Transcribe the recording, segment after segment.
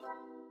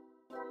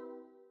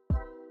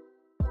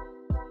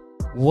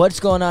What's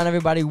going on,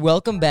 everybody?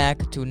 Welcome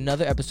back to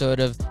another episode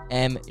of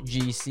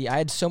MGC. I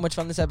had so much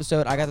fun this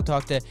episode. I got to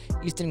talk to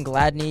Easton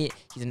Gladney.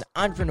 He's an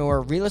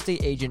entrepreneur, real estate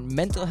agent,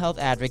 mental health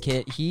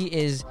advocate.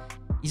 He's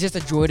just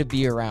a joy to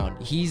be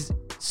around. He's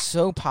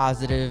so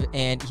positive,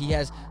 and he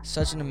has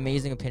such an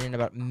amazing opinion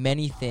about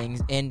many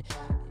things. And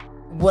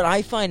what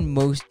I find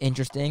most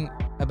interesting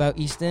about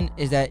Easton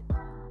is that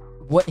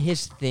what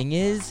his thing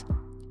is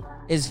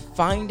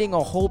finding a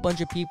whole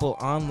bunch of people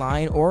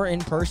online or in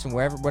person,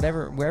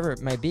 wherever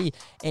it might be,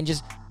 and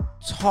just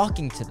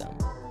talking to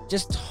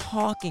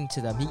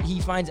them. He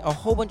finds a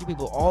whole bunch of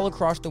people all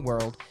across the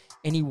world,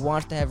 and he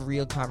wants to have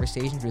real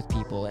conversations with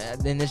people.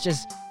 And it's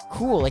just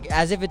cool, like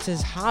as if it's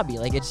his hobby.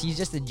 He's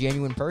just a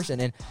genuine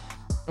person. And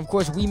of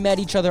course, we met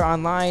each other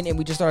online, and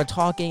we just started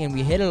talking, and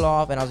we hit it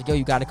off, and I was like, yo,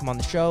 you got to come on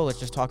the show. Let's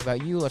just talk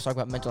about you. Let's talk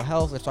about mental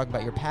health. Let's talk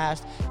about your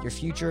past, your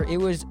future. It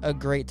was a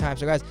great time.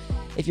 So, guys,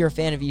 if you're a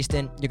fan of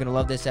Easton, you're going to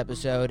love this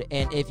episode,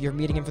 and if you're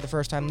meeting him for the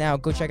first time now,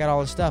 go check out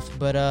all his stuff.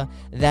 But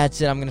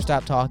that's it. I'm going to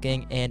stop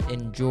talking and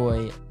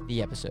enjoy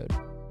the episode.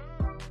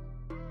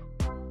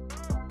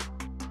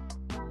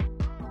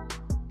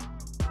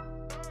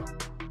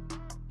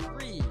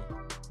 3,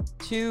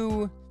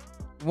 2,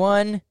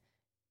 1.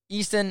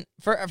 Easton,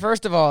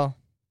 first of all,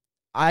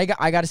 I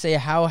got to say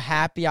how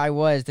happy I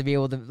was to be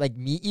able to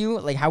meet you,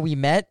 how we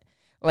met.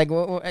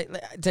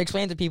 To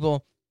explain to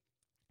people,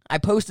 I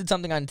posted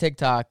something on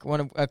TikTok,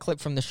 a clip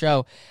from the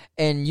show,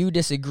 and you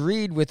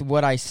disagreed with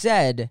what I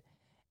said,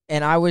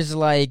 and I was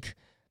like,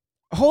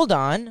 hold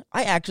on,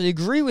 I actually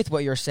agree with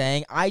what you're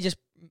saying. I just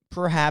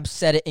perhaps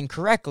said it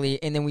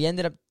incorrectly, and then we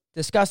ended up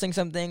discussing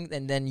something,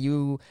 and then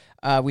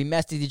we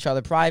messaged each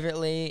other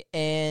privately,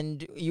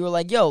 and you were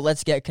like, yo,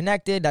 let's get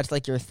connected. That's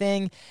your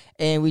thing.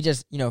 And we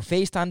just,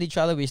 FaceTimed each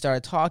other. We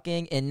started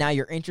talking, and now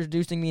you're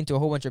introducing me into a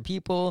whole bunch of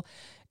people.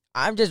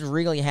 I'm just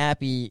really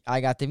happy I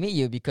got to meet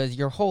you, because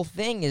your whole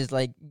thing is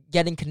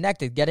getting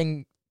connected,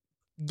 getting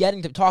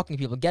to talking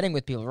to people, getting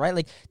with people,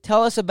 right?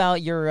 Tell us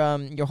about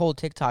your whole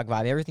TikTok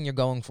vibe, everything you're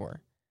going for.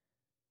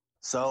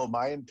 So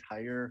my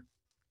entire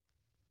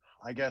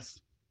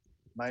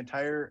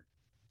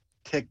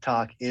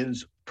TikTok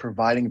is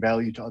providing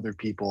value to other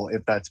people,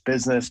 if that's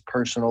business,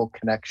 personal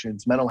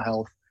connections, mental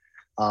health.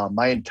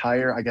 My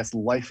entire,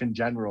 life in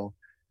general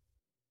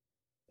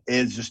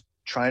is just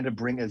trying to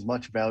bring as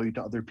much value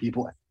to other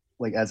people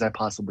as I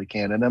possibly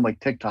can. And then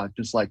TikTok,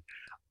 just I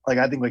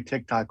think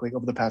TikTok,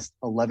 over the past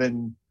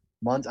 11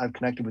 months, I've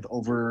connected with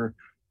over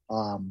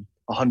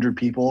 100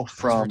 people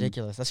from— That's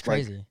ridiculous. That's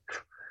crazy.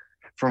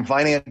 From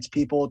finance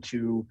people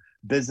to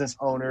business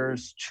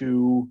owners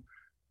to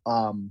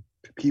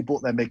people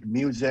that make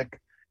music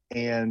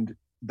and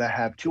that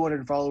have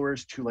 200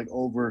 followers to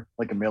over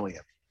 1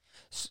 million.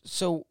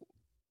 So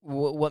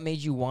what made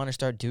you want to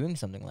start doing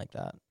something like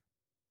that?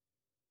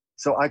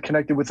 So I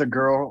connected with a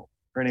girl.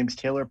 Her name's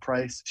Taylor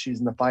Price. She's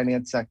in the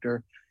finance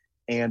sector,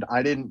 and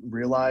I didn't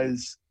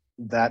realize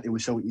that it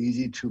was so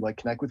easy to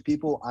connect with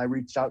people. I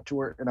reached out to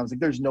her, and I was like,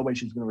 there's no way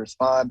she's going to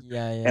respond.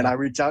 Yeah. And I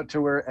reached out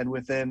to her, and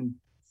within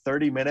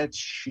 30 minutes,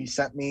 she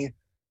sent me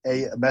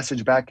a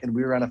message back, and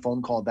we were on a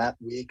phone call that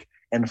week.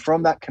 And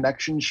from that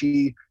connection,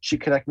 she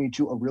connected me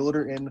to a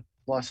realtor in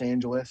Los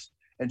Angeles,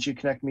 and she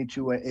connected me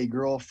to a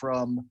girl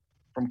from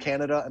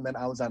Canada. And then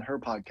I was on her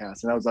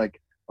podcast, and I was like,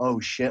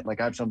 oh shit, I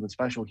have something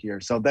special here.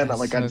 So then I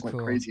just went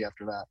crazy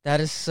after that. That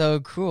is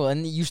so cool.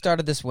 And you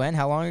started this when?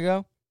 How long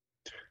ago?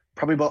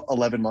 Probably about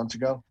 11 months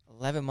ago.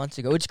 11 months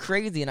ago. It's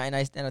crazy. And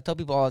I tell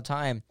people all the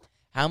time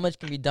how much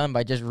can be done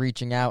by just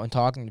reaching out and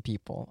talking to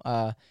people.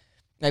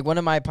 One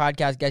of my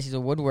podcast guests, he's a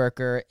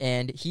woodworker,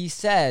 and he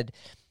said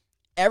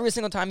every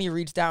single time he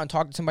reached out and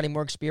talked to somebody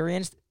more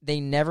experienced, they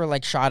never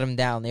shot him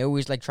down. They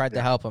always tried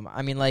to help him.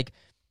 I mean,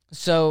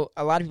 so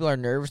a lot of people are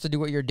nervous to do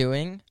what you're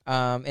doing.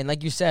 And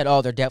like you said,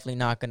 oh, they're definitely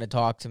not going to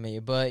talk to me.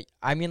 But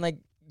I mean,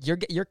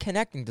 you're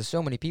connecting to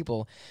so many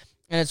people,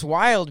 and it's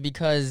wild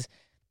because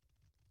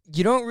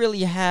you don't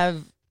really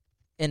have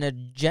an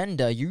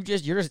agenda. You're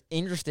just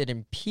interested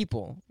in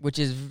people, which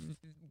is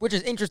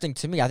interesting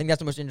to me. I think that's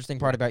the most interesting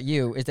part about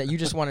you, is that you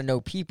just want to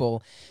know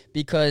people,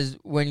 because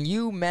when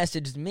you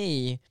messaged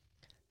me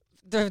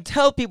to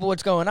tell people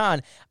what's going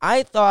on,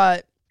 I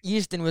thought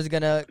Easton was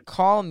going to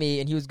call me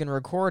and he was going to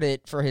record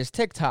it for his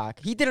TikTok.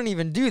 He didn't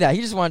even do that.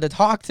 He just wanted to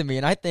talk to me.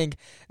 And I think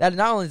that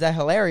not only is that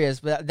hilarious,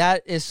 but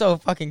that is so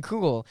fucking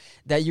cool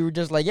that you were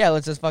just like, yeah,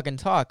 let's just fucking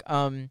talk.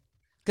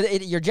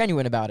 Because you're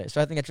genuine about it.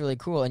 So I think that's really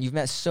cool. And you've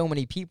met so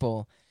many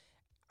people.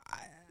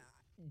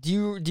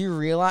 Do you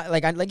realize,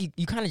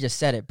 you kind of just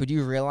said it, but do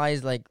you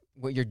realize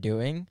what you're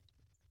doing?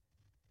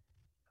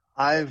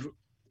 I've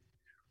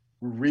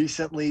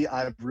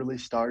really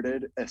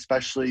started,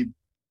 especially,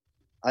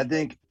 I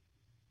think,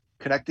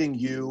 connecting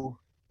you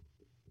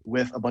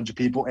with a bunch of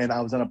people. And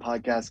I was on a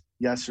podcast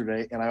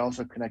yesterday, and I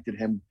also connected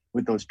him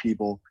with those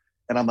people.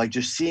 And I'm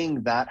just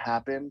seeing that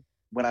happen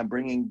when I'm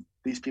bringing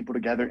these people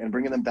together and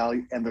bringing them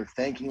value, and they're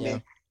thanking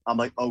me. I'm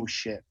like, oh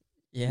shit.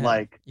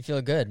 Yeah. You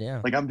feel good.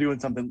 Yeah. I'm doing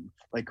something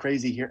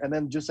crazy here. And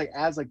then just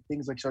as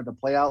things start to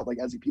play out,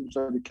 as people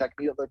start to connect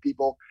me with other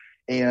people,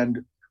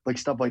 and like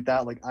stuff like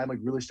that, like I'm like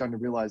really starting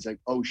to realize like,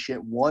 oh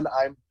shit, one,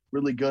 I'm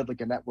really good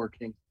like at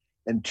networking,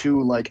 and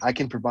two, like I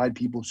can provide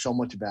people so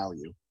much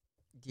value.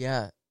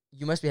 Yeah.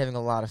 You must be having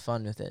a lot of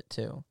fun with it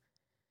too.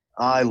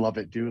 I love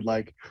it, dude.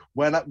 Like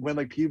when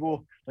like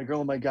people like,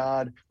 oh my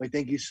god, like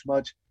thank you so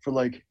much for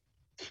like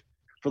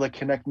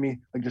connect me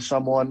like to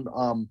someone.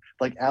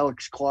 Like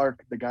Alex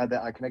Clark, the guy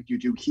that I connect you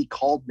to, he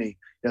called me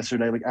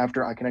yesterday, like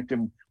after I connect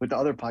him with the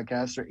other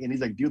podcaster, and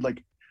he's like, dude,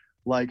 like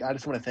I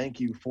just want to thank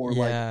you for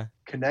like Yeah.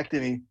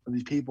 connecting me with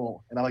these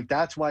people. And I'm like,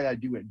 that's why I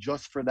do it,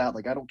 just for that.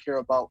 Like I don't care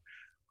about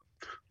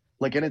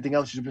like anything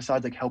else just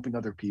besides like helping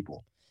other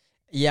people.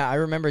 Yeah, I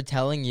remember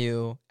telling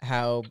you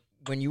how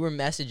when you were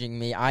messaging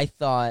me, I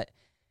thought,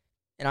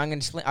 and I'll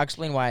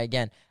explain why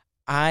again.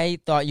 I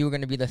thought you were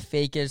going to be the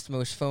fakest,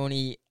 most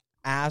phony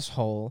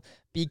asshole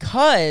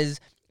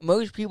because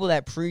most people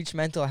that preach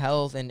mental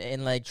health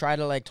and like try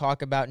to like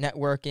talk about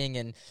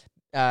networking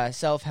and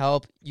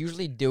self-help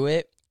usually do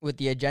it with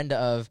the agenda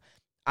of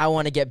I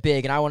want to get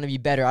big and I want to be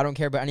better. I don't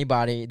care about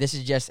anybody. This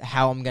is just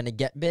how I'm going to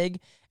get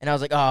big. And I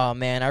was like, oh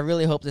man, I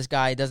really hope this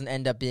guy doesn't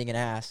end up being an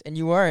ass. And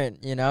you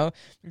weren't, you know?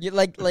 You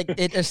like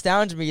it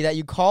astounds me that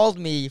you called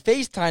me,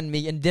 FaceTimed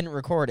me, and didn't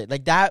record it.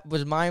 Like that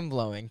was mind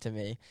blowing to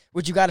me.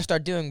 Which you got to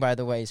start doing, by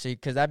the way, so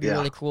because that'd be Yeah.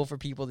 really cool for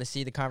people to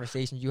see the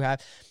conversations you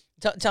have.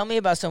 Tell me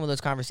about some of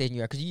those conversations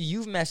you have, because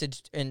you've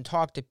messaged and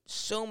talked to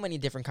so many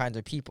different kinds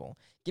of people.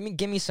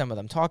 Give me some of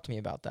them. Talk to me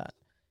about that.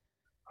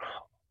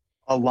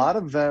 A lot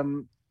of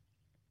them,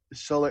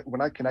 so like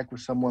when I connect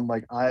with someone,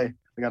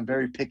 I'm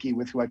very picky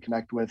with who I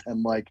connect with,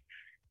 and like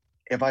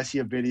if I see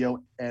a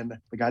video and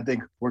like I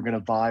think we're gonna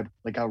vibe,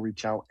 like I'll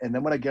reach out. And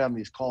then when I get on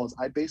these calls,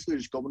 I basically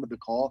just go into the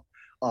call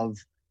of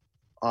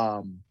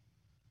um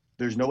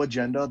there's no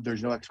agenda,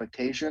 there's no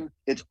expectation.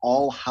 It's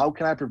all how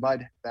can I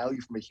provide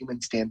value from a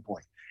human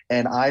standpoint.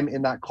 And I'm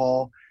in that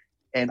call,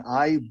 and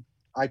I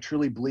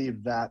truly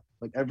believe that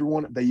like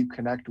everyone that you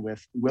connect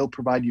with will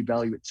provide you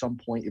value at some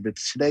point, if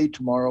it's today,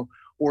 tomorrow,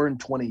 or in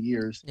 20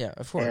 years. Yeah,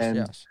 of course. And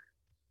Yes.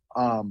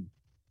 um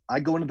I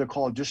go into the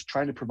call just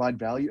trying to provide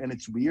value, and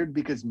it's weird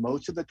because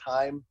most of the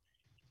time,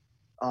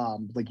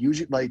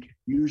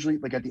 usually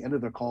like at the end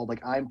of the call,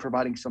 like I'm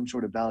providing some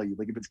sort of value.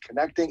 Like if it's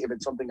connecting, if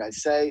it's something I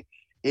say,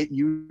 it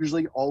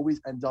usually always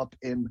ends up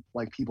in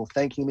like people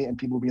thanking me and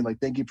people being like,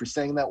 thank you for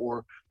saying that,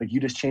 or like you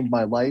just changed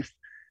my life.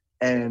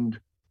 And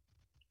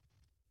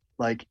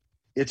like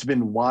it's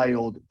been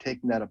wild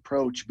taking that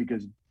approach,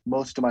 because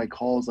most of my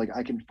calls, like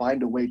I can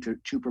find a way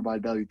to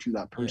provide value to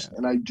that person. Yeah.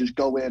 And I just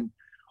go in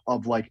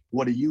of like,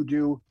 what do you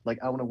do? Like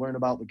I want to learn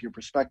about like your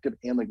perspective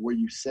and like where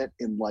you sit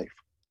in life.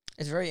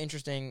 It's very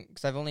interesting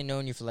because I've only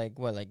known you for like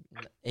what, like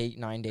 8,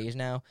 9 days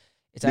now.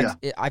 Yeah.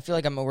 I feel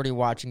like I'm already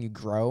watching you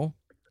grow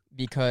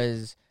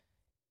because,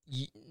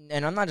 you,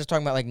 and I'm not just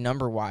talking about like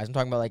number wise. I'm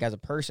talking about like as a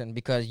person,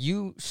 because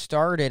you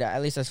started,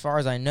 at least as far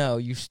as I know,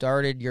 you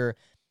started your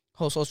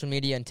whole social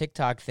media and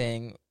TikTok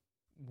thing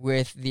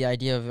with the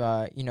idea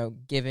of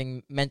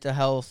giving mental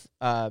health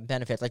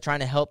benefits, like trying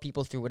to help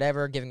people through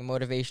whatever, giving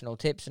motivational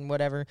tips and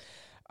whatever.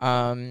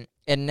 And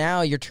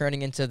now you're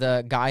turning into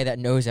the guy that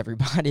knows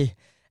everybody.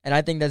 And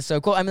I think that's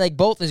so cool. I mean, like,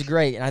 both is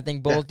great, and I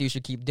think both you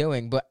should keep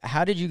doing. But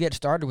how did you get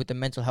started with the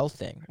mental health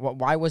thing?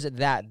 Why was it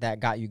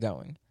that got you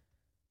going?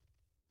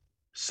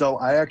 So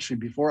I actually,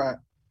 I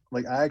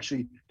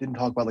actually didn't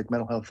talk about like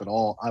mental health at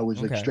all. I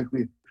was like Okay.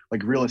 strictly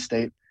like real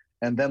estate.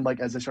 And then like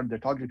as I started to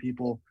talk to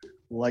people,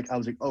 like I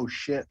was like, oh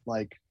shit,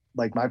 like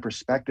my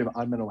perspective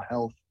on mental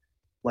health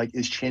like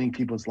is changing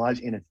people's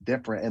lives, and it's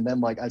different. And then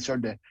like I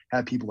started to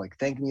have people like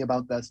thank me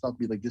about that stuff,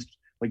 be like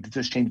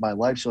this changed my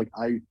life. So like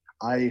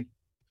I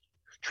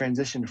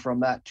transitioned from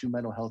that to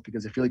mental health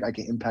because I feel like I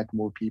can impact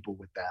more people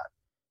with that.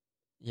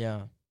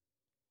 Yeah.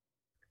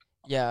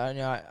 Yeah. I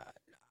know.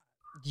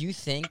 Do you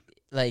think,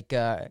 like,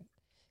 because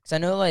I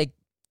know, like,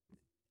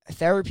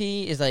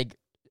 therapy is, like,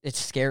 it's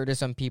scary to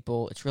some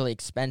people. It's really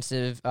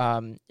expensive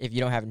if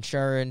you don't have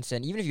insurance.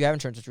 And even if you have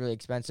insurance, it's really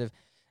expensive.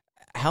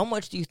 How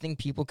much do you think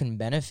people can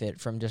benefit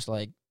from just,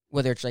 like,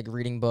 whether it's, like,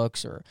 reading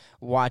books or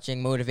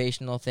watching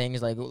motivational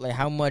things? Like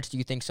how much do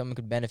you think someone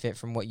could benefit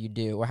from what you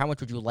do? Or how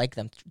much would you like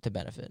them to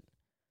benefit?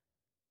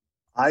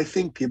 I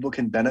think people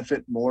can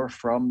benefit more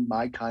from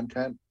my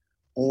content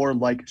or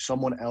like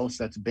someone else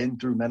that's been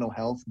through mental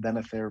health than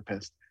a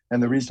therapist.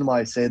 And the reason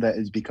why I say that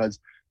is because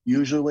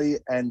usually,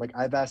 and like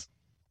I've asked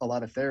a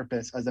lot of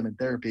therapists as I'm in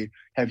therapy,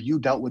 have you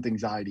dealt with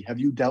anxiety? Have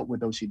you dealt with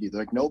OCD?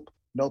 They're like, nope,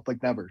 nope,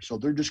 like never. So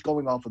they're just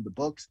going off of the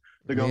books,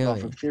 they're going off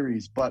of Really?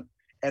 theories. But,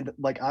 and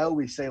like I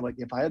always say, like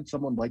if I had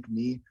someone like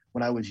me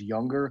when I was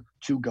younger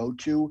to go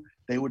to,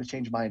 they would have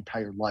changed my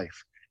entire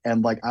life.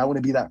 And like I want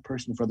to be that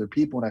person for other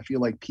people. And I feel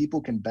like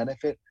people can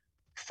benefit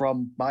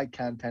from my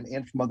content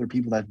and from other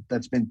people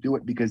that's been through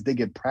it, because they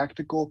give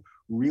practical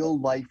real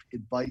life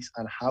advice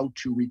on how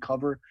to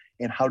recover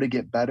and how to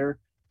get better.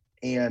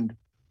 And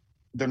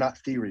they're not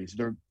theories,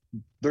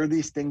 they're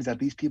these things that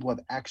these people have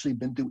actually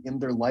been through in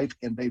their life,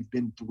 and they've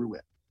been through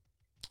it.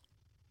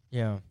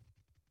 Yeah.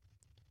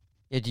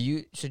 Yeah. Do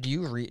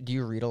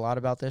you read a lot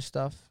about this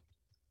stuff?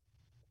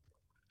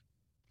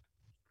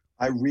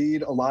 I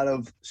read a lot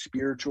of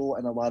spiritual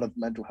and a lot of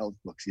mental health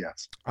books.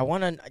 Yes. I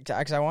want to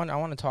actually I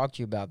want to talk to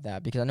you about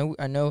that because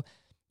I know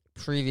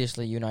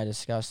previously you and I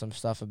discussed some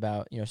stuff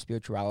about,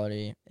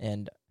 spirituality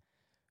and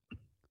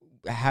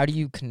how do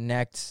you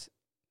connect.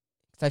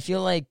 'Cause I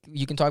feel like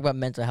you can talk about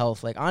mental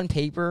health like on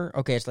paper.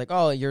 Okay, it's like,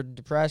 oh, you're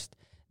depressed.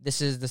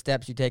 This is the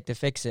steps you take to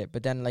fix it.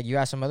 But then like you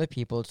ask some other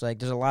people, it's like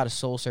there's a lot of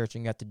soul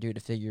searching you have to do to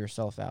figure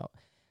yourself out.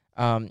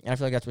 And I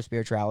feel like that's where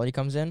spirituality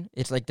comes in.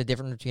 It's like the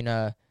difference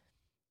between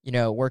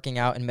working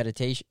out and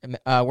meditation,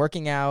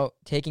 working out,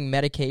 taking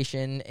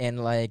medication,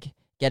 and like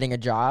getting a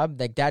job.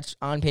 Like that's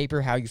on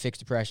paper how you fix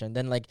depression.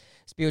 Then like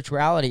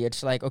spirituality,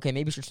 it's like, okay,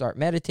 maybe you should start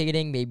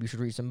meditating. Maybe you should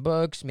read some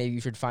books. Maybe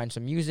you should find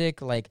some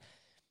music. Like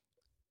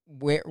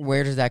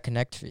where does that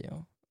connect for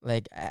you?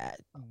 Like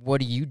what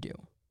do you do?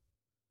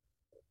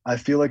 I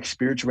feel like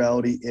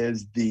spirituality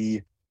is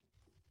the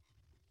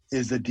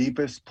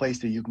deepest place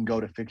that you can go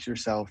to fix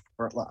yourself,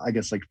 or I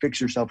guess like fix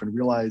yourself and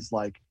realize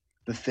like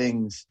the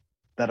things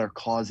that are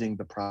causing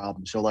the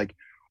problem. So like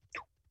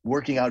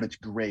working out, it's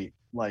great.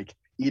 Like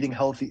eating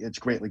healthy, it's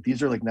great. Like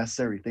these are like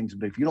necessary things.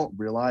 But if you don't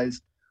realize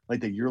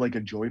like that you're like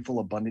a joyful,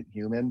 abundant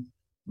human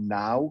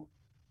now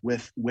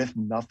with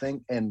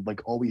nothing, and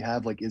like all we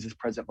have like is this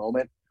present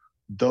moment,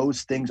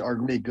 those things are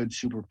really good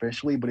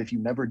superficially. But if you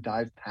never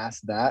dive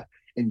past that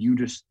and you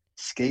just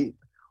skate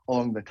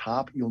along the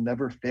top, you'll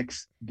never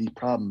fix the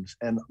problems.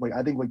 And like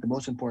I think like the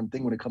most important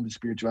thing when it comes to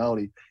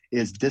spirituality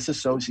is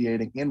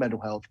disassociating, in mental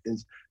health,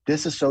 is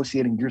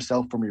disassociating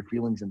yourself from your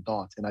feelings and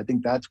thoughts. And I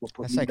think that's what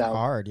put That's me like down.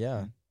 hard,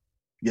 yeah.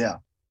 Yeah.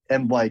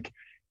 And like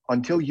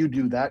until you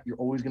do that, you're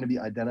always going to be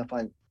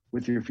identifying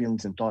with your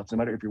feelings and thoughts, no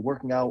matter if you're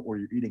working out or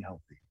you're eating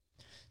healthy.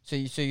 So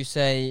you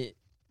say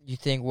you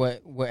think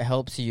what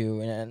helps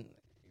you, and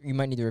you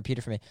might need to repeat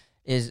it for me,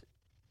 is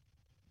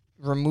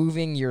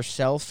removing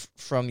yourself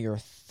from your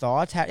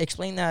thoughts.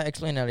 Explain that.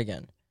 Explain that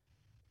again.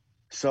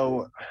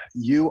 So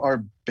you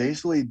are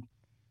basically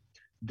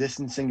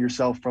distancing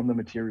yourself from the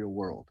material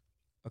world,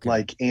 Okay.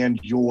 like, and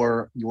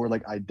your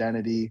like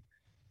identity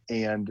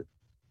and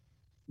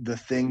the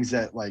things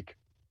that like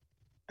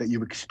that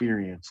you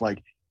experience,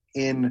 like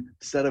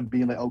instead of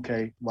being like,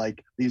 okay,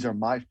 like these are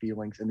my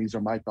feelings and these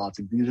are my thoughts,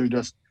 and these are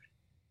just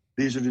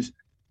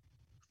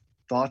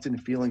thoughts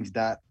and feelings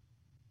that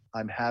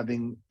I'm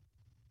having,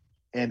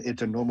 and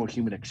it's a normal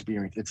human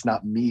experience. It's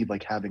not me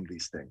like having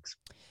these things.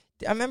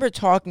 I remember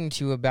talking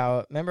to you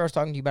about. Remember, I was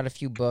talking to you about a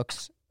few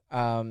books.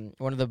 One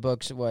of the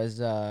books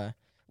was,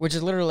 which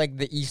is literally like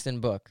the Easton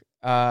book,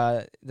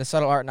 The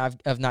Subtle Art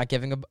of Not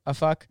Giving a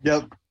Fuck.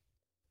 Yep.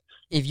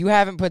 If you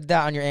haven't put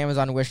that on your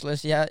Amazon wish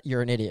list yet,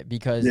 you're an idiot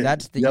because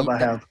that's the I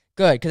have.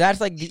 Good, because that's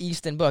like the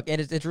Easton book,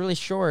 and it's really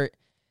short.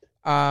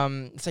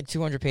 It's like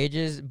 200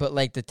 pages, but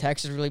like the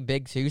text is really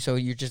big too, so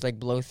you just like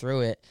blow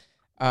through it.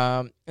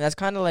 And that's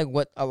kind of like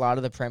what a lot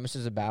of the premise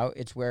is about.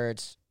 It's where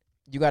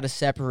you got to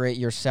separate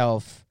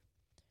yourself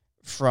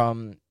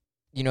from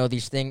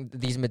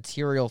these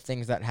material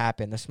things that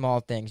happen, the small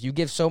things. You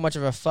give so much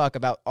of a fuck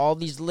about all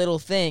these little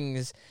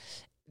things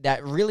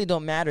that really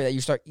don't matter that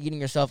you start eating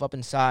yourself up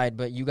inside,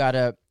 but you got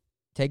to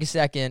take a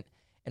second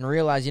and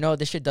realize,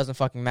 this shit doesn't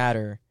fucking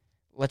matter.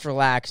 Let's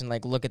relax and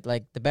like look at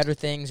like the better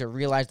things or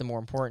realize the more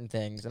important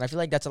things. And I feel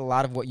like that's a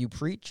lot of what you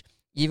preach,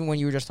 even when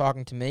you were just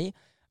talking to me.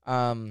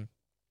 So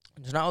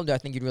not only do I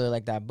think you'd really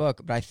like that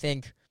book, but I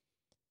think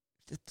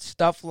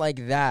stuff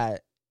like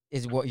that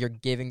is what you're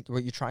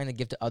trying to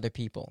give to other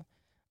people,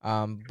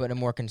 but in a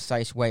more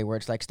concise way, where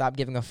it's like stop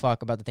giving a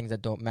fuck about the things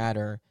that don't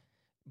matter,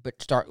 but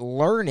start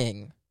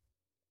learning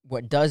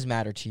what does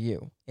matter to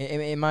you.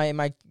 Am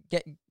I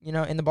get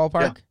in the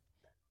ballpark?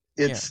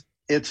 Yeah.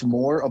 It's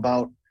more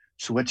about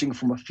switching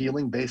from a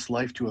feeling-based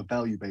life to a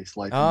value-based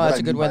life. Oh, that's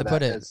a good way to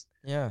put it.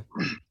 Yeah.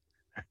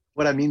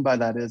 What I mean by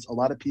that is a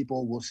lot of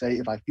people will say,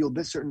 if I feel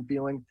this certain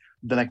feeling,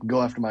 then I can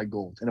go after my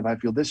goals. And if I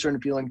feel this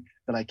certain feeling,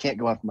 then I can't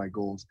go after my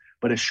goals.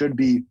 But it should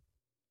be,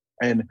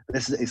 and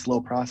this is a slow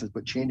process,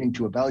 but changing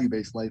to a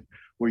value-based life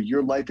where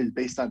your life is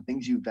based on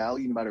things you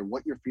value, no matter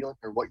what you're feeling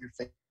or what you're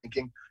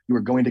thinking, you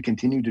are going to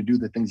continue to do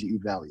the things that you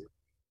value.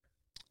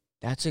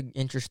 That's an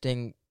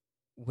interesting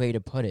way to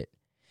put it.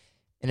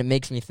 And it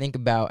makes me think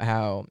about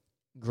how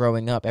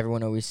growing up,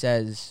 everyone always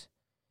says,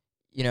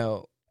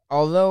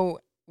 although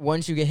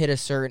once you hit a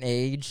certain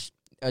age,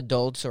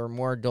 adults or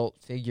more adult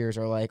figures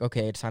are like,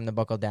 okay, it's time to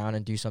buckle down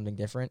and do something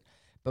different.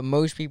 But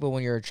most people,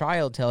 when you're a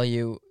child, tell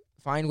you,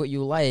 find what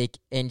you like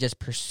and just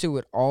pursue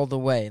it all the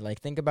way. Like,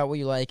 think about what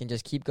you like and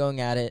just keep going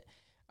at it,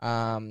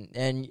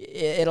 and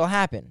it'll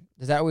happen.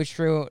 Is that always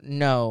true?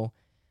 No.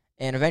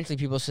 And eventually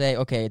people say,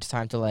 okay, it's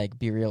time to, like,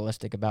 be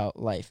realistic about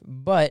life.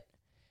 But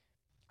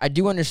I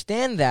do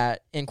understand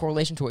that in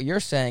correlation to what you're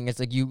saying.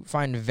 It's like you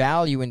find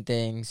value in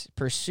things,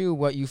 pursue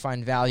what you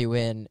find value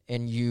in,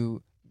 and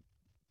you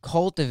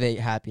cultivate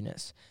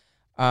happiness.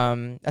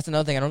 That's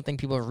another thing. I don't think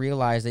people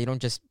realize that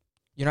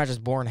you're not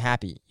just born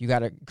happy. You got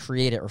to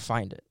create it or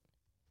find it.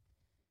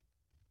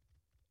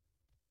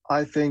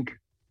 I think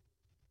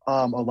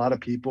a lot of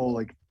people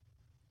like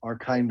are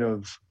kind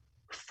of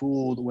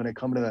fooled when it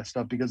comes to that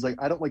stuff, because like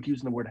I don't like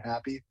using the word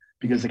happy,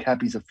 because like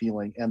happy is a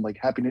feeling, and like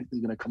happiness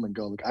is gonna come and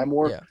go. Like I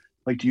more Yeah.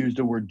 like to use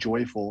the word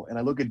joyful, and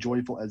I look at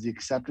joyful as the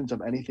acceptance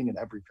of anything and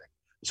everything.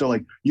 So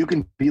like you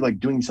can be like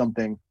doing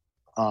something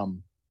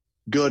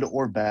good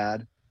or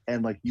bad,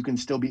 and like you can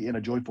still be in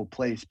a joyful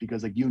place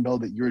because like you know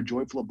that you're a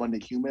joyful,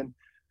 abundant human.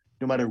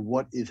 No matter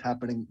what is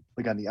happening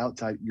like on the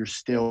outside, you're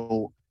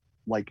still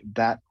like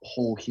that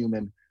whole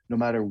human, no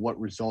matter what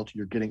result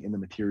you're getting in the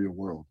material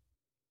world.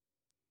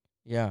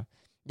 Yeah.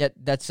 Yeah,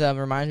 that's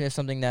reminds me of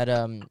something that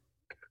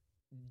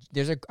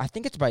there's I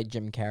think it's by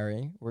Jim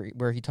Carrey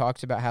where he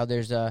talks about how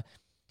there's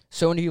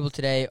so many people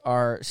today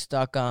are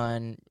stuck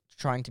on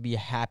trying to be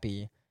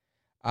happy,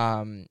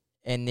 and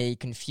they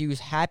confuse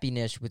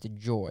happiness with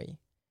joy.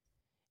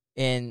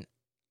 And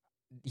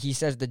he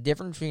says the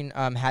difference between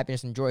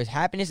happiness and joy is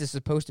happiness is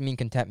supposed to mean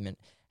contentment.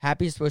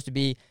 Happy is supposed to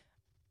be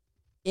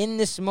in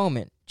this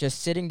moment, just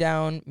sitting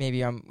down.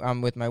 Maybe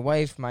I'm with my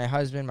wife, my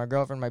husband, my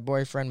girlfriend, my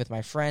boyfriend, with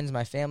my friends,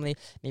 my family.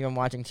 Maybe I'm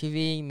watching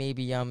TV.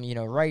 Maybe I'm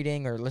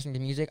writing or listening to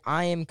music.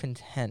 I am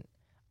content.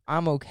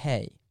 I'm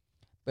okay.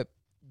 But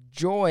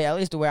joy, at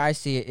least the way I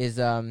see it, is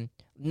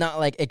not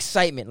like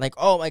excitement, like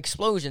oh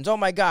explosions, oh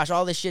my gosh,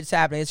 all this shit's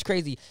happening. It's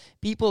crazy.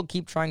 People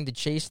keep trying to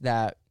chase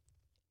that,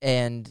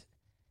 and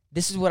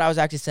this is what I was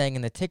actually saying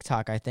in the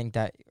TikTok. I think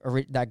that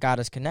got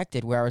us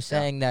connected, where I was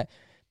saying that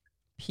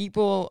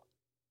people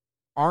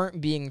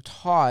aren't being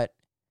taught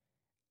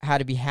how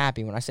to be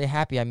happy. When I say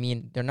happy, I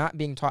mean they're not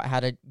being taught how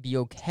to be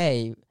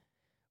okay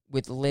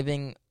with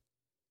living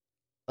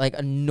like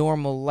a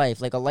normal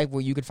life, like a life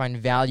where you could find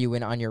value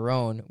in on your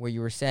own, where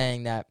you were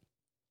saying that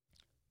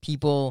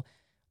people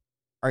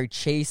are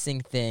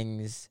chasing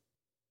things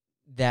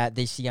that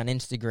they see on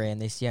Instagram,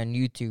 they see on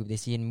YouTube, they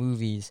see in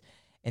movies,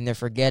 and they're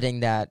forgetting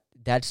that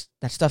that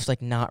stuff's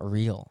like not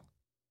real,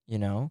 you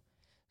know?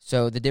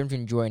 So the difference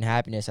between joy and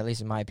happiness, at least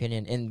in my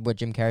opinion, and what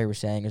Jim Carrey was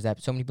saying, is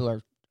that so many people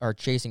are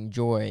chasing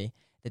joy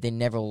that they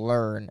never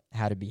learn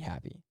how to be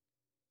happy.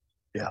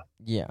 Yeah.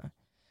 Yeah.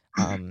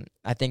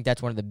 I think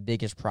that's one of the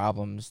biggest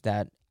problems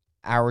that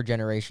our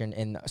generation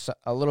and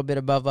a little bit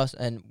above us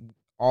and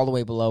all the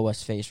way below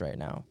us face right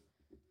now.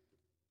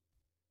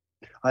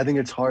 I think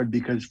it's hard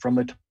because from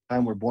the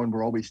time we're born,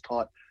 we're always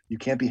taught you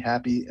can't be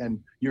happy and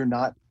you're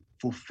not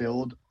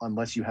fulfilled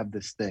unless you have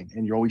this thing,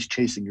 and you're always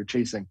chasing, you're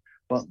chasing.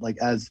 But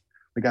like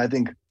I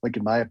think like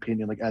in my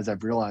opinion, like as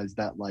I've realized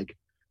that like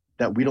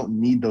that we don't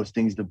need those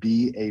things to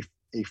be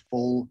a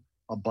full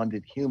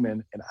abundant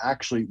human. And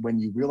actually when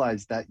you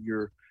realize that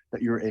you're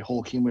a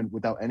whole human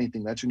without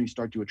anything, that's when you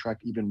start to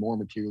attract even more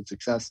material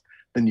success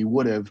than you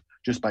would have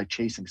just by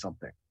chasing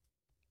something.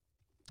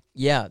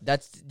 Yeah,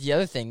 that's the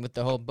other thing with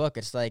the whole book.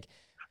 It's like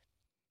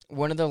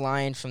one of the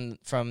lines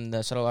from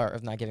the Subtle Art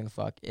of Not Giving a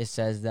Fuck, it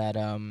says that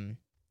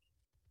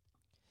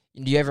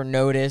do you ever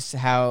notice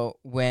how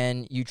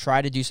when you try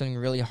to do something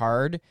really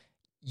hard,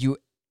 you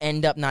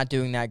end up not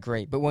doing that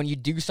great, but when you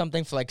do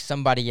something for like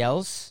somebody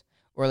else,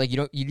 or like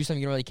you do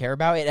something you don't really care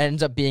about, it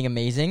ends up being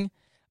amazing.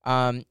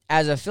 As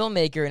a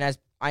filmmaker, and as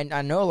I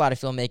know a lot of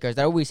filmmakers,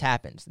 that always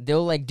happens.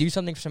 They'll like do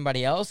something for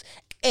somebody else,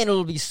 and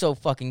it'll be so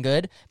fucking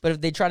good. But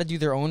if they try to do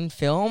their own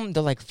film,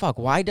 they're like, "Fuck,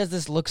 why does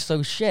this look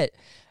so shit?"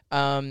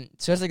 So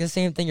it's like the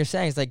same thing you're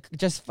saying. It's like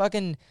just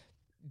fucking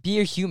be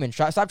a human.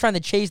 Stop trying to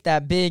chase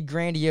that big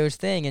grandiose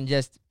thing and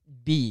just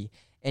be,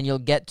 and you'll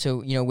get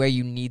to where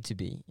you need to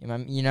be. Yeah.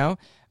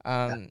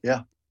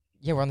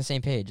 Yeah, we're on the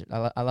same page.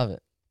 I love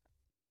it.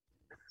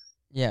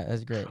 Yeah,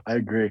 that's great. I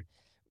agree.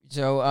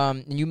 So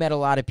you met a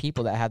lot of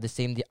people that have the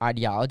same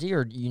ideology,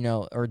 or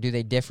or do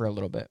they differ a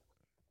little bit?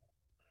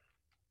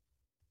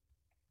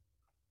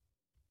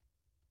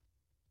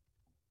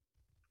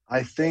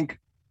 I think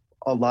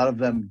a lot of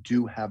them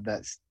do have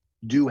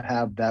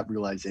that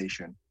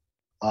realization.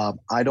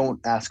 I don't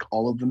ask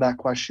all of them that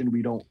question.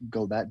 We don't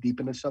go that deep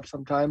into stuff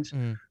sometimes,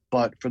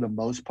 but for the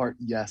most part,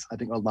 yes, I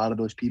think a lot of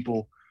those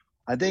people,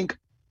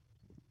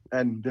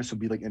 and this would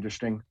be like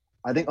interesting.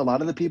 I think a lot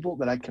of the people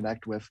that I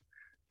connect with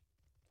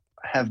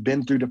have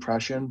been through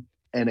depression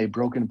and a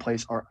broken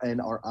place are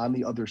on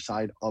the other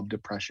side of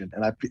depression.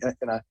 And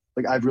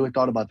I've really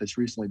thought about this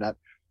recently, that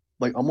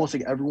like almost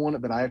like everyone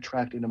that I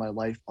attract into my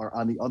life are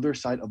on the other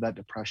side of that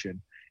depression.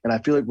 And I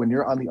feel like when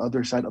you're on the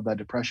other side of that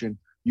depression,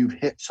 you've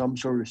hit some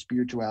sort of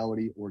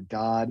spirituality or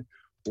God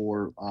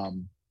or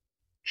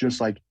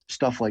just like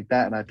stuff like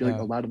that. And I feel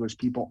like a lot of those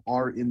people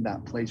are in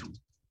that place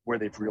where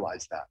they've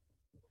realized that.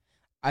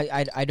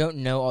 I don't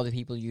know all the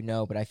people you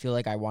know, but I feel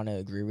like I want to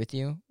agree with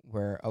you,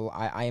 where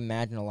I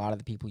imagine a lot of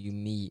the people you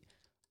meet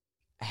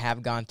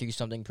have gone through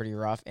something pretty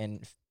rough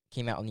and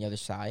came out on the other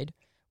side,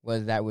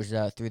 whether that was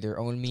through their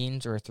own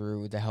means or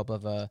through the help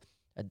of a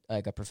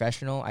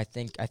professional. I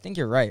think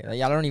you're right.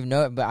 Like, I don't even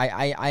know it, but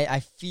I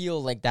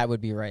feel like that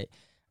would be right.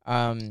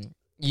 I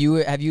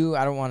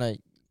don't want to,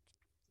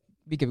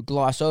 we could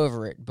gloss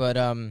over it, but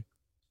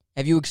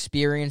have you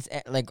experienced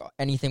like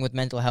anything with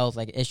mental health,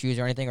 like issues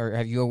or anything, or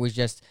have you always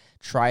just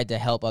tried to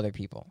help other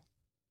people?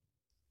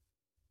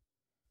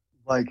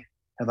 Like,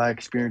 have I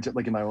experienced it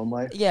like in my own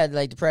life? Yeah,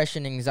 like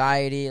depression,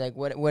 anxiety, like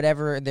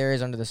whatever there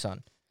is under the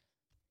sun.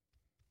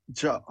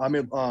 So I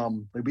mean,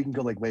 like we can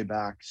go like way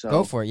back.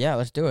 Go So for it. Yeah,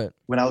 let's do it.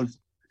 when I was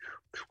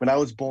I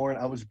was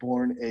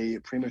born a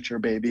premature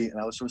baby, and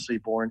I was supposed to be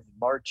born in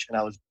March, and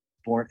I was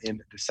born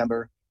in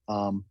December.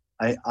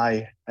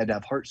 I had to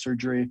have heart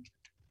surgery.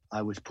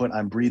 I was put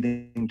on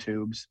breathing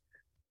tubes,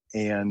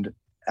 and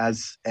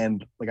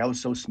and like I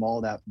was so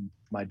small that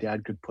my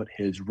dad could put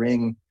his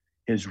ring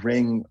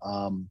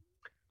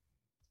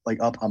like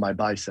up on my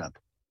bicep.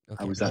 I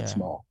Okay. was that Yeah.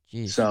 small.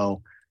 Jeez.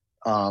 So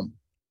um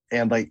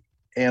and like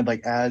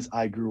as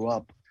I grew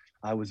up,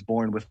 I was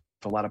born with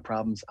a lot of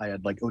problems. I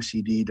had like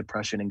OCD,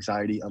 depression,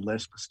 anxiety, a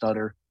lisp, a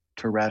stutter,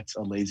 Tourette's,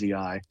 a lazy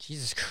eye,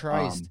 Jesus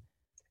Christ. um,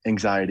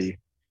 anxiety.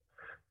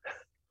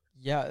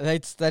 Yeah,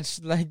 that's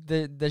like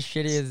the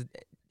shittiest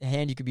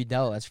hand you could be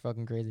dealt. That's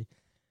fucking crazy.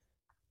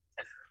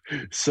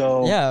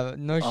 So Yeah,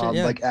 no shit.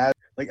 Yeah.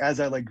 as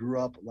I like grew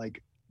up,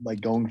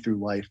 going through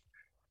life,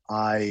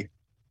 I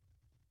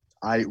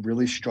I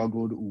really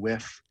struggled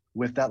with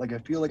that. Like I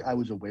feel like I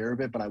was aware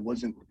of it, but I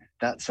wasn't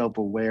that self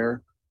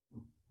aware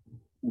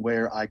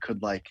where I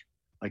could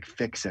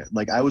fix it.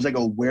 Like I was like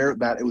aware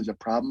that it was a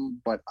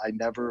problem, but I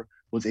never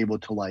was able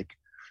to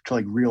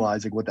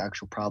realize like what the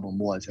actual problem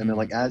was. And then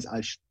Hmm.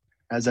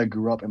 as I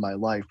grew up in my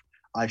life,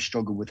 I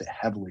struggled with it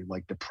heavily,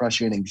 like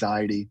depression,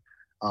 anxiety,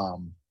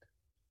 um,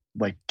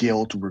 like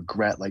guilt,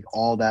 regret, like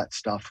all that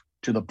stuff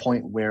to the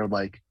point where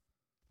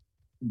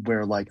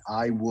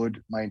I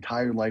would my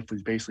entire life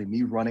was basically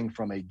me running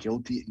from a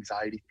guilty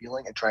anxiety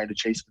feeling and trying to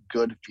chase a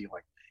good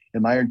feeling.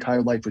 And my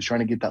entire life was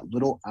trying to get that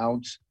little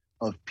ounce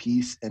of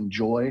peace and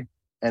joy.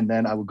 And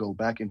then I would go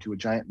back into a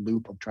giant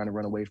loop of trying to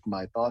run away from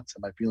my thoughts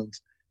and my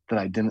feelings that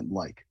I didn't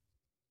like.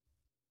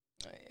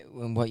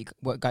 And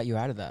what got you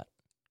out of that?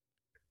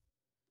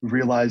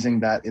 Realizing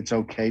that it's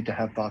okay to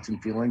have thoughts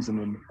and feelings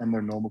and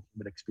they're normal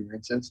human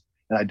experiences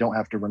and I don't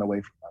have to run away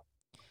from them.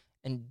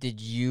 And did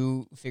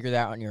you figure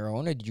that on your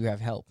own, or did you have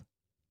help?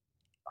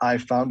 I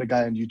found a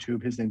guy on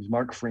YouTube. His name's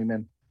Mark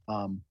Freeman.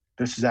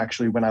 This is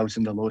actually when I was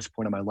in the lowest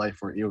point of my life,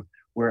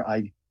 where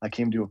I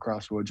came to a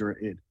crossroads where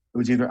it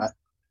was either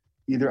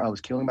I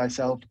was killing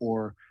myself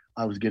or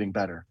I was getting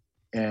better.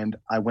 And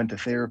I went to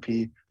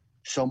therapy.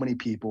 So many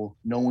people,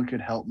 no one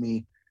could help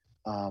me.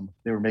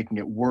 They were making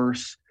it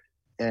worse.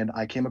 And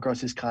I came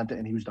across his content,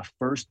 and he was the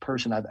first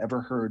person I've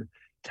ever heard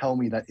tell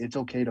me that it's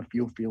okay to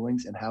feel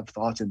feelings and have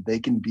thoughts, and they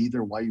can be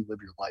there while you live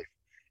your life.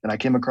 And I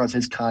came across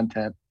his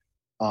content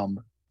um,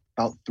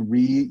 about 3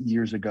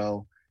 years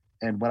ago.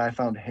 And when I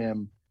found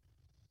him,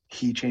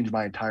 he changed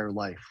my entire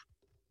life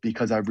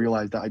because I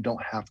realized that I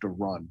don't have to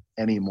run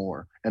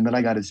anymore. And then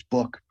I got his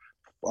book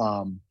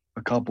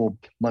a couple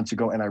months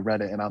ago and I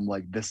read it and I'm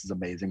like, this is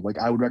amazing. Like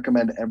I would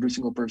recommend every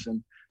single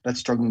person that's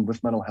struggling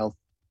with mental health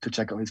to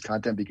check out his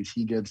content because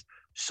he gives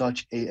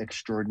such a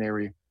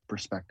extraordinary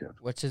perspective.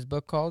 What's his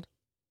book called?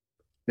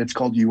 It's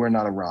called You Are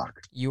Not a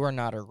Rock. You Are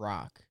Not a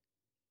Rock.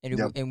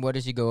 Yep. And what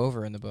does he go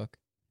over in the book?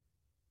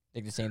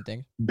 Like the same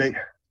thing? Ba-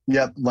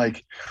 yep.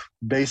 Like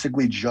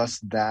basically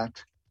just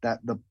that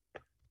the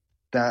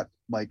that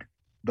like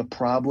the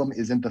problem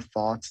isn't the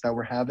thoughts that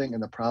we're having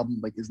and the problem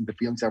like isn't the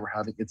feelings that we're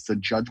having, it's the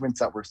judgments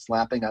that we're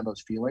slapping on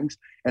those feelings,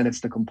 and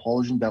it's the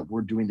compulsion that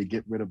we're doing to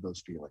get rid of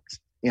those feelings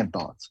and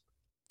thoughts.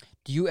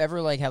 Do you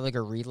ever like have like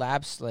a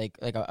relapse, like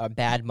a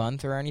bad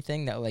month or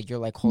anything that like you're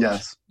like, holy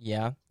Yes.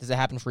 yeah? Does it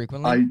happen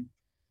frequently? I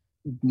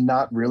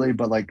Not really,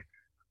 but like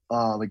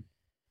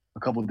a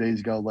couple of days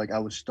ago, like I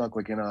was stuck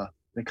like in a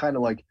kind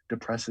of like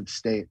depressive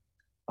state.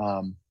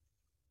 um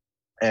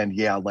and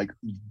yeah, like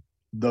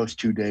those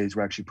 2 days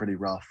were actually pretty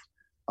rough.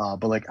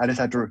 But like I just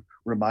have to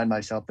remind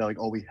myself that like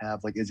all we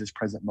have like is this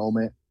present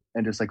moment,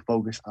 and just like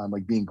focus on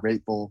like being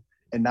grateful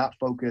and not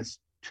focus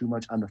too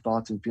much on the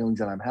thoughts and feelings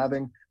that I'm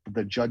having, but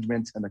the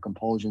judgments and the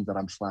compulsions that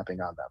I'm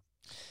slapping on them.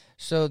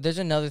 So there's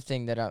another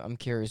thing that I'm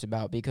curious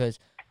about because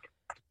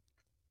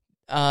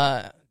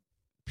uh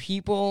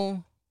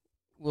people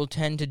will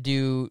tend to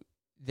do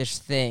this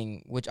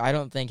thing which I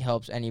don't think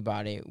helps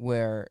anybody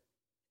where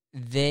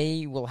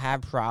they will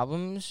have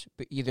problems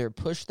but either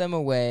push them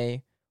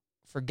away,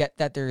 forget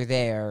that they're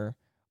there,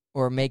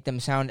 or make them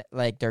sound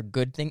like they're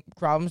good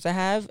problems to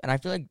have. And I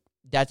feel like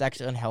that's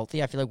actually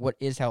unhealthy. I feel like what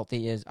is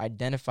healthy is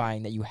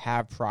identifying that you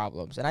have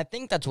problems. And I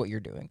think that's what you're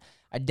doing.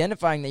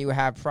 Identifying that you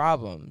have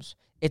problems.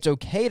 It's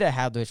okay to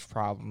have those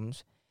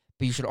problems,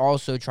 but you should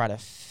also try to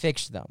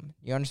fix them.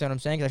 You understand what I'm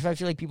saying? 'Cause I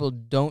feel like people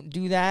don't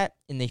do that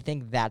and they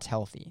think that's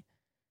healthy.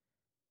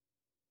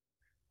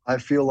 I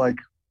feel like,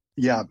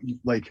 yeah,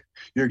 like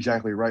you're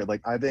exactly right.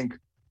 Like I think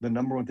the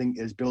number one thing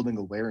is building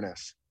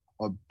awareness,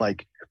 of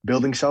like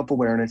building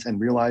self-awareness and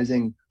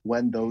realizing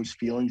when those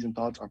feelings and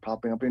thoughts are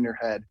popping up in your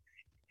head,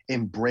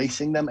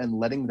 embracing them and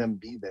letting them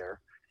be there,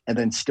 and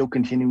then still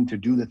continuing to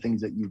do the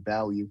things that you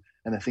value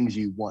and the things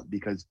you want.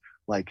 Because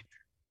like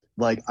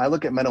I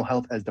look at mental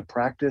health as the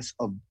practice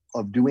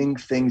of doing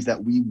things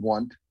that we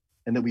want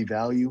and that we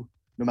value,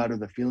 no matter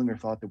the feeling or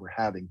thought that we're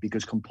having.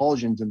 Because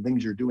compulsions and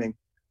things you're doing,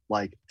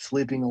 like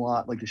sleeping a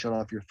lot, like to shut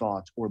off your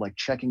thoughts, or like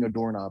checking a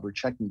doorknob or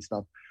checking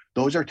stuff,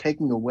 those are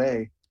taking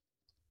away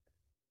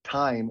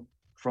time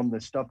from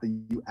the stuff that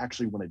you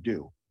actually want to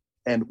do.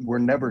 And we're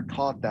never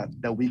taught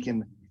that we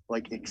can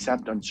like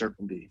accept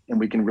uncertainty and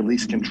we can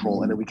release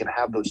control and that we can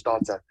have those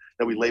thoughts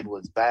that we label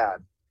as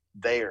bad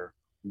there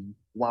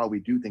while we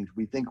do things.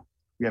 We think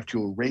we have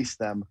to erase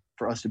them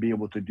for us to be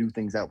able to do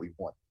things that we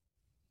want.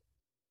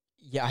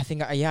 Yeah,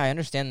 I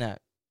understand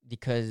that,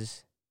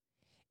 because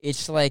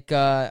it's like,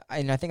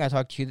 and I think I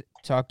talked to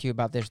you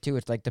about this too.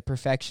 It's like the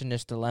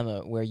perfectionist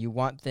dilemma, where you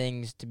want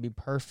things to be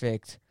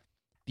perfect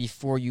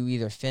before you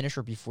either finish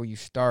or before you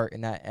start,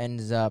 and that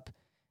ends up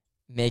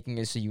making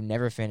it so you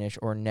never finish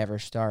or never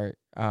start.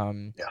 Yeah.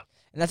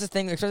 And that's the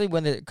thing, especially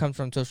when it comes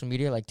from social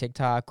media like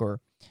TikTok or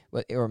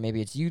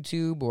maybe it's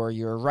YouTube, or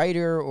you're a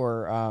writer,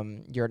 or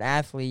you're an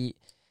athlete.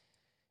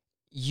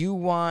 You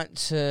want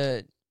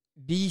to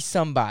be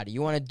somebody.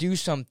 You want to do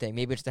something.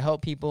 Maybe it's to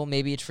help people.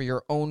 Maybe it's for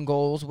your own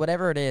goals,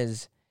 whatever it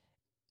is.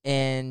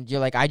 And you're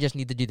like, I just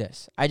need to do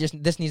this.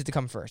 This needs to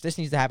come first. This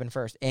needs to happen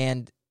first.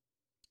 And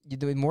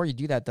the more you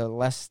do that, the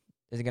less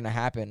is going to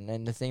happen.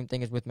 And the same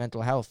thing is with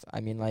mental health. I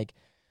mean, like,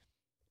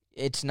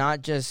 it's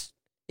not just,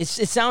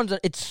 it's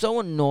so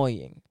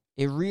annoying.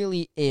 It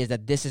really is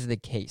that this is the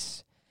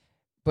case.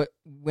 But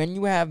when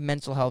you have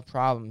mental health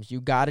problems,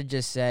 you got to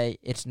just say,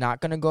 it's not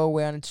going to go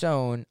away on its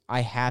own.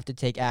 I have to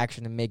take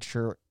action to make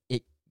sure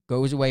it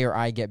goes away or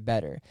I get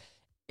better.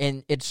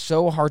 And it's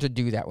so hard to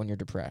do that when you're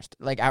depressed,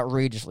 like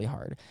outrageously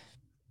hard.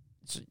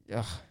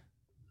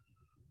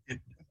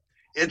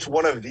 It's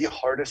one of the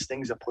hardest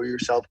things to pull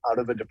yourself out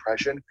of a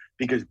depression,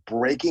 because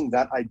breaking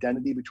that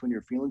identity between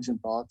your feelings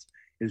and thoughts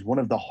is one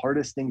of the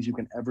hardest things you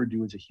can ever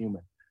do as a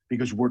human,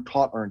 because we're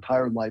taught our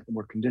entire life and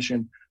we're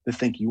conditioned to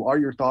think you are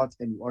your thoughts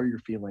and you are your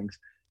feelings.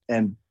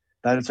 And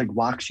that it's like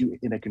locks you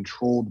in a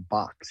controlled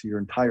box your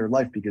entire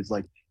life, because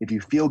like if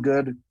you feel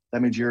good,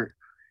 that means you're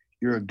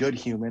a good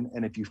human.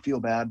 And if you feel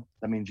bad,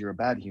 that means you're a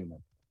bad human.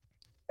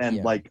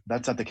 And like,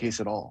 that's not the case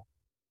at all.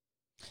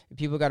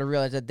 People got to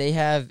realize that they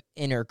have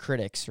inner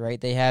critics, right?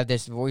 They have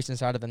this voice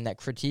inside of them that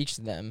critiques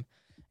them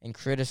and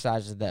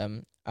criticizes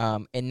them.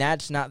 And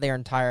that's not their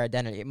entire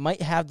identity. It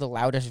might have the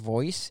loudest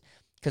voice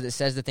because it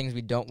says the things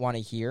we don't want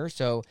to hear.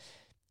 So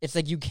it's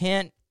like, you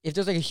can't, if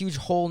there's like a huge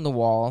hole in the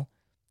wall,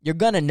 you're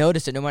going to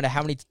notice it no matter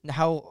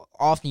how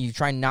often you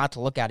try not to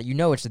look at it. You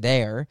know it's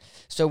there.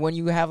 So when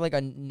you have like a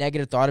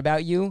negative thought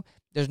about you,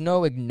 there's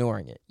no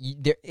ignoring it.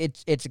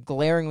 It's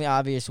glaringly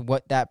obvious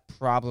what that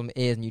problem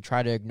is, and you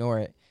try to ignore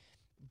it.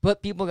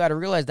 But people got to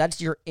realize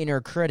that's your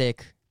inner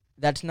critic.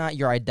 That's not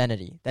your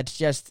identity. That's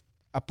just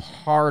a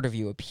part of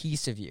you, a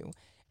piece of you.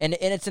 And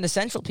it's an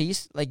essential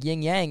piece, like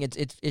yin yang.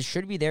 It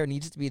should be there, it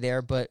needs to be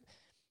there, but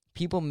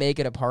people make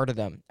it a part of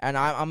them. And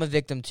I'm a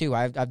victim too.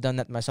 I've done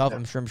that myself. Yeah.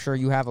 I'm sure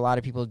you have, a lot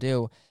of people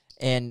do.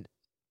 And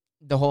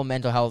the whole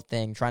mental health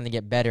thing, trying to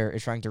get better,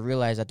 is trying to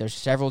realize that there's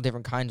several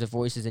different kinds of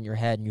voices in your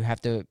head, and you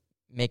have to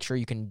make sure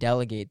you can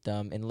delegate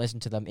them and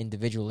listen to them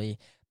individually,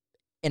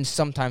 and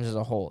sometimes as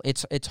a whole.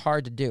 It's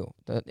hard to do.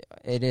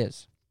 It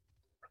is.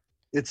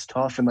 It's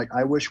tough, and like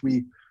I wish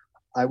we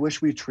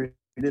treated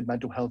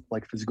mental health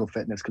like physical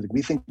fitness, because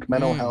we think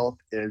mental health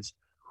is,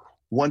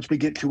 once we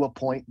get to a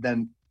point,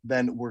 then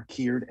we're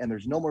cured and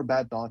there's no more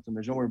bad thoughts and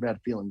there's no more bad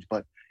feelings.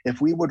 But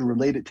if we would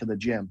relate it to the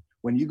gym,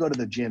 when you go to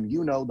the gym,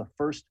 you know the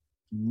first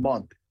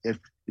month, if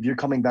you're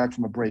coming back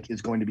from a break,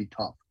 is going to be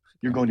tough.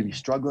 You're going to be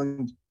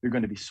struggling, you're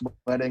going to be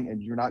sweating,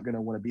 and you're not going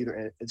to want to be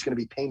there. It's going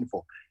to be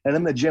painful. And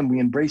in the gym, we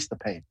embrace the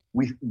pain.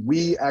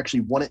 We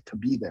actually want it to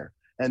be there.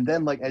 And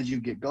then like as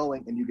you get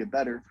going and you get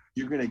better,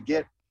 you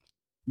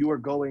are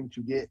going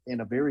to get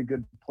in a very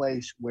good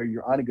place where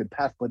you're on a good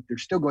path, but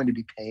there's still going to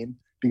be pain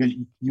because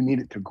you need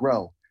it to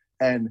grow.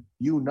 And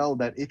you know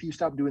that if you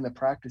stop doing the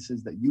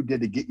practices that you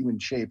did to get you in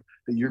shape,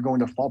 that you're going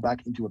to fall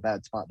back into a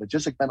bad spot. But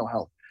just like mental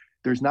health,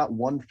 there's not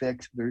one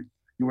fix.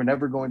 You were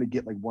never going to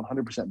get like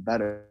 100%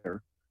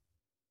 better.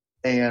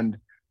 And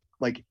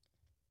like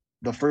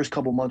the first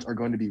couple months are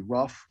going to be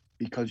rough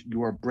because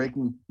you are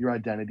breaking your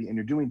identity and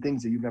you're doing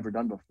things that you've never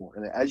done before.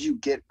 And as you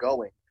get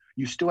going,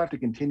 you still have to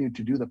continue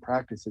to do the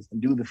practices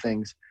and do the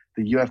things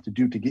that you have to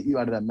do to get you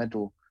out of the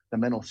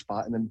mental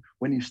spot. And then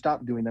when you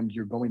stop doing them,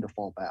 you're going to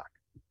fall back.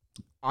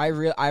 I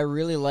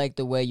really like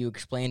the way you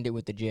explained it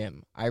with the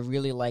gym. I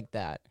really like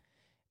that.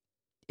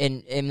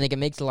 And like it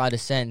makes a lot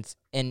of sense.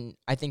 And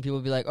I think people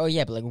will be like, "Oh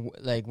yeah, but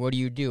like what do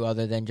you do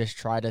other than just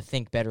try to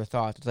think better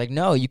thoughts?" It's like,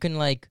 no, you can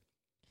like,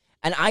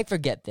 and I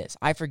forget this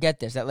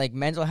that like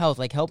mental health,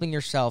 like helping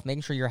yourself,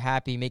 making sure you're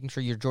happy, making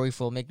sure you're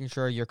joyful, making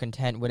sure you're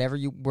content, whatever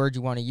word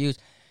you want to use.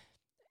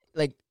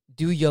 Like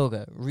do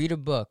yoga, read a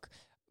book,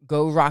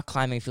 go rock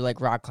climbing if you like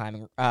rock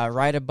climbing,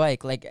 ride a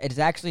bike. Like it's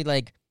actually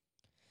like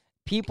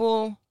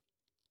people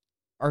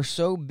are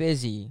so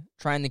busy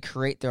trying to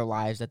create their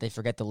lives that they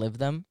forget to live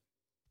them.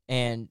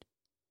 And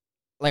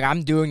like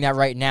I'm doing that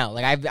right now.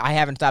 Like I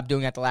haven't stopped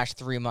doing that the last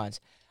 3 months.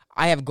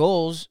 I have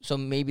goals, so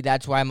maybe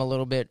that's why I'm a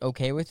little bit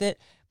okay with it.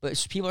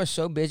 But people are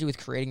so busy with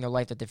creating their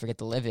life that they forget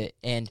to live it.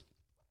 And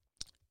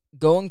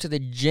going to the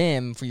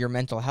gym for your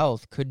mental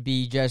health could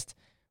be just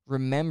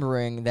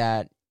remembering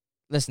that,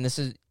 listen, this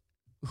is,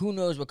 who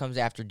knows what comes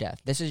after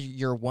death. This is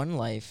your one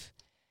life,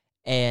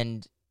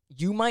 and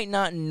you might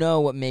not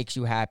know what makes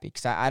you happy.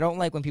 Because I don't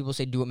like when people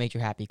say do what makes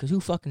you happy, because who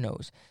fucking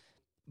knows?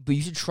 But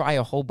you should try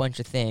a whole bunch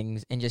of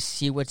things and just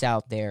see what's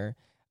out there.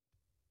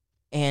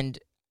 And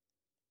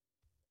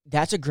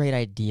that's a great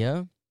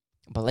idea.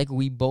 But like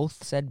we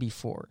both said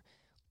before,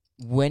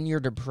 when you're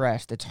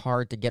depressed, it's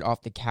hard to get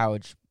off the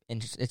couch,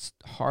 and it's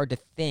hard to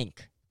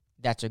think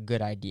that's a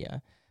good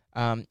idea.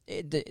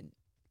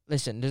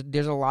 Listen,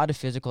 there's a lot of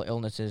physical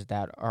illnesses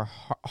that are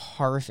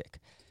horrific,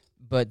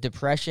 but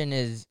depression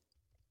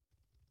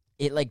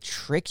it like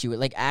tricks you. It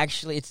like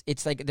actually,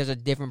 it's like there's a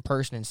different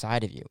person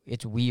inside of you.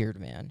 It's weird,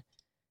 man.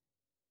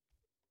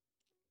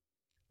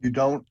 You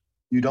don't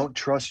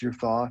trust your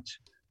thoughts.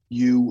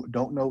 You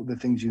don't know the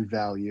things you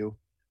value,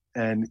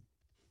 and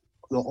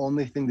the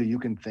only thing that you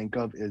can think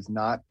of is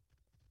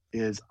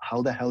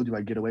how the hell do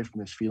I get away from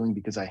this feeling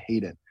because I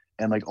hate it.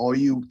 And like all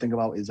you think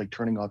about is like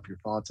turning off your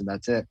thoughts, and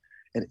that's it.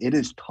 And it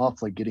is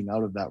tough, like getting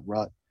out of that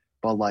rut.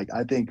 But like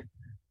I think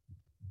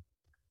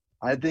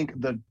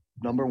the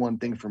number one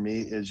thing for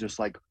me is just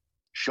like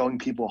showing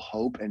people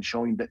hope and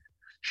showing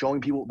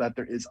people that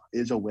there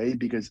is a way,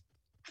 because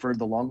for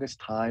the longest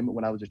time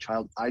when I was a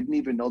child, I didn't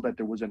even know that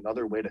there was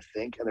another way to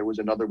think and there was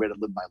another way to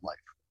live my life.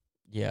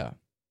 Yeah.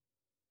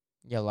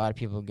 Yeah, a lot of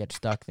people get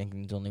stuck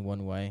thinking there's only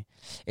one way.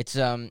 It's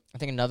I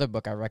think another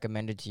book I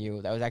recommended to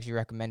you that was actually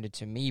recommended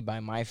to me by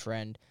my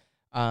friend.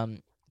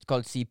 It's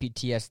called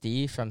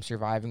CPTSD, From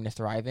Surviving to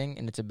Thriving,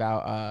 and it's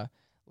about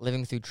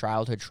living through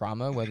childhood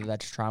trauma, whether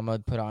that's trauma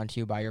put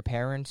onto you by your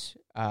parents,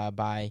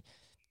 by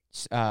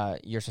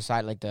your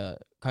society, like the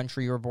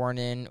country you were born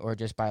in, or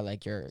just by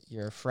like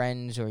your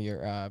friends or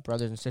your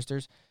brothers and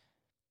sisters.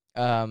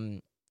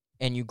 And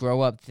you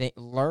grow up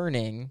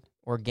learning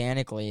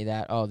organically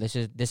that, oh, this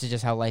is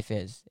just how life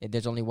is.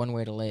 There's only one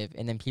way to live.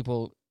 And then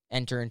people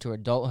enter into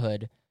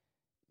adulthood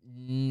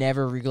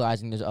never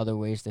realizing there's other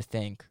ways to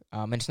think.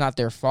 And it's not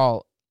their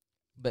fault,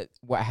 but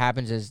what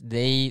happens is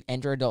they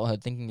enter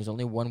adulthood thinking there's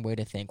only one way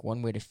to think,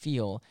 one way to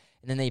feel,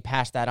 and then they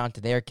pass that on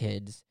to their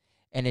kids,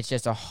 and it's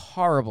just a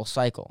horrible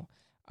cycle.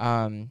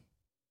 So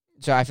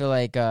I feel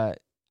like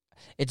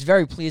it's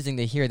very pleasing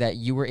to hear that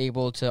you were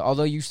able to,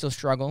 although you still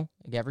struggle,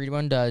 like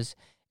everyone does,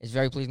 it's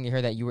very pleasing to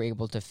hear that you were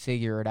able to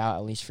figure it out,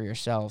 at least for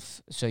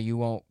yourself, so you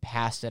won't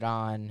pass it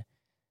on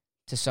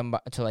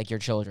to like your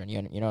children.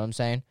 You know what I'm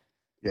saying?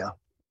 Yeah.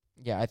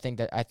 Yeah, I think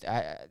that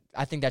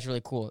I think that's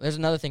really cool. There's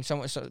another thing.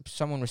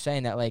 Someone was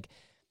saying that, like,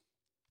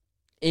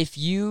 if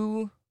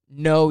you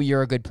know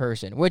you're a good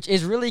person, which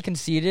is really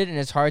conceited and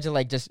it's hard to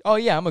like just, oh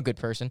yeah, I'm a good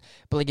person.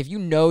 But like if you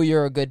know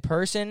you're a good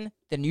person,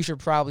 then you should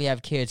probably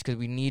have kids, because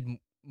we need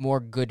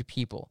more good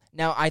people.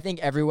 Now, I think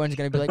everyone's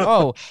going to be like,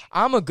 oh,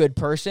 I'm a good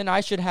person,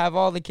 I should have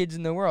all the kids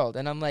in the world.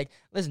 And I'm like,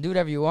 listen, do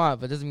whatever you want,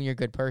 but it doesn't mean you're a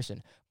good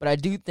person. But I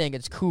do think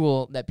it's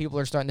cool that people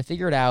are starting to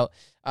figure it out.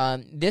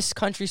 This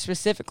country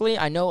specifically,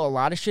 I know a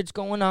lot of shit's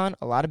going on,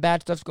 a lot of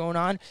bad stuff's going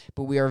on,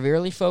 but we are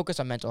really focused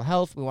on mental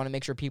health. We want to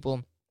make sure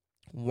people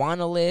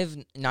want to live,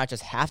 not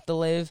just have to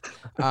live.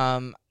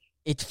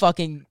 It's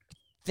fucking...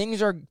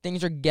 Things are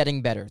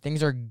getting better.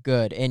 Things are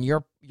good, and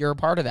you're a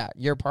part of that.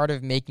 You're part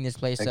of making this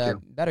place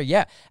better.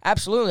 Yeah,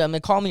 absolutely. I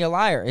mean, call me a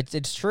liar.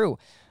 It's true.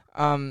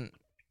 And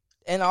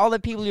all the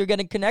people you're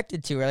getting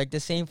connected to are like the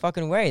same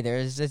fucking way.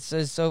 It's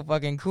just so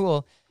fucking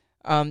cool.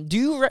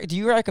 Do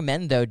you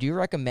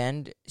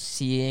recommend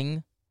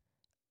seeing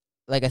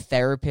like a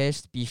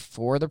therapist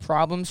before the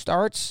problem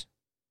starts?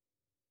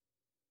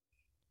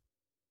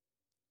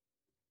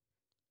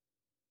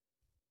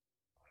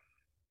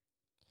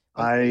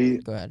 Go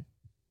ahead.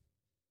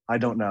 I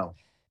don't know.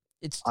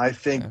 I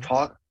think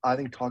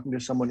talking to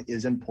someone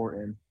is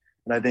important,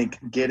 and I think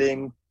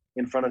getting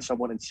in front of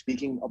someone and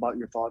speaking about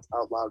your thoughts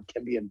out loud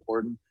can be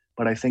important.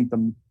 But I think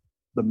the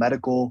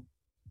medical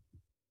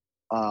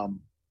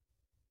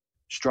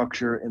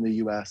structure in the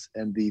U.S.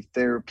 and the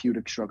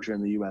therapeutic structure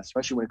in the U.S.,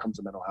 especially when it comes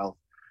to mental health,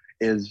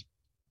 is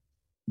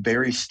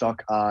very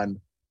stuck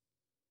on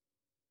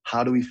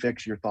how do we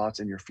fix your thoughts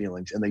and your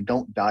feelings, and they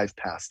don't dive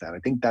past that. I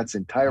think that's the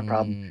entire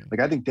problem. Like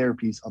I think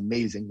therapy is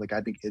amazing. Like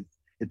I think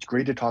it's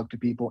great to talk to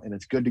people and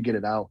it's good to get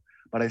it out.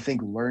 But I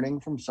think learning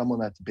from someone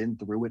that's been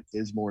through it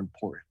is more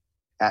important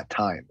at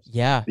times.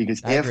 Yeah,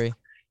 because I agree.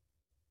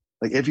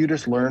 Like if you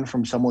just learn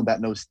from someone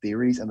that knows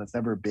theories and that's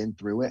never been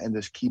through it and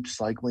just keeps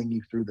cycling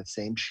you through the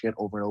same shit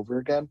over and over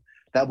again,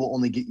 that will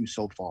only get you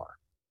so far.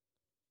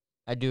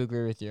 I do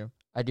agree with you.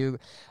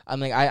 I'm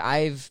like,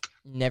 I've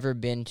never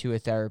been to a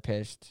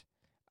therapist,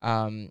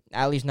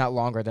 at least not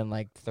longer than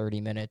like 30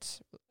 minutes,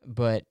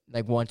 but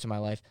like once in my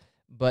life.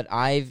 But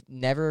I've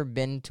never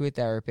been to a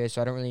therapist,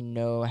 so I don't really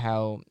know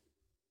how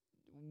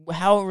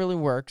it really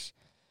works.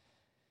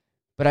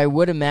 But I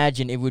would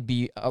imagine it would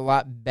be a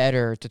lot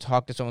better to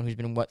talk to someone who's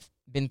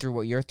been through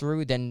what you're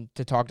through than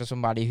to talk to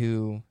somebody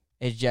who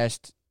is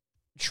just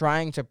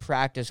trying to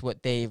practice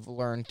what they've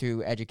learned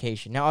through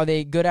education. Now, are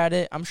they good at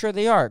it? I'm sure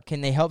they are.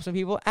 Can they help some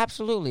people?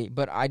 Absolutely.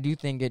 But I do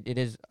think it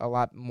is a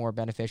lot more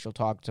beneficial to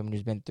talk to someone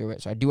who's been through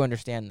it. So I do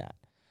understand that.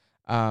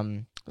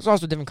 There's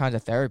also different kinds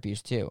of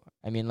therapies too.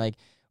 I mean, like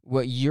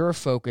what you're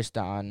focused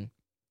on,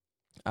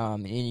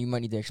 and you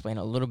might need to explain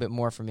a little bit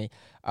more for me.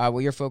 What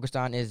you're focused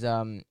on is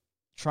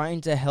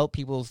trying to help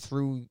people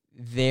through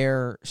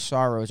their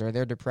sorrows or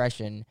their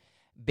depression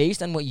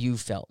based on what you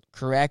felt,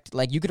 correct?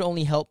 Like, you could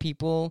only help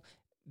people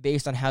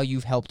based on how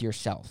you've helped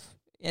yourself,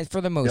 and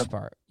for the most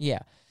part, yeah.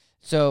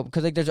 So,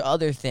 because, like, there's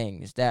other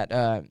things that,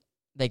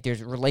 like,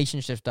 there's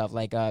relationship stuff,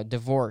 like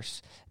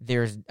divorce,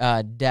 there's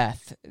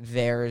death,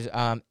 there's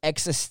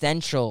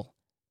existential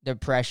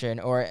depression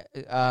or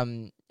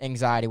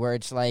anxiety, where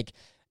it's like,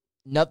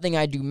 nothing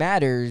I do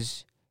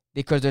matters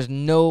because there's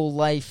no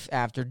life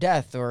after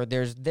death, or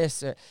there's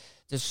this.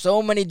 There's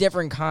so many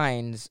different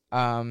kinds.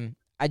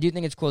 I do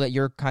think it's cool that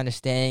you're kind of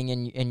staying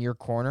in your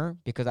corner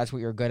because that's what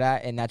you're good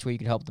at, and that's where you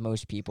can help the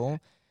most people.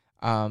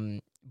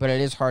 But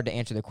it is hard to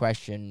answer the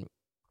question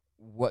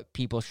what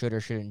people should or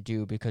shouldn't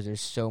do because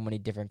there's so many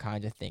different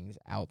kinds of things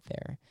out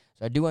there.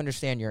 So I do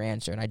understand your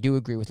answer, and I do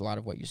agree with a lot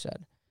of what you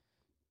said.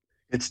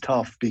 It's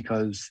tough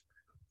because,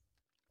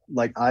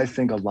 like, I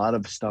think a lot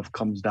of stuff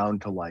comes down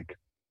to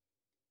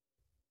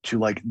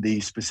the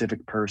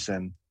specific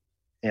person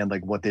and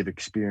like what they've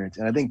experienced.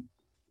 And I think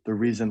the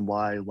reason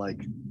why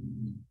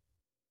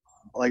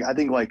I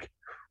think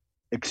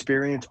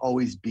experience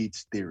always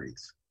beats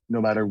theories,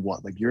 no matter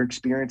what. Like, your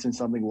experience in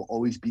something will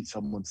always beat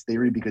someone's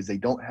theory because they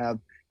don't have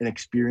an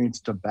experience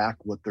to back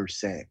what they're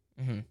saying.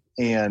 Mm-hmm.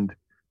 And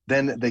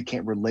then they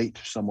can't relate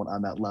to someone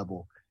on that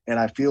level. And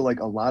I feel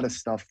like a lot of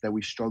stuff that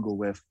we struggle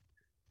with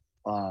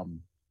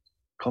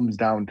comes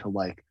down to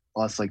like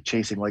us like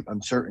chasing like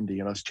uncertainty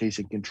and us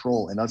chasing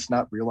control and us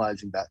not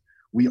realizing that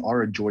we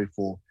are a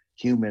joyful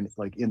human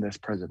like in this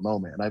present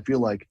moment. And I feel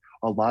like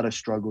a lot of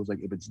struggles, like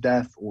if it's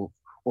death or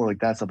like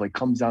that stuff, like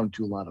comes down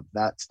to a lot of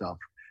that stuff.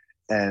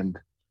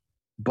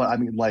 But I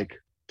mean, like,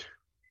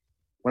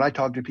 when I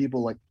talk to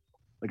people, like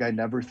I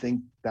never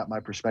think that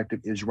my perspective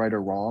is right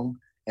or wrong,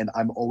 and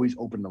I'm always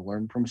open to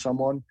learn from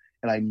someone,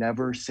 and I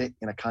never sit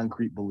in a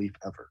concrete belief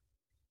ever.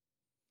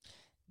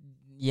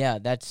 Yeah,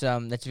 that's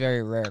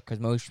very rare because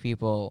most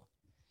people,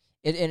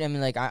 and I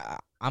mean, like,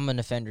 I'm an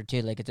offender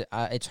too. Like,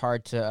 it's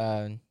hard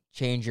to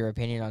change your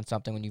opinion on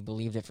something when you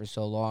believed it for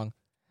so long,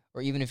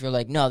 or even if you're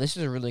like, no, this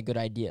is a really good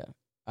idea.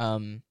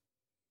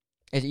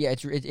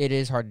 It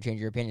is hard to change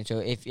your opinion. So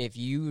if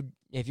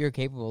you're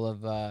capable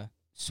of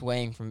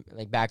swaying from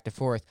like back to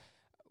forth,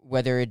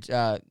 whether it's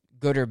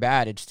good or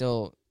bad, it's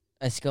still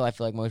a skill I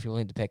feel like most people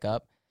need to pick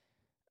up.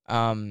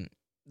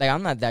 Like,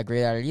 I'm not that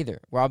great at it either.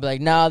 Where I'll be like,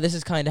 no, this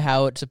is kind of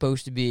how it's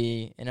supposed to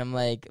be, and I'm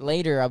like,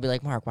 later I'll be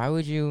like, Mark, why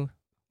would you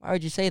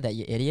say that,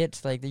 you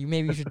idiots? Like,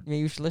 maybe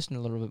you should listen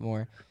a little bit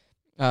more.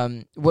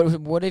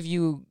 What have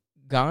you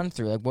gone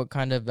through? Like, what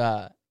kind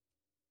of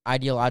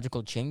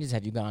ideological changes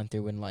have you gone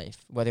through in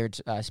life, whether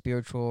it's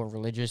spiritual or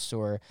religious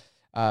or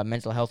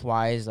mental health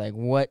wise? Like,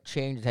 what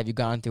changes have you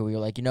gone through where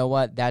you're like, you know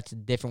what, that's a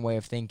different way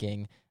of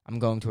thinking, I'm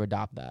going to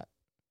adopt that?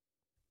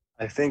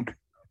 I think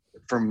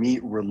for me,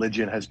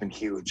 religion has been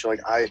huge. So,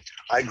 like, I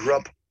grew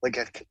up like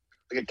a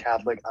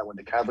Catholic. I went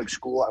to Catholic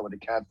school. I went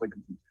to Catholic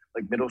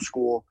like middle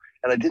school,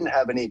 and I didn't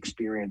have any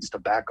experience to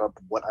back up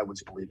what I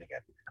was believing in.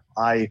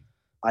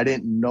 I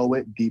didn't know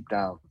it deep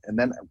down. And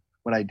then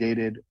when I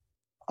dated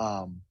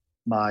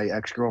my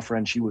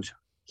ex-girlfriend, she was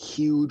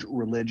huge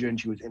religion.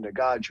 She was into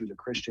God. She was a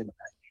Christian,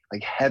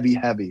 like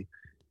heavy.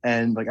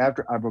 And like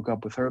after I broke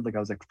up with her, like I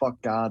was like,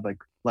 fuck God,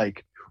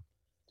 like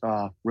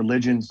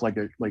religion's like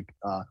a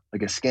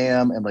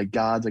scam, and like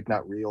God's like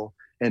not real.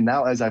 And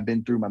now, as I've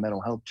been through my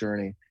mental health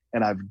journey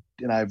and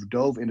I've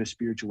dove into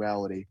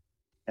spirituality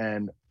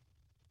and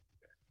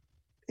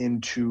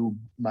into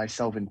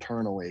myself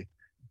internally,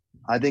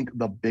 I think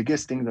the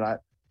biggest thing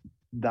that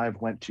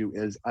I've went to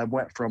is I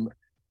went from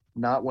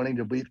not wanting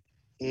to believe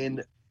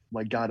in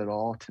like God at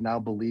all to now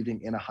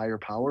believing in a higher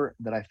power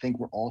that I think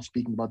we're all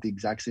speaking about the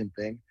exact same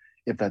thing.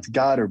 If that's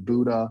God or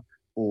Buddha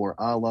or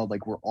Allah,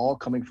 like we're all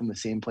coming from the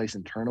same place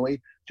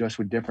internally, just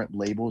with different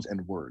labels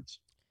and words.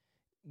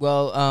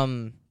 Well,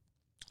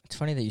 it's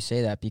funny that you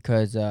say that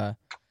because at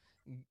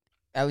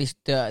least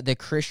the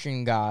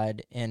Christian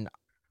God and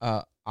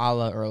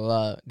Allah or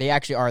Allah, they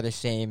actually are the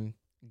same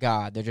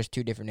God. They're just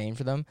two different names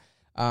for them.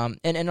 And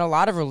in a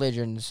lot of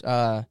religions,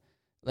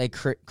 like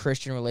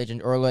Christian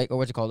religion or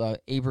what's it called?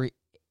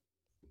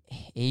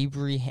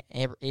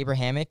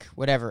 Abrahamic,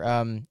 whatever.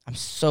 I'm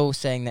so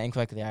saying that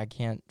incorrectly. I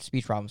can't,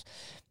 speech problems.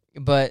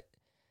 But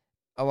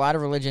a lot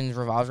of religions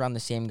revolves around the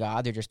same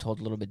God. They're just told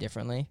a little bit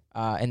differently.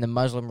 And the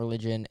Muslim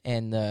religion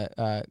and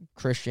the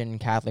Christian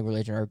Catholic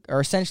religion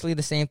are essentially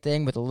the same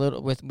thing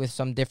with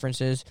some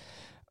differences.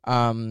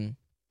 But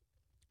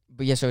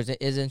yeah, so it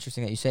is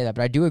interesting that you say that.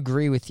 But I do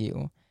agree with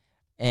you,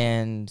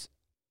 and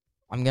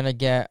I'm gonna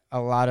get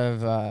a lot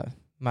of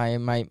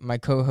my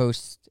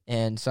co-hosts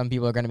and some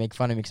people are gonna make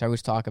fun of me because I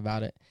always talk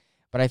about it.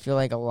 But I feel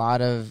like a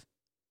lot of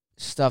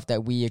stuff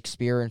that we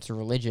experience in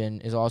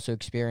religion is also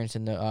experienced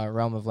in the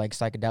realm of like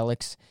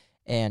psychedelics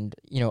and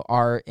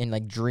art and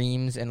like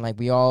dreams, and like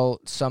we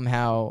all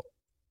somehow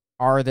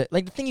are the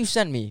thing you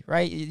sent me,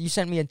 right? You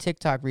sent me a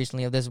TikTok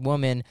recently of this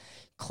woman,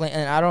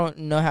 and I don't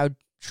know how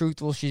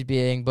truthful she's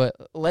being, but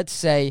let's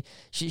say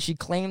she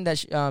claimed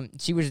that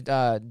she was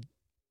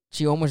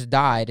she almost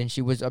died, and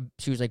she was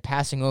like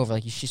passing over,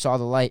 like she saw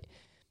the light,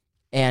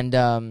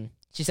 and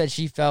she said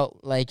she felt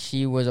like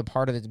she was a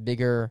part of this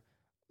bigger,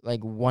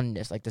 like,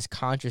 oneness, like this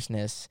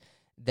consciousness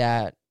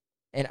that,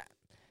 and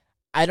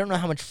I don't know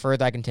how much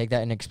further I can take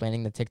that in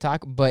explaining the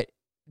TikTok, but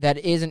that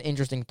is an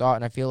interesting thought,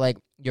 and I feel like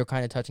you're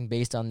kind of touching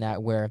based on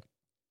that, where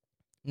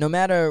no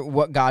matter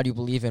what God you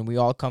believe in, we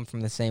all come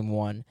from the same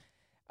one.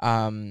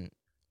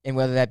 And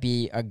whether that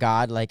be a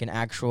God, like an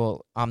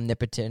actual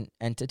omnipotent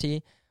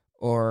entity,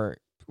 or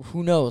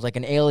who knows, like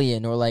an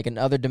alien or like an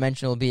other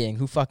dimensional being,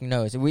 who fucking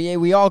knows?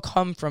 We all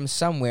come from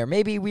somewhere.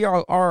 Maybe we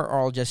are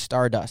all just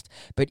stardust.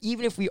 But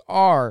even if we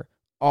are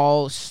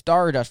all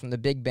stardust from the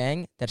Big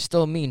Bang, that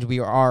still means we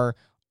are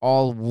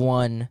all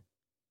one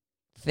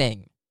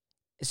thing.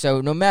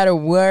 So no matter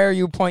where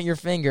you point your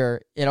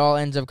finger, it all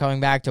ends up coming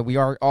back to we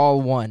are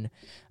all one.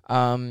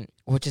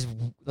 Which is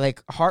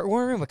like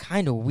heartwarming, but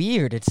kind of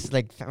weird. It's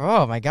like,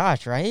 oh my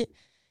gosh, right?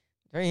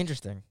 Very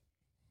interesting.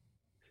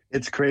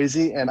 It's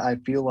crazy, and I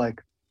feel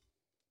like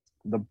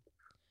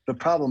the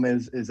problem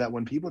is that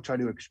when people try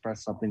to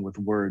express something with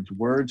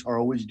words are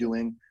always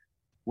doing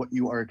what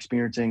you are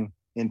experiencing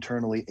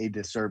internally a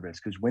disservice,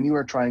 because when you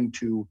are trying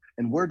to,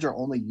 and words are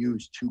only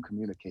used to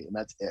communicate, and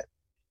that's it.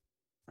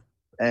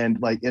 And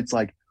like, it's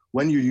like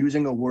when you're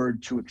using a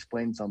word to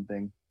explain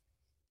something,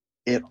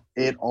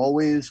 it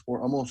always,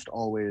 or almost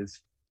always,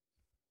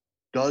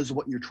 does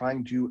what you're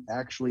trying to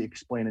actually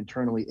explain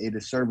internally a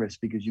disservice,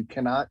 because you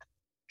cannot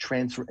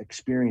transfer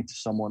experience to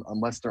someone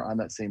unless they're on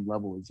that same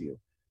level as you.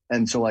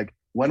 And so like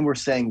when we're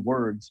saying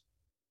words,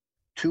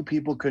 two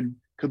people could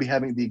be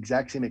having the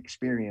exact same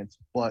experience,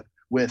 but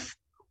with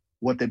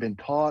what they've been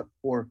taught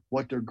or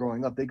what they're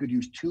growing up, they could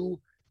use two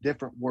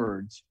different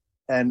words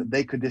and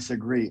they could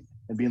disagree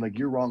and being like,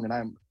 you're wrong and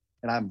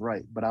I'm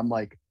right. But I'm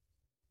like,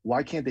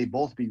 why can't they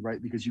both be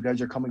right? Because you guys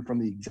are coming from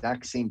the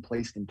exact same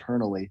place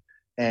internally,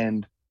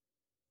 and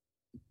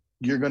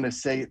you're going to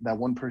say that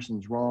one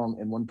person's wrong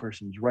and one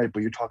person's right,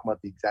 but you're talking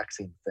about the exact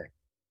same thing.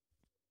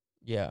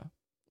 Yeah.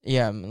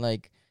 Yeah,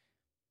 like,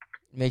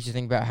 makes you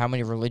think about how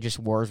many religious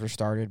wars were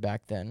started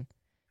back then,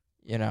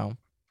 you know?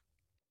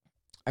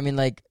 I mean,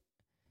 like,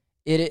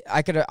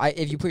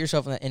 if you put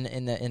yourself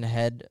in the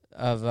head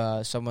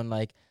of someone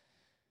like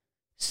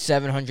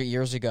 700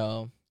 years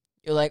ago,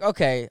 you're like,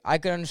 okay, I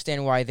could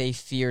understand why they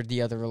feared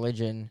the other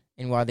religion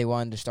and why they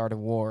wanted to start a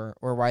war,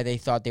 or why they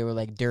thought they were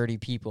like dirty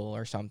people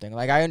or something.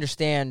 Like, I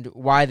understand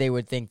why they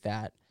would think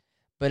that,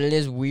 but it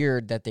is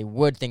weird that they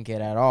would think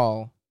it at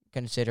all,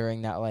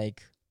 considering that,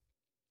 like,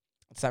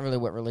 it's not really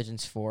what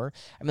religion's for.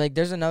 I mean, like,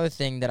 there's another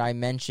thing that I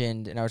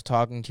mentioned and I was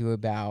talking to you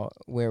about,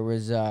 where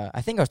was,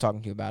 I think I was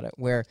talking to you about it,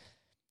 where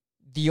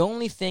the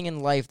only thing in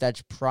life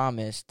that's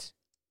promised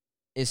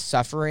is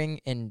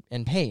suffering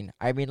and pain.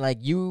 I mean, like,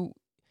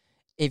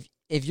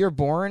 if you're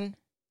born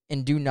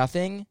and do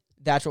nothing,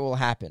 that's what will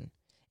happen.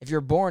 If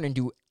you're born and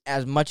do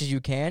as much as you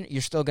can,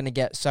 you're still going to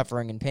get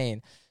suffering and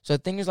pain. So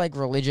things like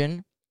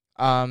religion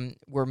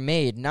were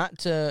made not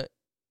to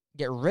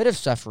get rid of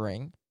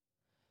suffering,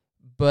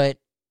 but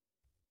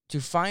to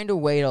find a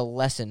way to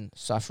lessen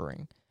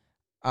suffering.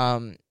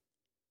 And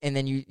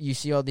then you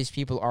see all these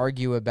people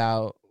argue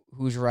about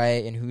who's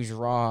right and who's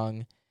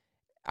wrong.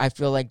 I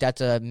feel like that's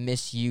a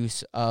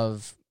misuse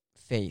of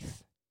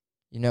faith.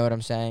 You know what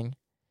I'm saying?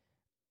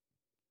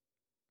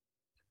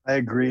 I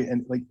agree.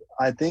 And like,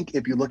 I think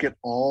if you look at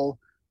all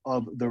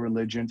of the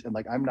religions, and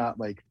like, I'm not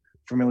like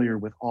familiar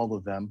with all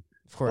of them,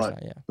 Of course but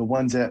not, yeah. the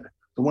ones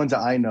that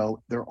I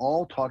know, they're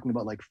all talking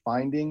about like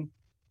finding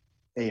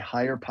a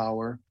higher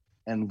power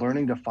and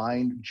learning to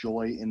find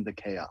joy in the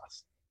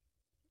chaos.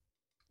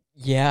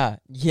 Yeah,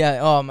 yeah.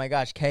 Oh my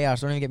gosh,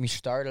 chaos. Don't even get me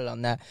started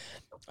on that.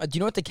 Do you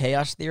know what the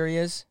chaos theory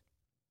is?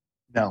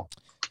 No.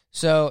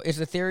 So it's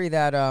a theory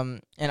that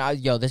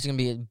this is gonna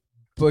be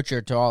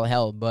butchered to all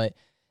hell, but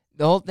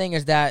the whole thing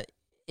is that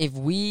if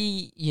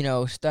we,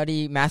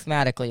 study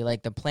mathematically,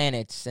 like the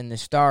planets and the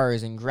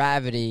stars and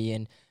gravity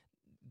and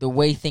the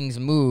way things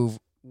move,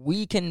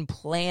 we can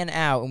plan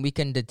out and we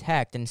can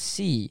detect and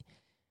see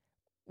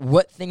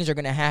what things are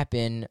going to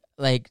happen,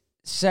 like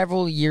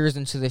several years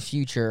into the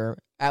future,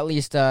 at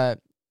least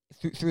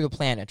through the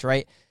planets,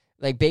 right?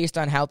 Like, based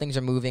on how things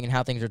are moving and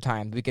how things are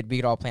timed, we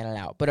could all plan it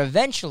out. But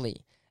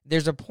eventually,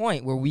 there's a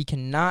point where we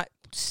cannot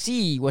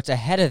see what's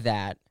ahead of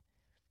that,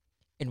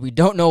 and we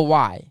don't know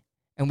why,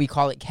 and we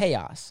call it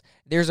chaos.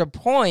 There's a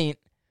point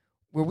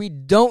where we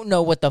don't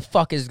know what the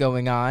fuck is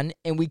going on,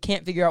 and we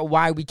can't figure out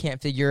why we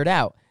can't figure it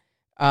out.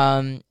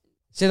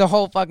 So the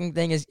whole fucking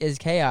thing is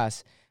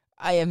chaos.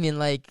 I mean,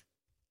 like,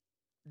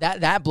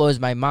 that blows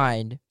my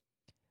mind,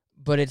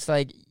 but it's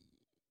like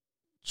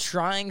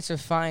trying to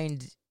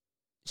find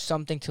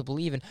something to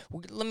believe in.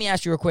 Let me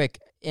ask you real quick,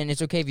 and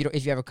it's okay if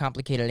you have a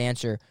complicated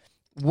answer.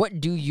 What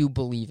do you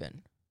believe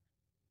in?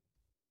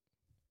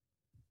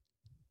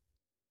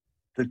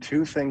 The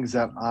two things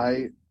that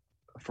I,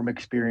 from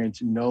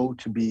experience, know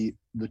to be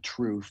the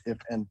truth,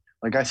 and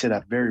like I say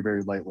that very,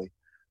 very lightly,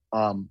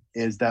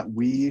 is that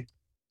we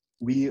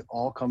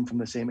all come from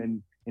the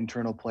same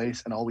internal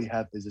place, and all we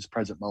have is this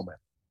present moment.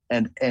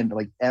 And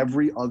like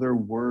every other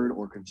word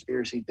or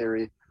conspiracy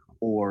theory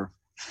or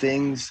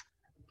things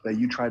that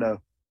you try to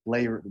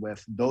layer it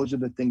with, those are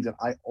the things that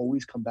I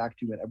always come back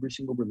to in every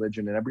single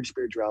religion and every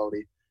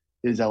spirituality,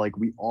 is that like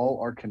we all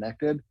are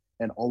connected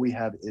and all we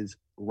have is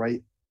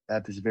right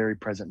at this very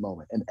present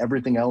moment, and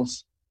everything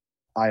else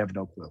I have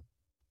no clue.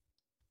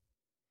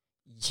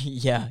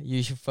 Yeah,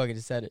 you should fucking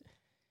said it.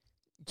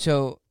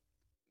 So,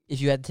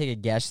 if you had to take a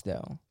guess,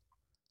 though,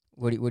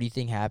 what do you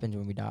think happens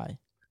when we die?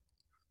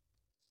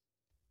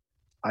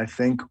 I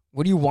think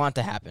What do you want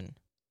to happen?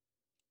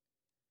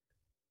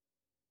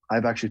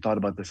 I've actually thought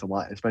about this a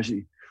lot,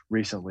 especially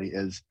recently,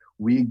 is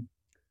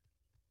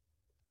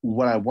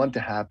what I want to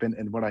happen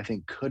and what I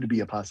think could be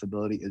a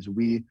possibility is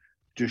we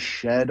just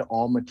shed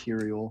all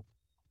material,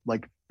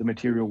 like the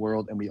material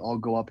world, and we all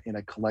go up in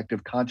a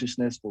collective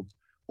consciousness,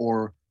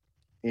 or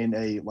in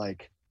a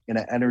like in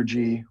an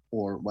energy,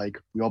 or like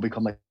we all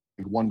become like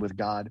one with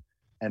God,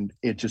 and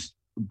it's just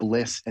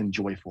bliss and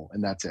joyful,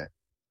 and that's it.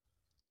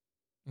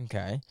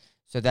 Okay.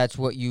 So that's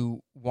what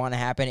you want to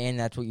happen, and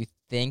that's what you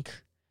think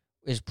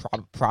is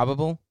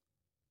probable?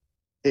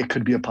 It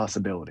could be a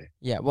possibility.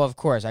 Yeah, well, of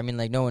course. I mean,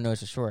 like, no one knows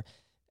for sure.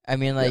 I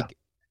mean, Yeah. like,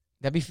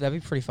 that'd be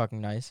pretty fucking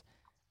nice.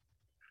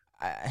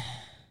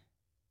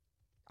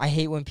 I I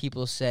hate when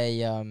people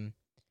say,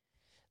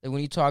 like,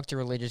 when you talk to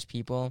religious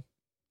people,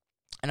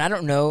 and I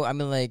don't know, I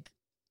mean, like,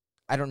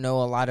 I don't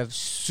know a lot of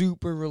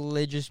super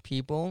religious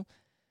people,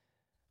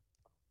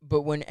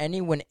 but when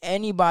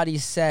anybody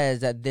says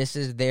that this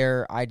is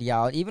their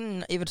ideology,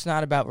 even if it's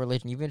not about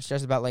religion, even if it's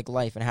just about like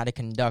life and how to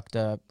conduct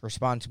a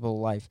responsible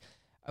life,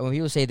 when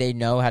people say they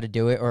know how to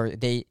do it, or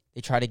they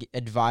try to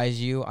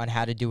advise you on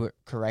how to do it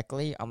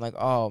correctly, I'm like,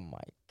 oh my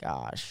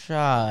gosh,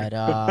 shut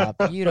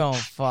up, you don't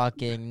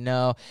fucking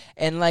know.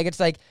 And like, it's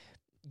like,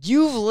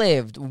 you've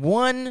lived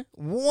one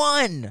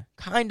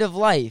kind of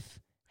life.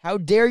 How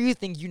dare you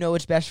think you know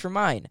what's best for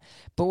mine?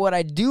 But what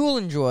I do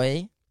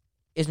enjoy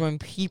is when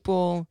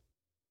people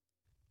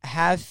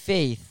have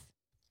faith,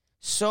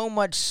 so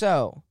much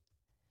so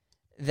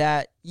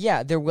that,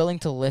 yeah, they're willing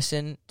to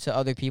listen to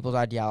other people's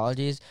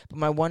ideologies. But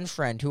my one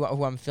friend who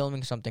I'm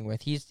filming something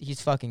with,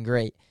 he's fucking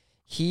great.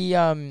 He's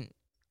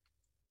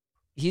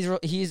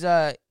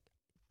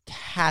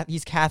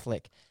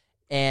Catholic,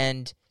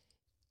 and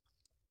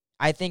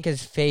I think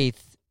his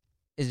faith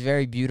is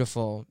very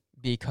beautiful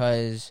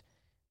because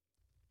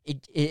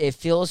it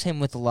fills him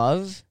with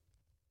love,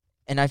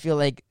 and I feel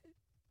like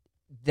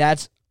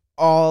that's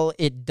all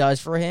it does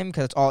for him,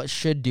 because it's all it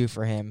should do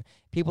for him.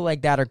 People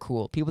like that are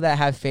cool. People that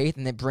have faith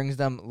and it brings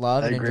them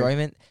love and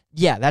enjoyment.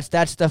 Yeah,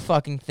 that's the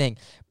fucking thing.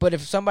 But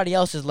if somebody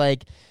else is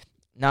like,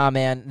 nah,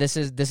 man, this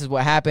is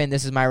what happened.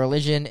 This is my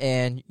religion,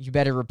 and you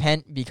better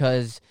repent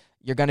because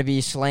you're gonna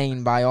be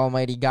slain by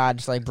Almighty God.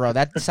 It's like, bro,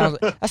 that sounds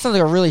like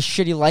a really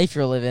shitty life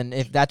you're living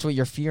if that's what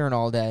you're fearing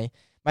all day.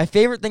 My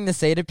favorite thing to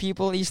say to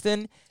people,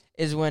 Easton,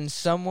 is when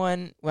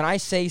I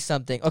say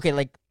something. Okay,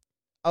 like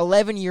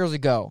 11 years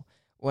ago,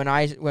 when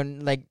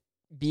like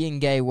being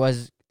gay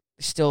was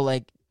still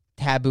like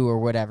taboo or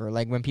whatever,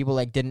 like when people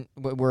like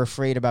were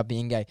afraid about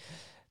being gay,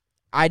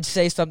 I'd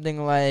say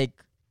something like,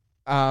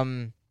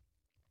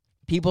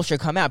 people should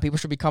come out, people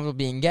should be comfortable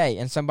being gay,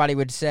 and somebody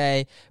would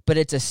say, but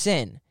it's a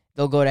sin,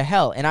 they'll go to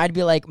hell, and I'd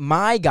be like,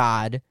 my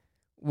God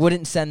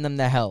wouldn't send them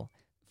to hell.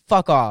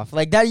 Fuck off,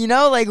 like that,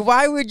 like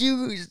why would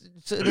you?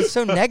 It's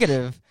so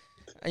negative.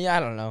 Yeah,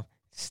 I don't know,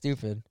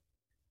 stupid.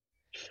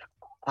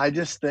 I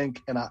just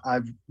think, and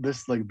I've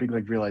this like big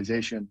like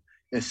realization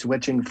is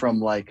switching from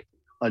like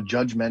a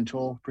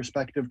judgmental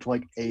perspective to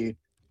like a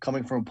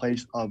coming from a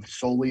place of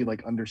solely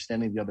like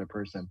understanding the other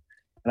person.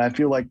 And I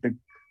feel like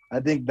I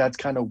think that's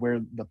kind of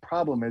where the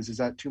problem is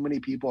that too many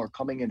people are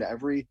coming into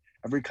every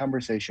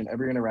conversation,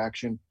 every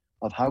interaction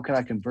of how can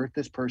I convert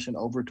this person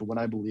over to what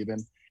I believe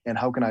in, and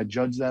how can I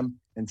judge them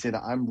and say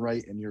that I'm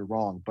right and you're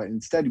wrong. But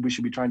instead we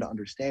should be trying to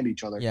understand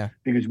each other. Yeah.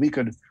 Because we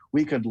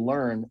could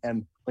learn.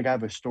 And like I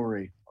have a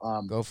story.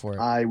 Go for it.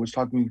 I was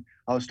talking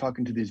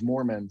to these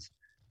Mormons,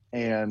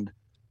 and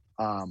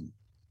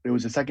it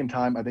was the second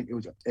time. I think it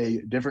was a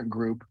different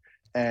group,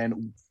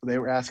 and they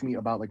were asking me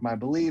about like my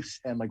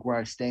beliefs and like where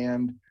I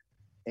stand,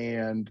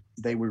 and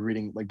they were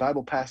reading like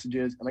Bible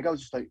passages, and like I was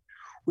just like,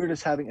 we were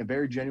just having a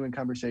very genuine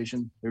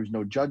conversation. There was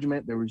no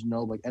judgment, there was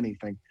no like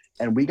anything,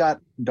 and we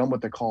got done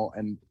with the call,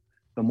 and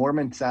the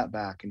Mormon sat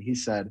back and he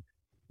said,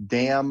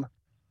 "Damn,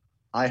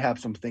 I have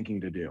some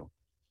thinking to do."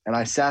 And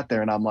I sat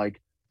there and I'm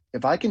like,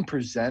 if I can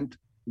present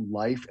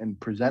life and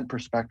present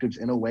perspectives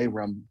in a way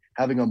where I'm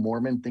having a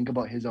Mormon think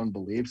about his own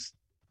beliefs,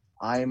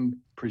 I'm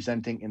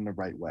presenting in the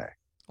right way.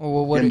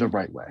 Well, the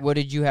right way. What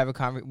did you have a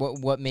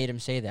what made him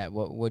say that?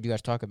 What did you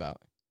guys talk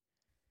about?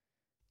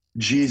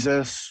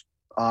 Jesus,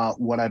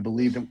 what I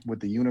believe in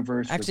with the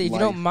universe. Actually, if you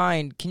don't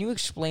mind, can you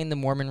explain the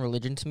Mormon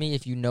religion to me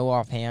if you know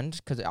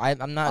offhand? Because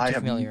I'm not too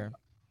familiar.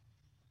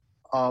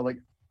 Like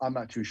I'm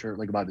not too sure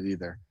like about it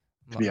either,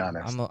 to be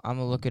honest. I'm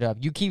gonna look it up.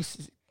 You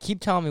keep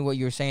telling me what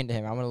you were saying to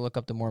him. I'm gonna look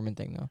up the Mormon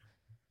thing though.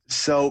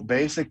 So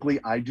basically,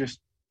 I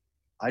just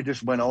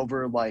went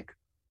over like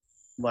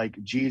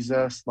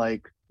Jesus,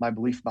 like my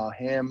belief about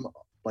him,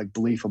 like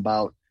belief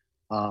about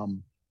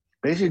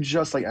basically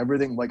just like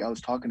everything like I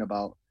was talking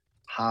about,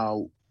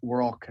 how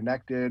we're all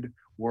connected,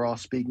 we're all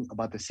speaking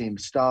about the same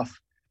stuff,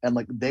 and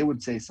like they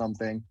would say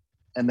something,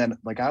 and then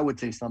like I would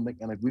say something,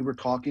 and like we were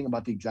talking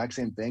about the exact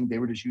same thing. They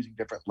were just using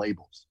different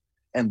labels,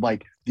 and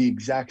like the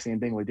exact same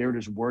thing, like they were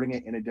just wording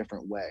it in a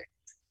different way.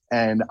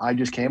 And I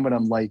just came and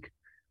I'm like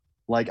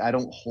I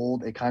don't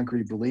hold a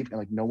concrete belief, and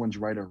like no one's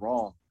right or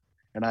wrong.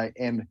 And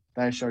then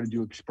I started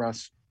to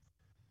express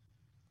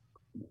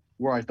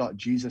where I thought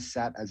Jesus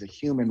sat as a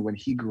human when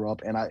he grew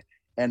up,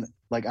 and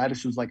like I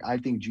just was like, I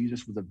think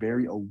Jesus was a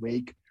very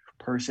awake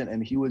person,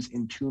 and he was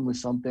in tune with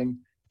something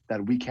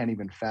that we can't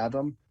even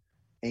fathom.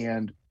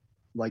 And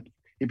like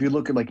if you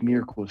look at like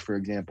miracles, for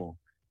example,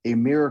 a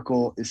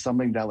miracle is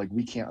something that like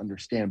we can't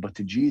understand, but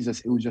to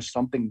Jesus it was just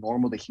something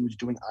normal that he was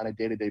doing on a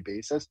day-to-day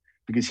basis,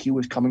 because he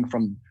was coming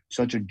from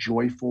such a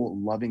joyful,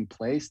 loving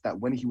place that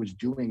when he was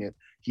doing it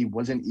he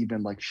wasn't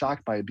even like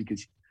shocked by it,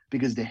 because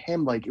to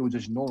him like it was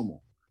just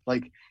normal.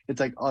 Like it's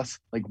like us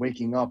like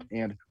waking up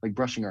and like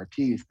brushing our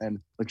teeth, and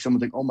like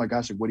someone's like, oh my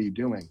gosh, like what are you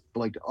doing? But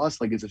like to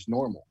us like it's just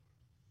normal.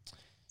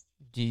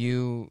 Do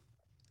you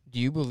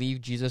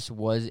believe Jesus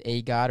was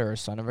a god or a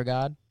son of a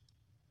god?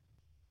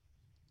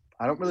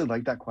 I don't really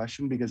like that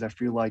question, because I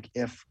feel like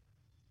if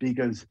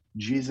because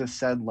Jesus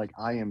said like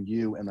I am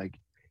you, and like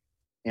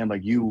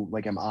you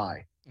like am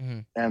I. Mm-hmm.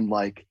 And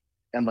like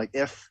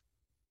if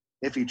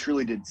he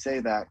truly did say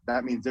that,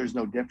 that means there's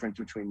no difference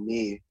between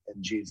me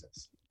and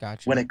Jesus when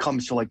Gotcha. it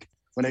comes to like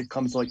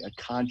a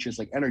conscious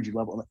like energy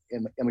level.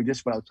 And like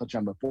just what I was touching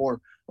on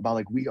before about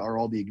like we are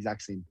all the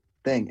exact same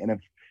thing.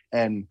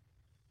 And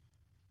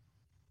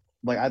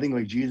like I think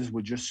like Jesus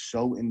was just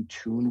so in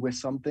tune with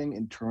something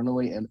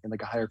internally, and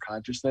like a higher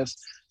consciousness,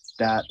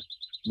 that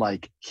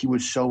like he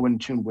was so in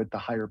tune with the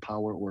higher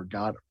power or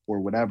God or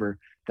whatever,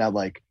 that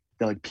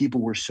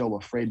people were so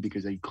afraid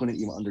because they couldn't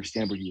even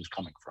understand where he was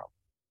coming from.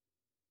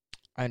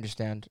 I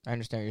understand. I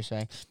understand what you're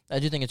saying. I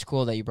do think it's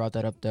cool that you brought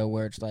that up, though,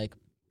 where it's like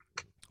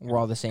we're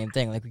all the same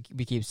thing. Like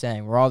we keep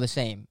saying, we're all the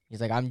same.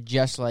 He's like, I'm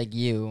just like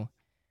you.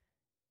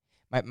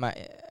 My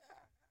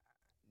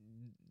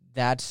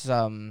that's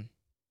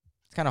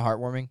it's kind of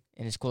heartwarming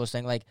and it's coolest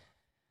thing. Like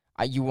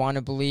you want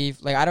to believe.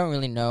 Like I don't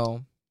really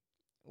know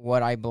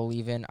what I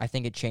believe in. I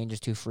think it changes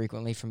too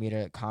frequently for me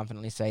to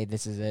confidently say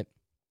this is it.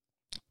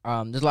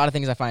 There's a lot of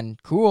things I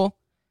find cool,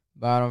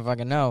 but I don't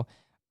fucking know.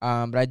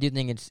 But I do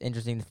think it's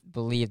interesting to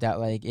believe that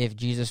like if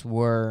Jesus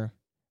were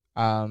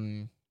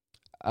what's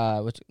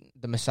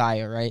the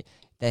Messiah, right?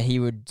 That he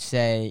would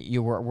say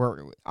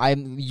we're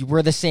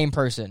the same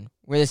person.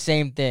 We're the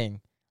same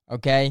thing.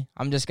 Okay?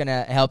 I'm just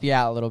gonna help you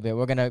out a little bit.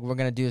 We're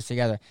gonna do this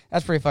together.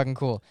 That's pretty fucking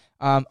cool.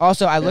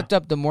 Also I looked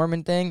up the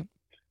Mormon thing,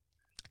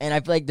 and I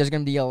feel like there's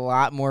gonna be a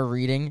lot more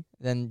reading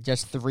than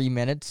just 3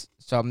 minutes.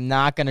 So I'm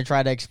not gonna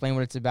try to explain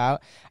what it's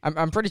about.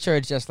 I'm pretty sure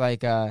it's just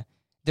like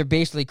they're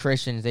basically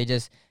Christians. They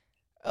just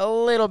a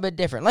little bit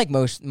different, like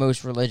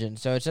most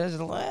religions. So it's just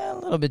a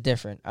little bit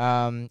different.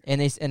 And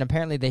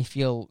apparently they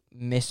feel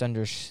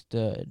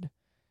misunderstood.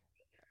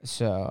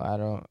 So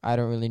I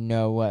don't really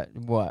know what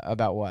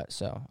about what.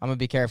 So I'm gonna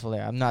be careful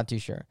there. I'm not too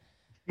sure.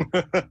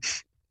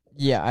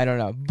 Yeah, I don't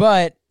know,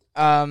 but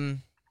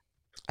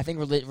I think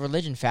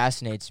religion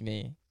fascinates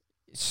me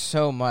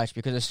so much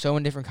because there's so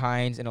many different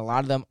kinds, and a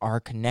lot of them are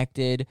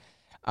connected.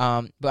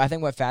 But I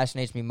think what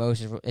fascinates me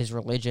most is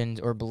religions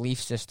or belief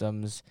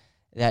systems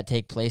that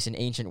take place in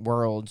ancient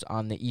worlds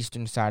on the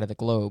eastern side of the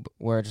globe,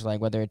 where it's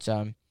like whether it's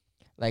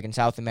like in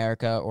South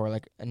America or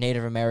like a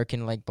Native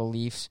American like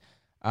beliefs,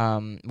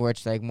 where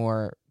it's like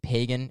more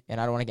pagan, and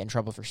I don't want to get in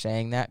trouble for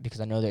saying that because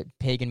I know that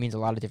pagan means a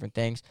lot of different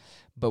things,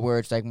 but where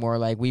it's like more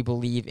like we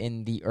believe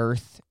in the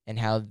earth and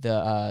how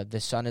the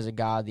sun is a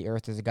god, the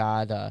earth is a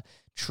god,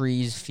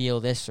 trees feel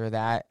this or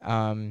that.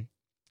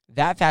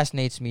 That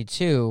fascinates me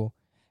too,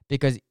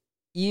 because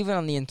even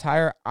on the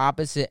entire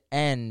opposite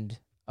end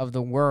of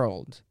the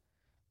world,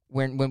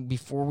 when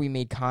before we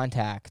made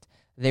contact,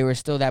 there was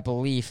still that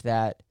belief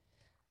that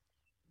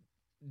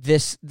the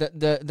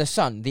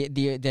sun,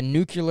 the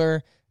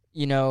nuclear,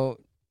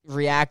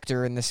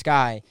 reactor in the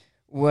sky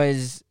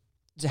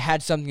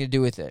had something to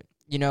do with it.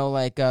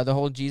 Like the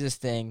whole Jesus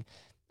thing,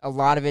 a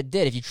lot of it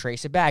did, if you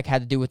trace it back,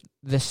 had to do with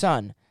the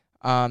sun.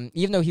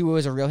 Even though he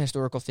was a real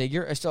historical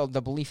figure, still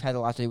the belief had a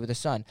lot to do with the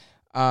sun.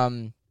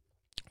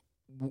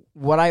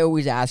 What I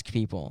always ask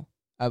people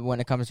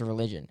when it comes to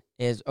religion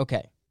is,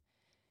 okay,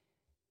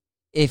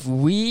 if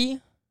we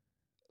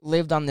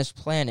lived on this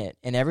planet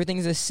and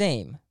everything's the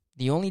same,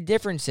 the only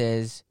difference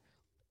is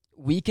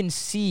we can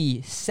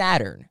see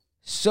Saturn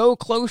so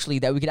closely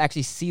that we could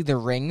actually see the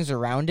rings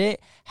around it.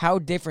 How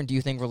different do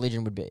you think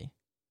religion would be?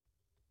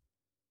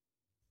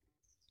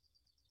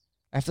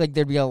 I feel like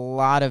there'd be a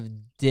lot of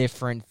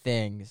different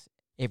things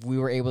if we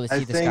were able to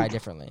see the sky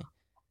differently.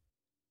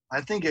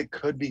 I think it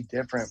could be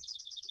different.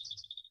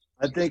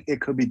 But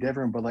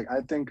like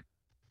I think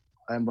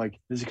I'm like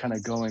this is kind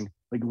of going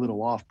like a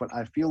little off, but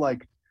I feel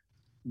like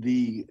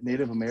the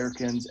Native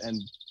Americans and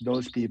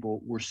those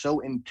people were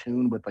so in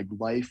tune with like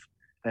life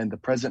and the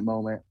present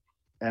moment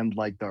and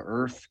like the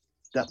earth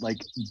that like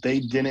they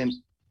didn't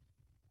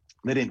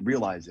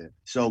realize it.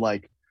 So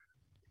like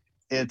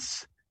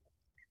it's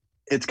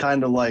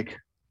kind of like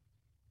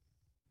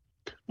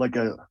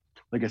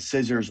a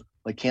scissors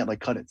like can't like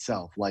cut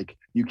itself. Like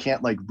you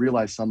can't like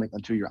realize something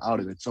until you're out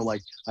of it. So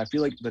like I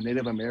feel like the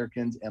Native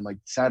Americans and like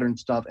Saturn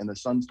stuff and the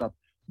sun stuff,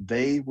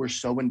 they were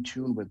so in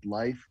tune with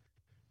life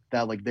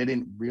that like they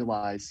didn't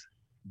realize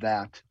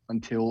that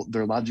until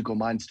their logical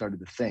mind started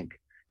to think.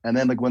 And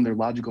then like when their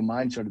logical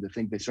mind started to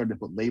think, they started to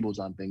put labels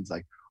on things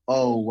like,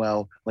 oh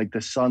well, like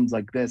the sun's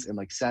like this and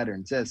like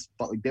Saturn's this,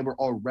 but like they were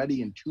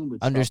already in tune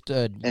with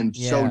Understood. stuff and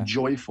so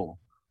joyful.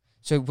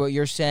 So what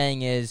you're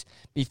saying is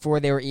before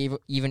they were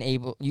even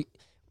able,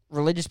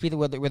 religious people,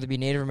 whether it be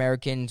Native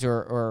Americans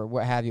or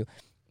what have you,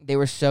 they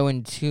were so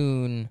in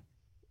tune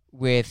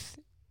with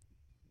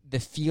the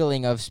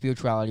feeling of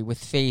spirituality,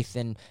 with faith,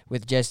 and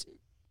with just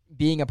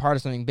being a part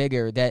of something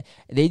bigger that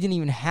they didn't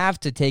even have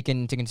to take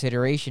into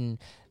consideration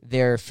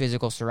their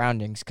physical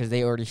surroundings because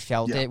they already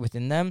felt it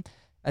within them.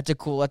 That's a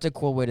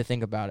cool way to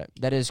think about it.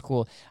 That is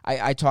cool.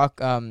 I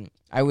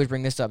always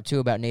bring this up too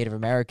about Native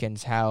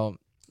Americans, how,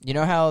 you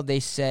know how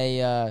they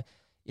say,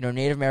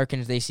 Native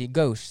Americans, they see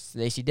ghosts,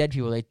 they see dead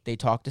people, they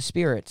talk to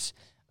spirits.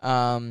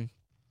 And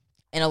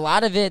a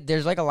lot of it,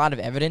 there's like a lot of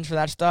evidence for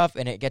that stuff,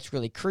 and it gets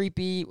really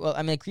creepy. Well,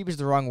 I mean, creepy is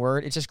the wrong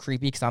word. It's just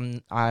creepy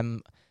because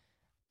I'm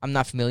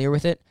not familiar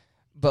with it.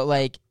 But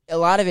like a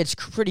lot of it's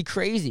pretty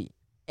crazy.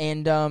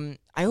 And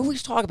I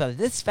always talk about it.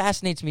 This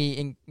fascinates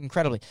me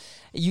incredibly.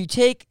 You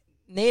take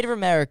Native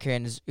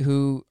Americans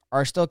who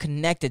are still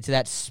connected to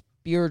that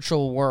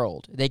spiritual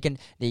world. They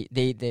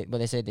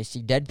say they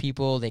see dead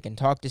people, they can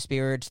talk to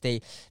spirits,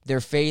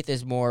 their faith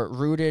is more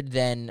rooted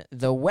than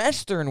the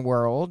Western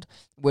world,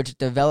 which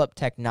developed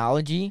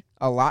technology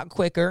a lot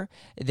quicker.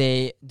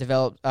 They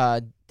developed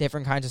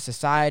different kinds of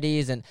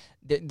societies, and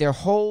their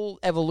whole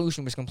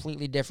evolution was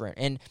completely different.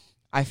 And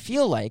I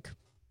feel like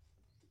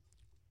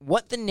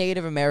what the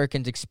Native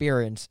Americans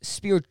experience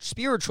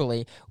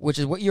spiritually, which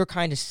is what you're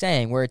kind of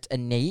saying, where it's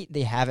innate,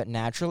 they have it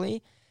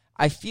naturally,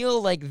 I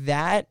feel like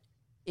that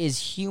is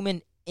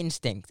human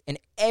instinct, and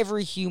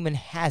every human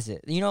has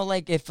it. You know,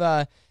 like if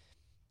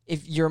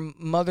your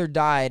mother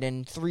died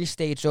and 3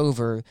 states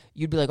over,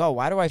 you'd be like, oh,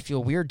 why do I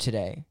feel weird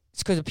today?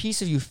 It's because a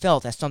piece of you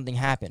felt that something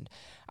happened.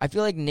 I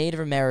feel like Native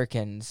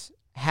Americans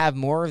have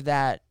more of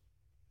that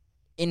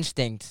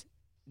instinct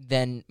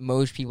than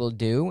most people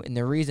do, and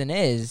the reason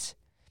is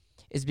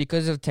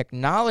because of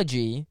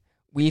technology,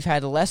 we've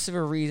had less of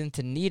a reason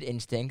to need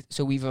instinct,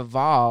 so we've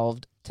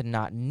evolved to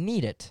not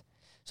need it.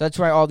 So that's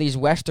why all these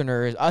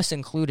Westerners, us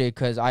included,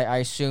 because I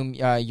assume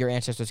your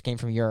ancestors came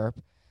from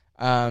Europe,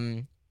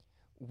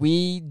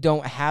 we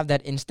don't have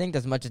that instinct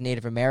as much as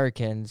Native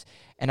Americans,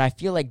 and I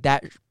feel like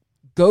that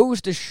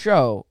goes to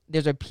show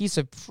there's a piece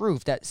of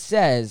proof that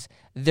says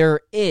there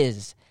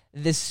is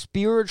this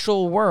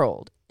spiritual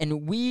world,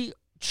 and we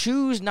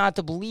choose not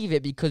to believe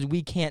it because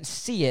we can't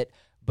see it,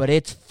 but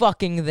it's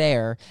fucking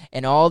there,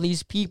 and all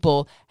these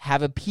people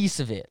have a piece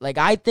of it. Like,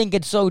 I think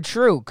it's so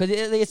true, because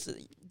it's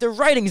the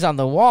writing's on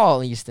the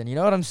wall, Easton. You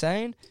know what I'm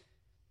saying?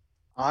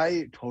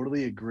 I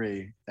totally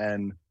agree.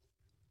 And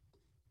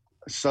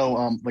so,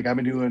 like, I've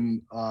been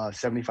doing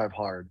 75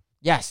 hard.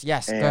 Yes. Go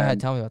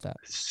ahead. Tell me about that.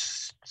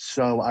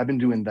 So I've been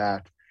doing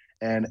that,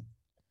 and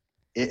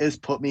it has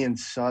put me in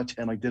such,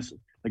 and like this,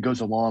 like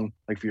goes along,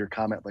 like for your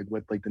comment, like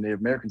with like the Native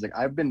Americans, like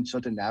I've been in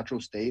such a natural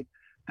state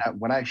that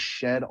when I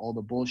shed all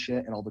the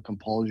bullshit and all the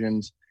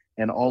compulsions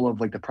and all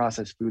of like the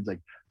processed foods, like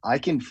I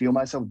can feel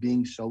myself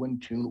being so in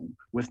tune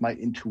with my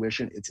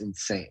intuition. It's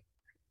insane.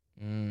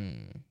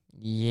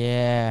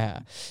 Yeah.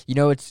 You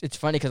know, it's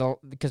funny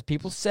because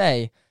people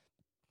say,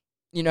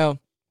 you know,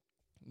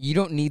 you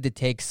don't need to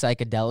take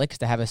psychedelics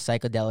to have a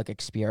psychedelic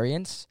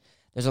experience.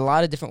 There's a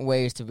lot of different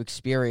ways to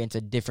experience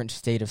a different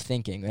state of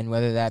thinking, and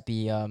whether that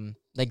be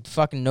like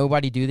fucking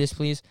nobody do this,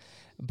 please,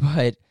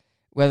 but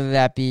whether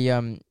that be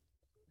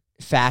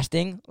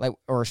fasting,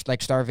 or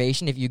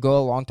starvation. If you go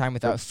a long time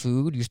without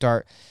food, you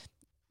start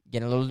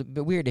getting a little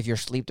bit weird. If you're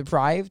sleep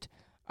deprived,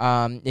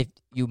 if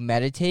you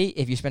meditate,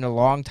 if you spend a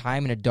long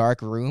time in a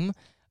dark room,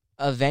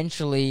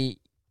 eventually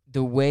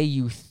the way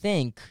you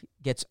think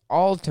gets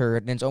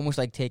altered, and it's almost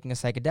like taking a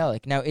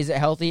psychedelic. Now, is it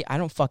healthy? I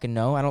don't fucking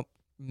know.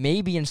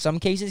 Maybe in some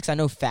cases, because I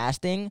know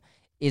fasting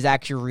is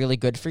actually really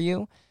good for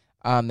you.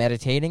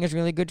 Meditating is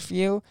really good for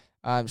you.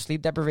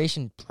 Sleep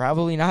deprivation,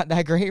 probably not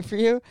that great for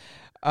you.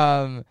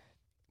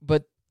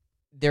 But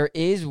there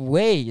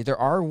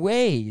are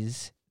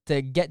ways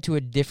to get to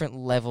a different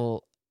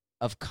level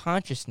of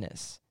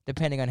consciousness,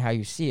 depending on how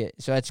you see it.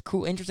 So it's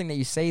cool, interesting that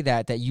you say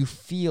that you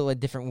feel a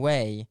different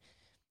way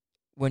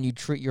when you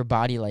treat your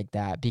body like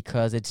that,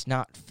 because it's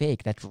not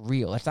fake. That's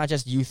real. It's not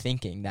just you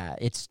thinking that.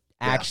 It's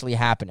actually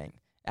happening.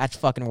 That's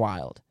fucking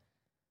wild.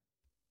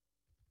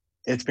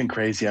 It's been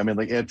crazy. I mean,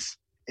 like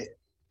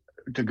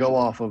to go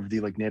off of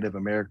the like Native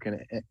American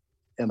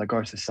and like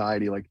our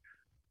society, like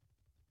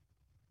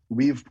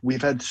we've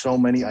had so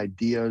many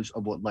ideas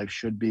of what life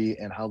should be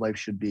and how life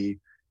should be,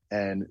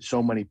 and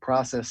so many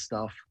processed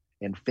stuff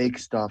and fake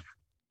stuff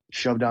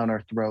shoved down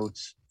our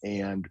throats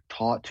and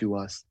taught to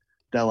us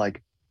that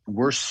like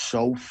we're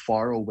so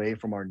far away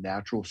from our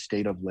natural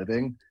state of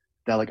living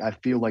that like I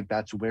feel like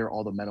that's where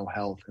all the mental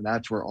health and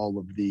that's where all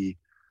of the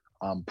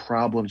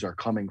problems are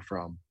coming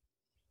from,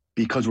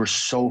 because we're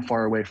so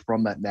far away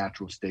from that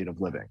natural state of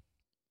living.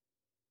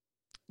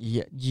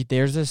 Yeah,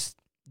 there's this.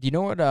 Do you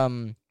know what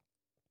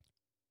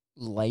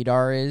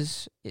LiDAR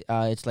is?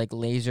 It's like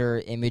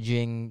laser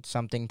imaging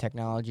something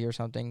technology or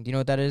something. Do you know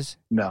what that is?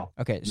 No.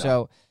 Okay,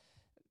 so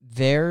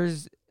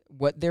there's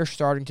what they're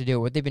starting to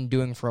do, what they've been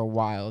doing for a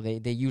while. They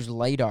use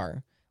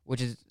LiDAR,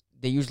 which is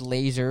they use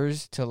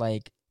lasers to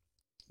like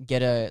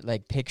get a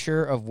like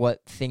picture of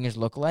what things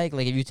look like.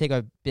 Like if you take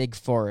a big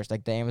forest,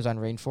 like the Amazon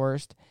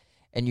rainforest,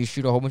 and you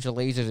shoot a whole bunch of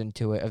lasers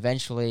into it,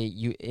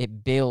 eventually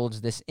it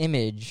builds this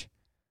image.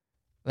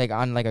 Like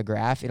on like a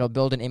graph, it'll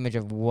build an image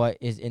of what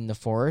is in the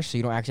forest, so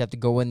you don't actually have to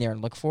go in there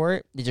and look for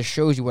it. It just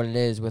shows you what it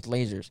is with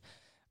lasers.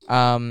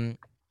 And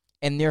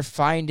they're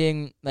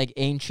finding like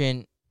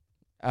ancient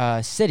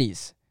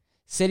cities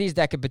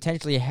that could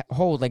potentially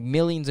hold like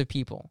millions of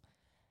people.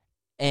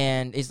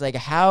 And it's like,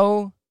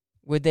 how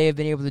would they have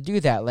been able to do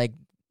that? Like,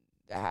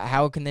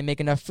 how can they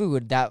make enough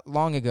food that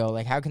long ago?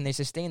 Like, how can they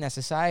sustain that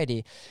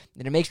society?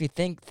 And it makes me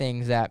think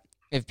things that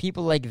if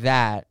people like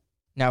that.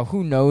 Now,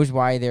 who knows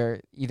why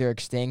they're either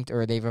extinct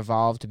or they've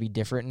evolved to be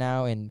different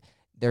now and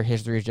their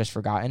history is just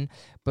forgotten.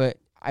 But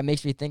it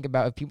makes me think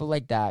about if people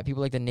like that,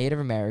 people like the Native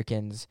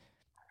Americans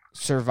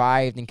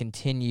survived and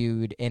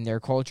continued and their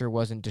culture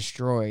wasn't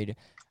destroyed,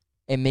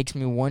 it makes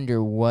me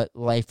wonder what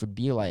life would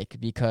be like,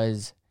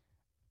 because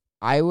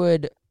I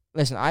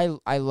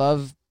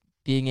love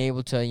being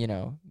able to, you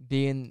know,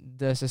 be in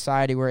the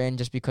society we're in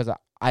just because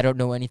I don't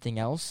know anything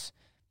else.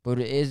 But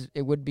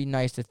it would be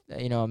nice to,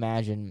 you know,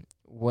 imagine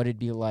what it'd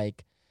be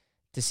like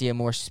to see a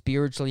more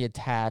spiritually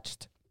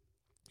attached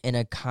and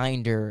a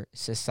kinder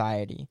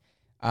society.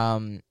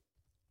 And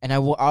I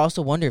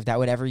also wonder if that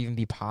would ever even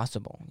be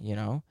possible, you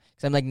know?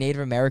 Because I'm like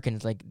Native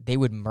Americans, like they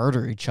would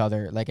murder each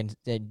other, like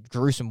in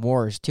gruesome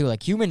wars too.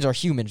 Like humans are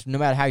humans, no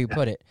matter how you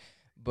put it.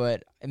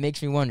 But it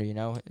makes me wonder, you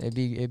know? It'd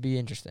be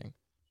interesting.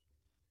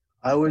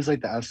 I always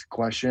like to ask the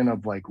question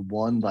of like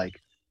one,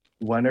 like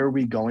when are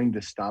we going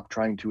to stop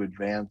trying to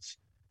advance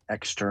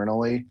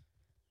externally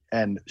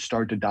and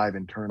start to dive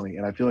internally?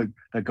 And I feel like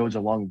that goes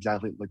along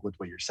exactly like with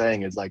what you're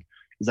saying is like,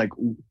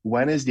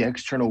 when is the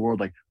external world,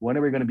 like, when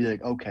are we going to be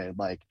like, okay,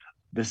 like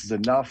this is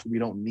enough. We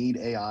don't need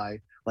AI.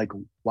 Like,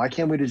 why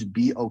can't we just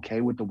be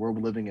okay with the world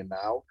we're living in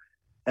now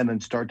and then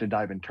start to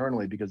dive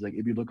internally? Because like,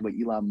 if you look at like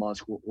Elon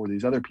Musk or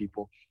these other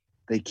people,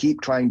 they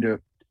keep trying to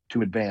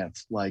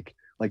advance. Like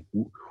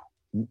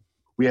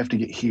we have to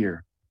get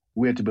here.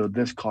 We have to build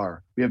this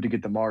car. We have to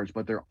get to Mars,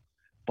 but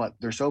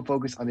they're so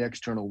focused on the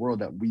external world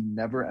that we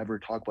never ever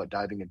talk about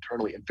diving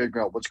internally and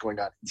figuring out what's going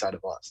on inside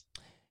of us.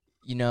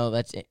 You know,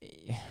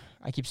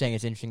 I keep saying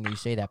it's interesting that you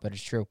say that, but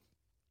it's true.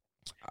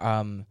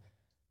 I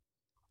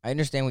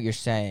understand what you're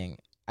saying.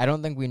 I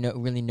don't think we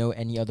really know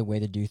any other way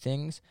to do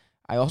things.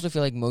 I also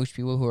feel like most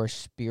people who are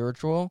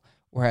spiritual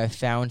or have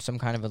found some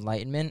kind of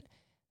enlightenment,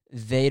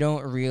 they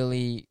don't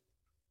really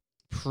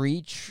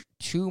preach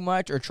too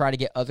much or try to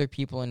get other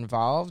people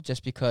involved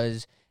just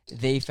because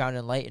they found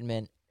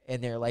enlightenment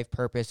and their life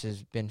purpose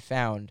has been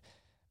found.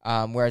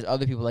 Whereas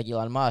other people like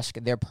Elon Musk,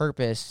 their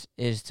purpose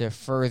is to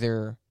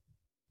further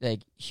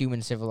like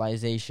human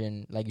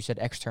civilization, like you said,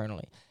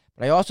 externally.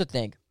 But I also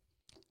think,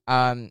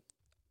 I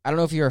don't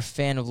know if you're a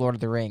fan of Lord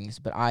of the Rings,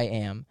 but I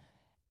am.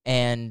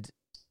 And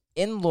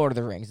in Lord of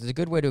the Rings, there's a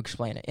good way to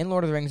explain it. In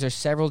Lord of the Rings, there's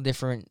several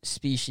different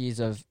species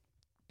of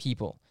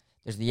people.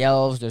 There's the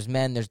elves, there's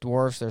men, there's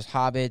dwarfs, there's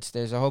hobbits,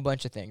 there's a whole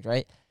bunch of things,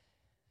 right?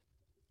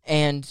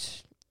 And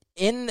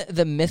in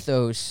the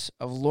mythos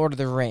of Lord of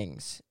the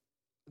Rings,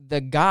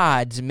 the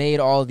gods made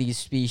all these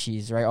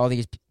species, right? All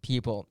these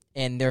people.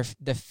 And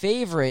the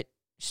favorite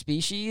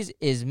species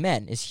is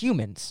men, is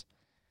humans.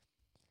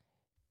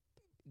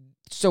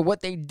 So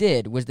what they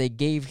did was they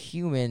gave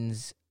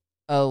humans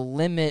a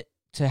limit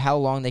to how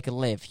long they could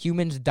live.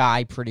 Humans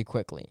die pretty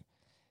quickly.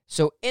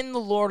 So in the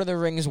Lord of the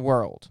Rings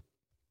world,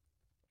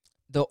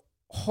 the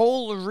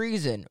whole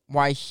reason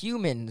why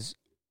humans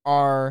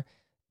are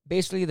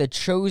basically the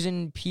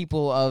chosen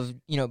people of,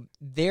 you know,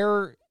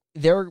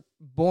 they're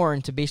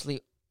born to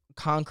basically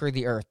conquer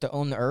the earth, to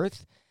own the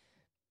earth,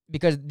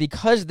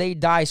 because they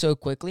die so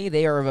quickly,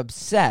 they are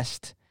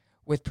obsessed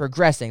with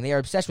progressing. They are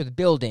obsessed with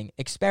building,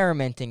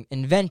 experimenting,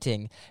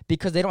 inventing,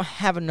 because they don't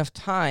have enough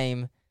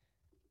time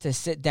to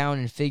sit down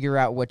and figure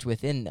out what's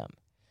within them.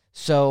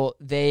 So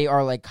they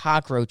are like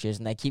cockroaches,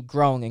 and they keep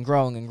growing and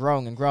growing and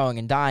growing and growing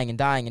and dying and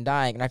dying and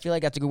dying. And I feel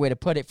like that's a good way to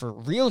put it for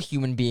real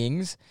human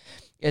beings,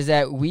 is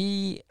that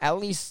we, at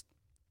least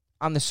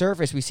on the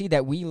surface, we see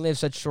that we live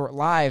such short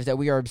lives that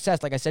we are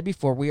obsessed. Like I said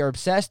before, we are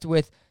obsessed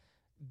with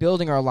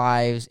building our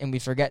lives, and we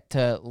forget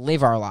to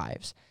live our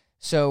lives.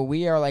 So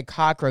we are like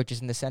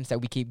cockroaches in the sense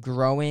that we keep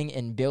growing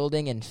and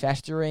building and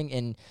festering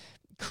and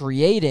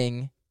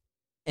creating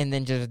and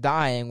then just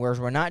dying, whereas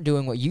we're not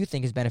doing what you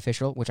think is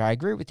beneficial, which I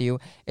agree with you,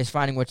 is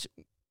finding what's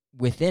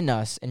within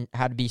us and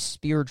how to be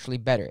spiritually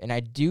better. And I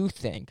do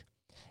think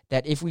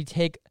that if we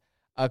take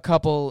a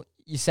couple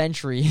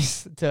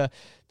centuries to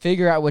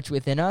figure out what's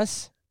within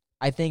us,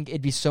 I think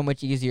it'd be so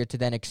much easier to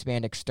then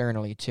expand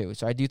externally too.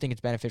 So I do think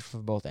it's beneficial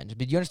for both ends.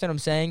 But do you understand what I'm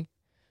saying?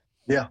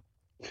 Yeah,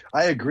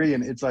 I agree.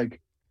 And it's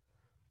like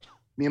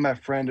me and my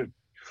friend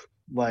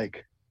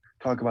like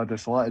talk about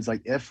this a lot. It's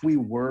like if we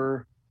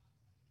were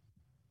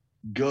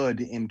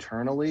good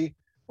internally,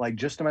 like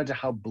just imagine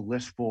how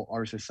blissful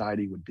our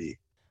society would be.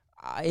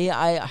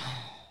 I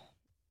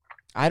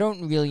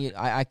don't really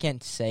I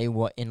can't say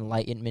what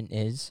enlightenment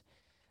is.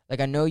 Like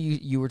I know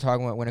you were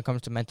talking about when it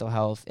comes to mental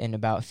health and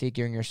about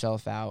figuring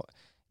yourself out.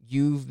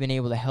 You've been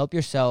able to help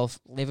yourself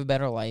live a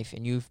better life,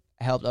 and you've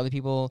helped other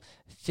people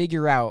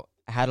figure out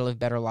how to live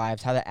better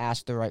lives, how to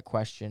ask the right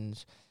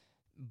questions.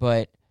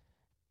 But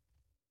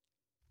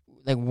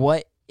like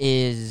what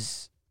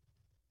is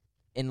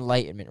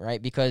enlightenment,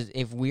 right? Because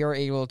if we are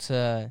able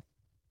to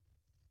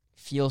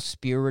feel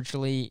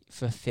spiritually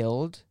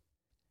fulfilled,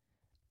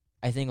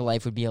 I think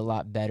life would be a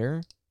lot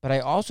better. But I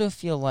also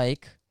feel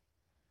like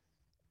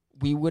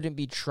we wouldn't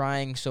be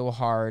trying so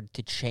hard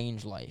to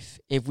change life.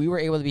 If we were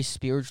able to be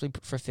spiritually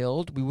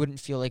fulfilled, we wouldn't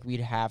feel like we'd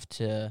have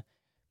to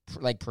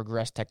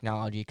progress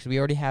technology because we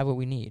already have what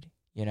we need,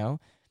 you know?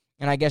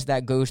 And I guess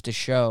that goes to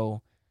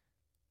show,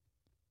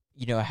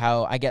 you know,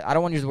 how I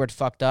don't want to use the word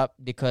fucked up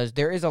because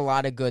there is a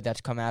lot of good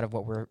that's come out of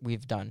what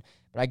we've done.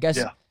 But I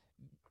guess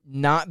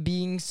not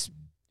being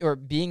or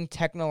being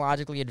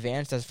technologically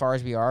advanced as far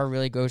as we are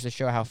really goes to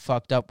show how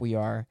fucked up we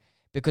are.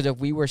 Because if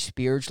we were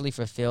spiritually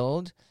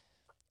fulfilled,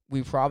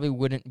 we probably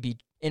wouldn't be,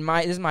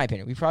 this is my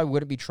opinion, we probably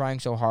wouldn't be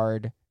trying so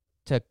hard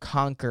to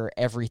conquer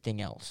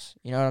everything else.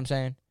 You know what I'm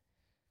saying?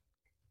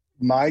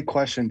 My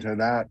question to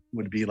that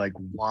would be like,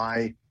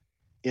 why,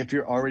 if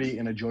you're already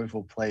in a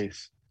joyful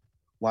place,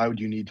 why would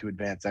you need to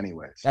advance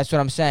anyways? That's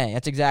what I'm saying.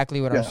 That's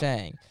exactly what I'm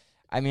saying.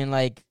 I mean,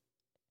 like,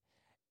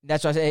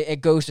 that's what I say. It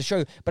goes to show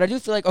you. But I do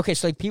feel like, okay,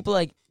 so like people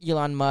like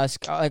Elon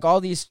Musk, like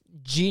all these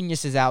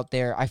geniuses out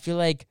there, I feel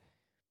like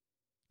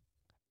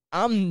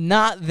I'm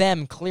not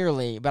them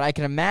clearly, but I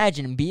can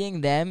imagine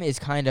being them is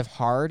kind of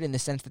hard in the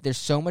sense that there's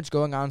so much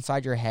going on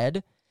inside your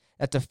head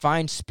that to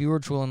find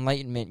spiritual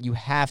enlightenment, you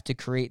have to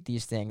create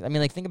these things. I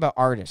mean, like think about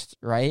artists,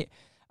 right?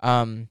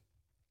 They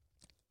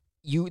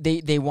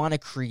want to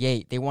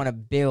create, they want to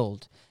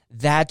build.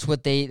 That's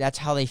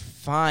how they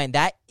find,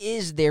 that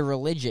is their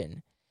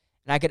religion.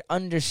 And I could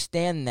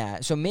understand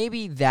that. So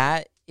maybe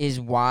that is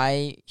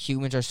why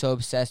humans are so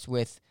obsessed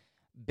with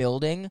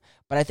building,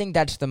 but I think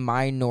that's the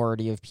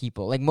minority of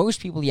people. Like most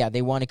people, yeah,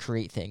 they want to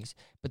create things,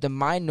 but the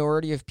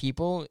minority of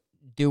people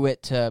do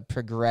it to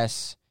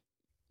progress,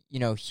 you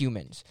know,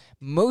 humans.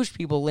 Most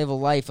people live a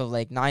life of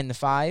like 9 to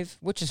 5,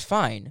 which is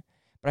fine,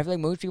 but I feel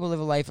like most people live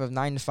a life of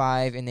 9 to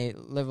 5, and they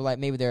live a life,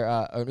 maybe they're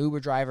an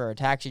Uber driver or a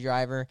taxi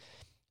driver,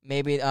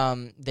 maybe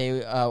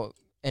they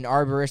an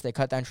arborist, they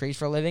cut down trees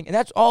for a living, and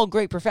that's all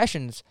great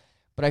professions,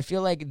 but I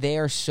feel like they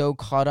are so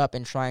caught up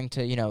in trying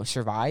to, you know,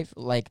 survive,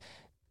 like,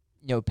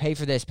 you know, pay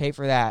for this, pay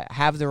for that,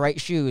 have the right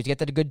shoes, get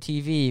the good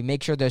TV,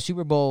 make sure the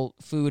Super Bowl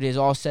food is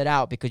all set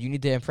out because you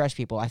need to impress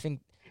people. I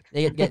think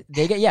they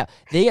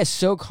get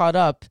so caught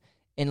up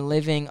in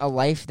living a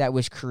life that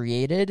was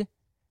created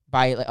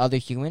by other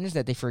humans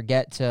that they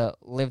forget to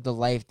live the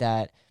life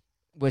that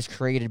was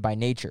created by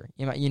nature.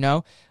 You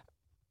know?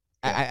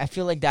 I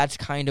feel like that's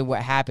kind of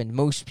what happened.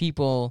 Most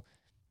people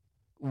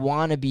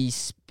want to be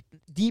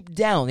deep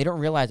down, they don't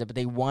realize it, but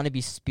they want to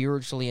be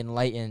spiritually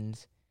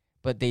enlightened,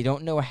 but they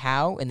don't know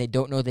how, and they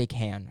don't know they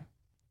can.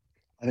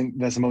 I think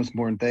that's the most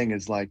important thing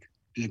is like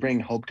just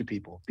bringing hope to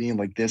people, being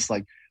like this,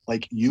 like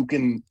you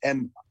can.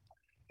 And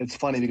it's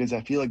funny because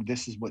I feel like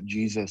this is what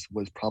Jesus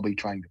was probably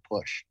trying to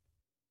push,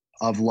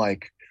 of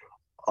like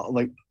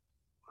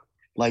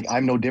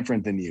I'm no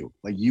different than you.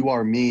 Like you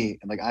are me,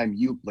 and like I'm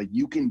you. Like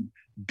you can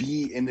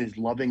be in this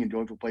loving and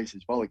joyful place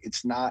as well. Like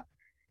it's not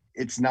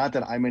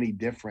that I'm any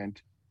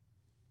different.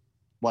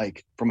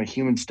 Like from a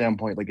human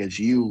standpoint, like as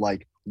you,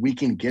 like we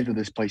can get to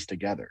this place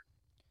together.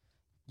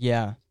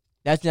 Yeah,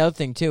 that's another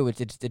thing too.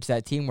 It's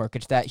that teamwork.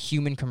 It's that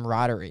human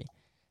camaraderie.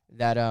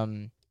 That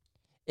don't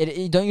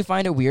you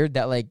find it weird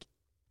that like,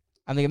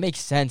 I mean, it makes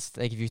sense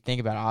like if you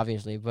think about it,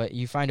 obviously, but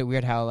you find it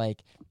weird how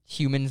like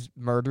humans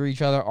murder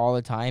each other all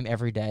the time,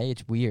 every day.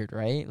 It's weird,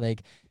 right?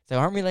 Like, so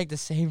aren't we like the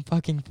same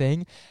fucking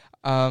thing?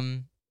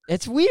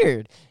 It's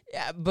weird,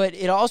 yeah, but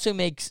it also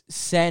makes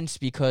sense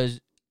because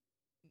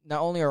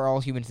not only are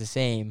all humans the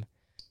same,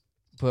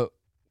 but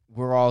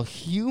we're all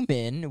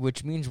human,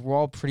 which means we're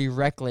all pretty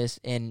reckless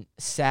and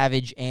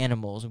savage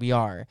animals. We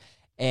are.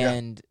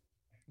 And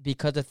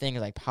because of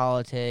things like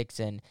politics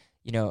and,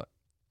 you know,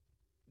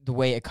 the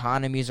way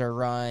economies are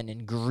run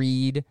and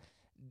greed,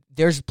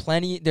 there's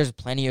plenty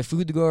of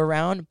food to go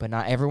around, but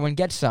not everyone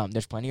gets some.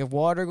 There's plenty of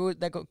water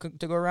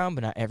to go around,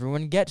 but not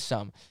everyone gets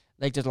some.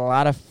 Like, there's a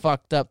lot of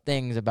fucked up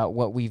things about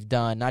what we've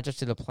done, not just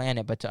to the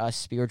planet, but to us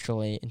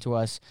spiritually and to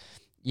us,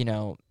 you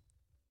know,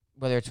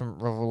 whether it's from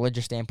a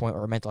religious standpoint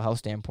or a mental health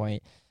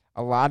standpoint.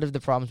 A lot of the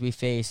problems we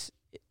face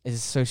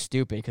is so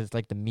stupid because it's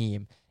like the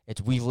meme.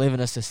 It's we live in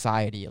a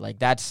society. Like,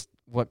 that's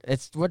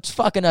what's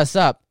fucking us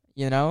up,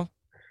 you know?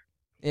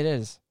 It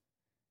is.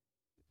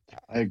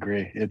 I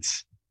agree.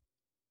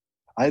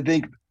 I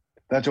think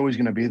that's always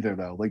going to be there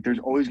though. Like there's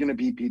always going to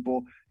be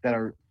people that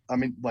are, I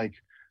mean, like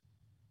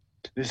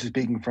this is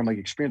speaking from like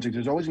experience. Like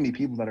there's always going to be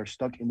people that are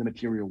stuck in the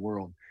material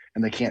world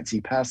and they can't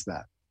see past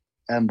that.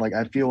 And like,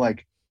 I feel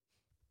like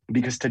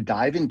because to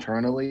dive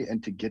internally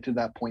and to get to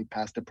that point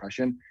past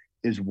depression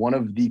is one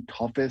of the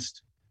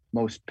toughest,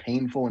 most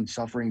painful and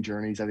suffering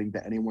journeys I think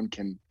that anyone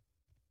can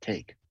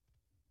take.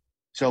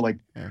 So like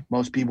Yeah.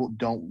 most people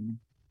don't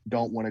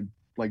want to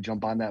like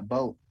jump on that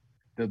boat.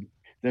 The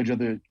they'd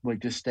rather like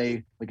just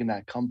stay like in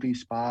that comfy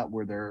spot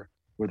where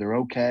they're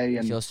okay They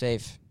and feel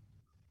safe.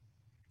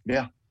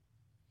 yeah.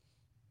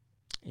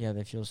 Yeah,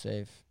 they feel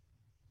safe.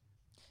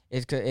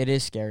 It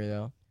is scary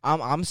though.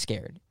 I'm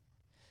scared.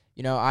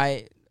 You know,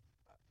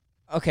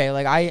 okay,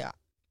 like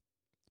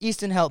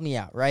Easton helped me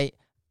out, right?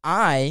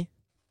 I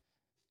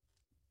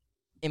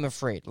am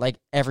afraid, like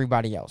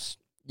everybody else.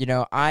 You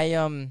know,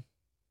 I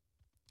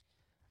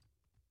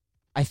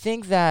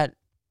think that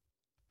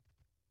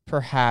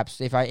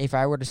perhaps if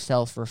I were to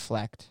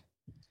self-reflect,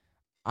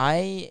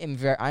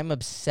 I'm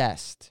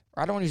obsessed.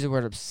 I don't want to use the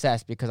word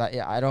obsessed because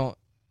I don't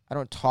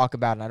talk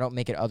about it and I don't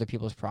make it other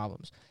people's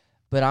problems.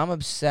 But I'm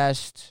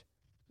obsessed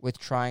with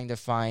trying to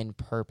find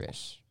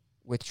purpose,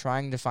 with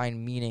trying to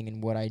find meaning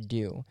in what I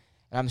do.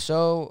 And I'm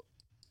so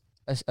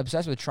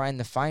obsessed with trying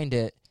to find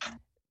it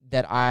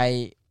that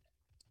I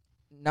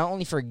not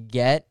only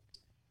forget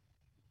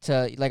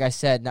to, like I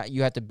said, not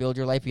you have to build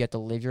your life, you have to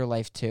live your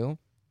life too.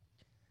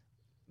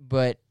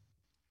 But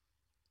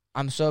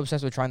I'm so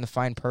obsessed with trying to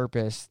find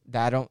purpose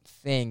that I don't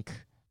think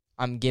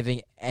I'm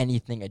giving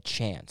anything a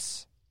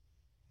chance.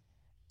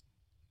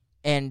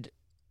 And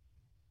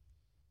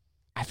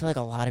I feel like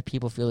a lot of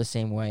people feel the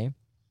same way.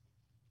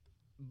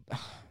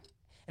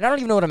 And I don't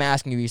even know what I'm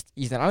asking you,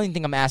 Ethan. I don't even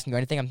think I'm asking you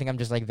anything. I think I'm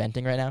just like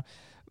venting right now.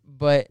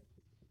 But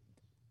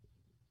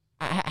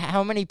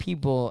how many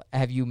people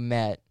have you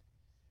met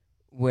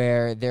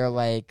where they're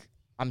like,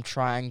 I'm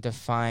trying to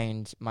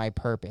find my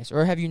purpose?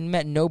 Or have you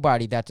met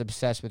nobody that's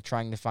obsessed with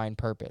trying to find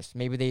purpose?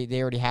 Maybe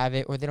they already have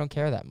it or they don't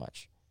care that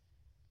much.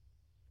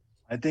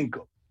 I think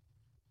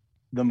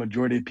the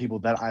majority of people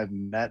that I've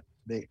met,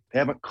 they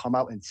haven't come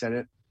out and said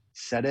it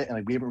and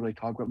like we haven't really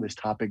talked about this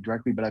topic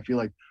directly, but I feel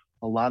like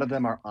a lot of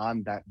them are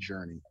on that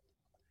journey.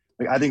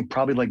 Like I think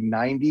probably like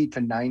 90 to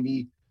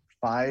 95%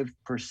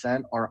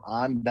 are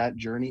on that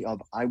journey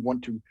of I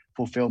want to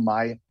fulfill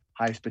my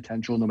highest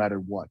potential no matter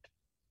what.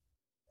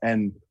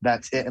 And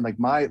that's it. And like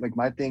my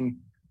thing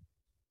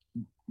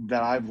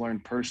that I've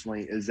learned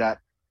personally is that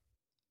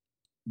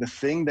the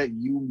thing that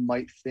you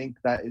might think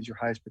that is your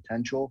highest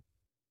potential,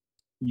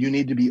 you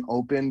need to be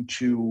open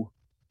to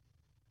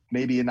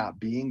maybe it not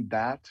being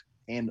that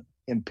and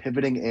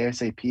pivoting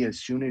ASAP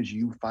as soon as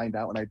you find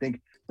out. And I think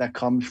that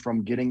comes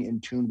from getting in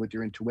tune with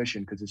your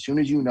intuition. Because as soon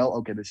as you know,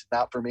 okay, this is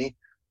not for me,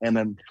 and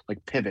then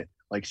like pivot,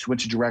 like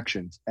switch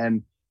directions.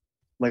 And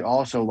like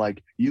also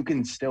like you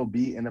can still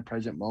be in the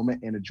present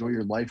moment and enjoy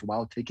your life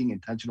while taking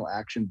intentional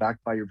action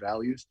backed by your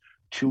values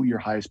to your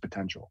highest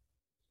potential.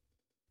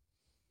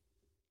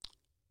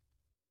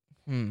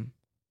 Hmm.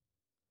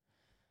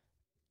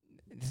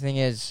 The thing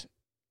is,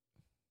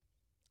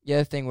 the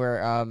other thing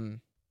where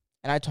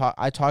and I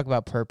talk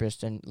about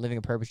purpose and living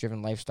a purpose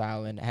driven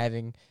lifestyle and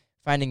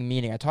finding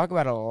meaning. I talk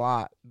about it a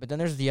lot, but then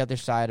there's the other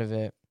side of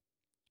it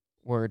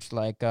where it's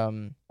like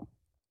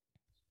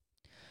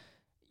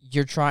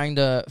you're trying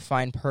to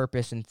find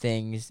purpose in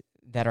things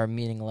that are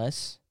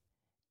meaningless.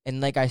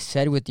 And like I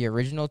said with the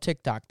original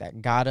TikTok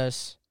that got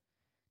us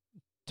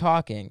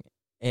talking,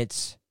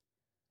 it's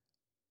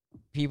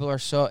people are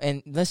so,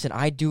 and listen,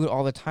 I do it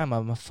all the time.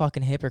 I'm a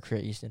fucking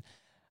hypocrite, Easton.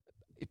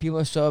 People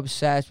are so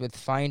obsessed with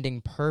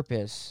finding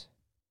purpose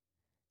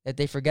that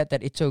they forget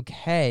that it's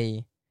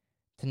okay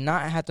to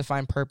not have to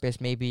find purpose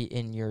maybe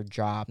in your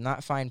job,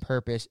 not find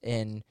purpose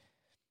in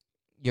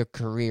your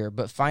career,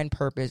 but find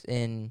purpose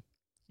in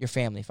your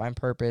family, find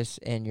purpose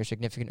in your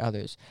significant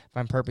others,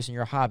 find purpose in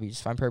your hobbies,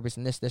 find purpose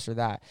in this or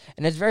that.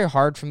 And it's very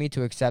hard for me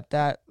to accept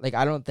that. Like,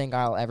 I don't think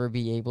I'll ever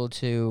be able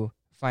to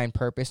find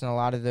purpose in a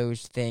lot of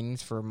those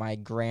things for my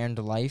grand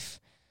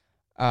life.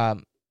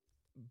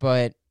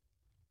 But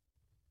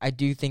I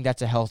do think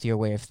that's a healthier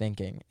way of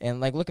thinking. And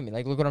like, look at me,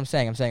 like, look what I'm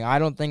saying. I'm saying I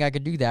don't think I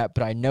could do that,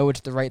 but I know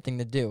it's the right thing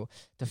to do.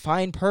 To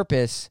find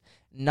purpose,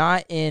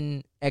 not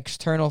in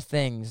external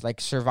things like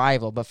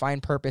survival, but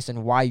find purpose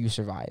in why you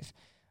survive.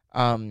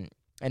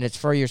 And it's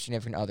for your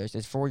significant others.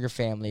 It's for your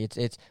family.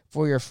 It's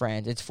for your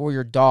friends. It's for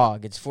your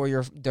dog. It's for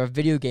the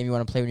video game you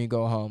want to play when you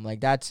go home.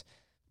 Like, that's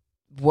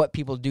what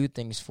people do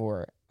things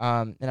for.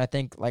 And I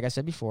think, like I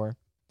said before,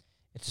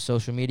 it's the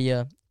social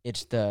media.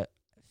 It's the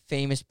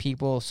famous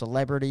people,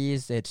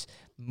 celebrities. It's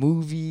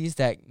movies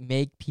that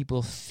make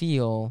people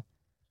feel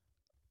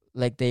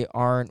like they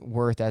aren't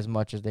worth as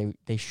much as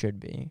they should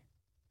be.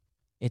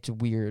 It's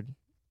weird.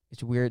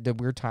 It's weird, the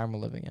weird time we're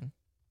living in.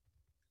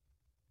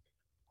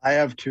 I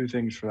have two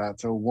things for that.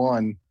 So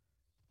one,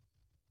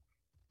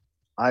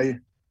 I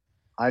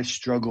I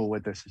struggle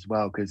with this as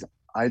well because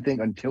I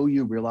think until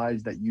you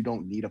realize that you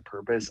don't need a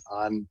purpose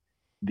on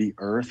the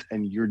earth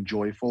and you're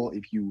joyful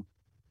if you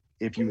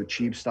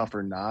achieve stuff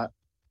or not,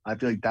 I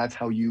feel like that's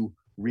how you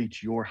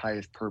reach your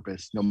highest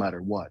purpose no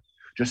matter what.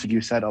 Just like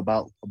you said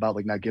about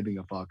like not giving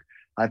a fuck.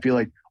 I feel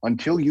like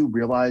until you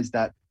realize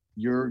that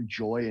your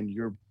joy and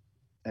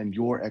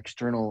your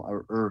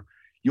external or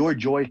your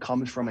joy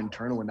comes from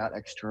internal and not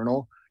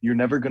external, you're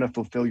never going to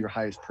fulfill your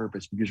highest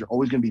purpose because you're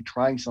always going to be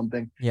trying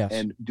something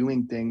and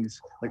doing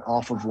things like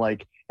off of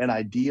like an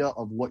idea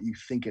of what you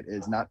think it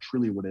is, not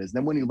truly what it is.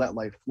 Then when you let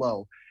life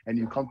flow and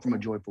you come from a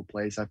joyful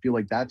place, I feel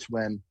like that's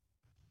when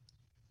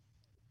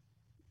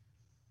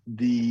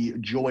the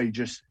joy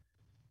just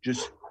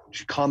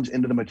comes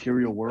into the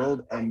material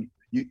world, and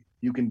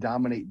you can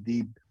dominate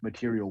the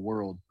material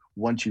world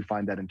once you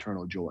find that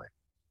internal joy.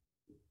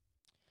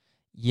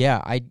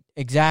 Yeah,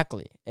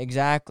 exactly.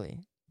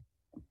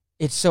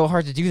 It's so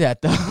hard to do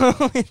that,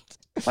 though.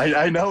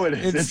 I know it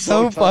is. It's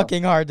so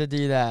fucking hard to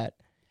do that.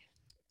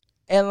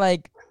 And,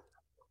 like,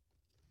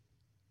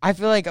 I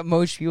feel like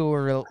most people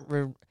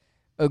will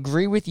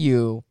agree with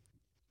you,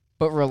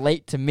 but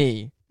relate to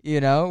me,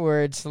 you know?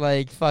 Where it's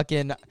like,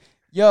 fucking,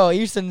 yo,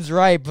 Easton's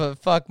right, but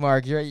fuck,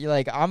 Mark. You're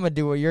like, I'm going to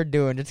do what you're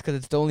doing just because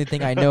it's the only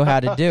thing I know how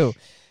to do.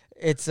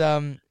 It's,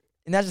 and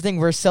that's the thing,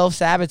 we're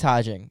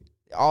self-sabotaging.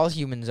 All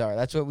humans are.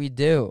 That's what we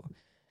do.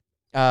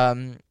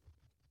 And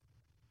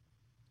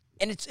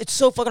it's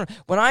so fucking...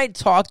 When I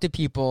talk to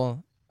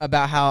people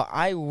about how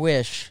I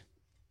wish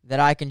that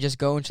I can just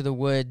go into the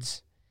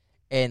woods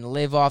and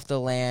live off the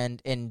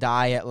land and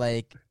die at,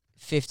 like,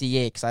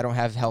 58 because I don't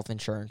have health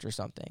insurance or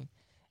something.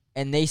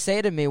 And they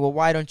say to me, well,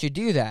 why don't you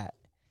do that?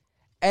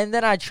 And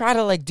then I try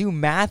to, like, do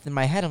math in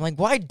my head. I'm like,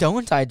 why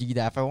don't I do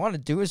that? If I want to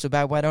do it so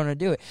bad, why don't I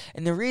do it?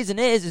 And the reason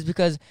is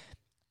because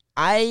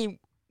I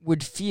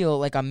would feel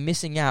like I'm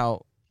missing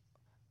out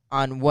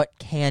on what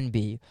can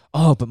be.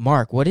 Oh, but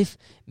Mark, what if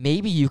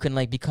maybe you can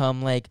like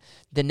become like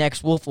the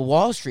next Wolf of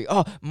Wall Street?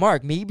 Oh,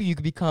 Mark, maybe you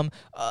could become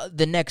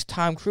the next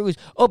Tom Cruise.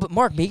 Oh, but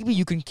Mark, maybe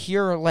you can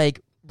cure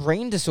like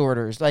brain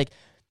disorders. Like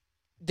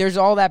there's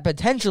all that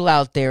potential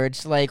out there.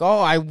 It's like,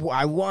 oh, I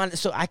want,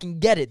 so I can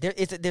get it.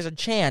 There's a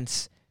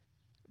chance,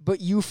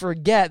 but you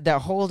forget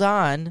that. Hold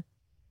on,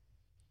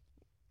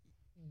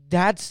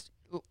 that's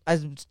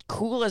as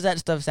cool as that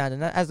stuff sounds,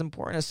 and as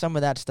important as some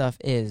of that stuff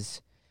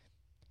is.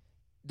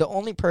 The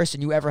only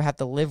person you ever have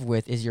to live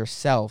with is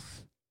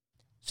yourself.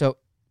 So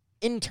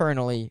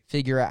internally,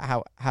 figure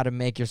out how to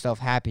make yourself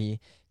happy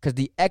because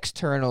the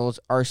externals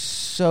are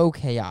so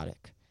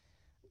chaotic.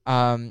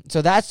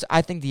 So that's,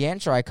 I think, the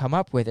answer I come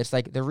up with. It's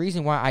like the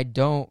reason why I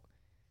don't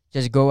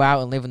just go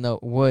out and live in the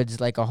woods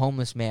like a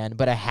homeless man,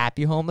 but a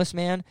happy homeless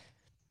man,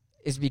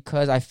 is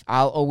because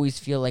I'll always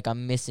feel like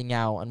I'm missing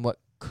out on what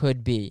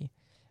could be.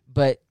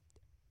 But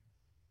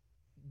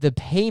the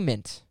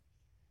payment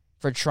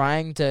for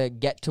trying to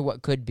get to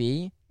what could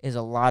be is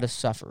a lot of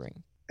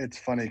suffering. It's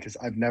funny because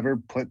I've never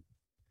put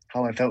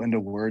how I felt into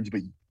words,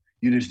 but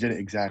you just did it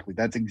exactly.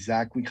 That's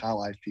exactly how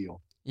I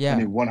feel. Yeah. I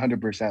mean,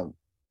 100%.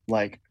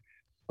 Like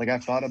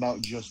I've thought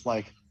about just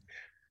like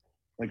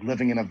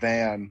living in a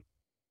van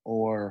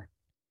or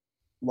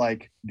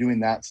like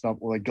doing that stuff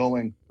or like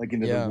going like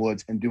into the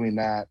woods and doing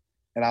that.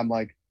 And I'm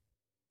like,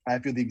 I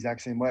feel the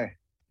exact same way.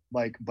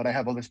 Like, but I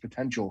have all this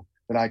potential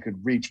that I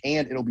could reach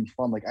and it'll be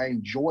fun. Like I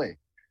enjoy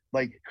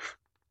like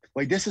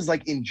this is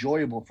like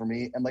enjoyable for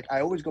me. And like,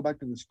 I always go back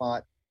to the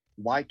spot.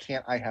 Why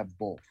can't I have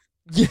both?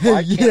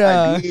 Why can't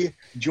I be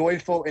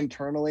joyful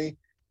internally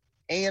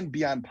and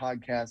be on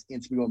podcasts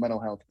and speak about mental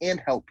health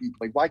and help people?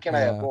 Like, why can't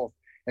I have both?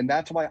 And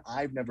that's why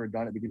I've never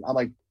done it because I'm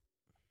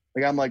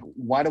like,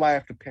 why do I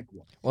have to pick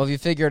one? Well, if you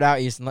figure it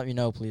out, Easton, let me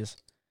know, please.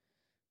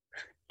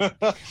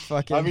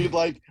 Fucking. I mean,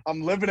 like,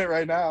 I'm living it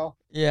right now.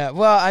 Yeah.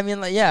 Well, I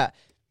mean, like, yeah.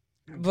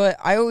 But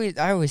I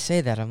always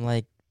say that. I'm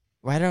like,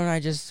 why don't I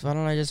just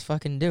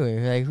fucking do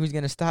it? Like, who's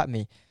gonna stop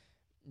me?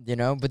 You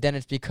know? But then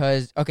it's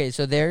because, okay,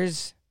 so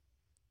there's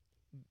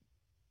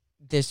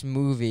this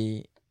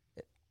movie.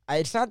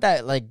 It's not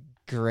that like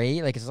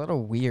great. Like, it's a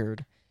little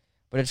weird,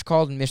 but it's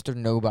called Mr.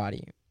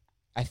 Nobody,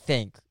 I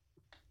think.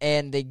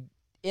 And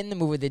in the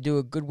movie they do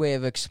a good way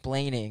of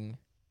explaining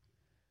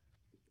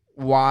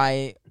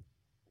why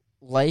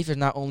life is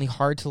not only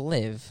hard to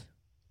live,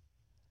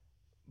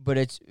 but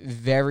it's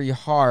very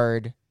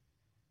hard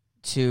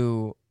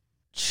to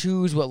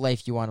choose what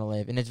life you want to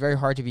live, and it's very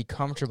hard to be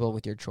comfortable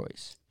with your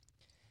choice.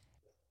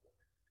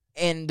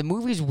 And the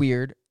movie's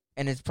weird,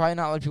 and it's probably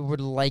not a lot of people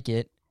would like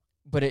it,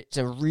 but it's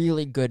a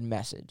really good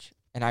message,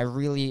 and I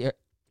really,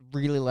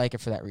 really like it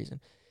for that reason.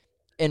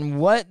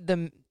 And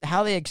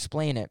how they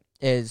explain it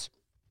is,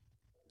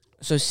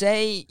 so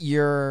say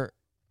you're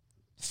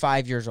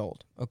 5 years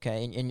old,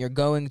 okay, and you're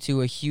going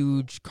to a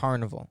huge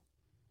carnival,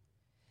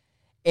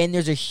 and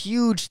there's a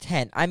huge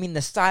tent, I mean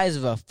the size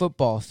of a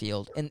football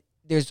field, and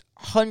there's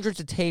hundreds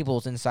of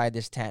tables inside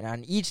this tent.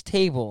 On each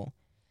table,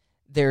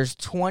 there's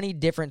 20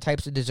 different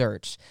types of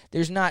desserts.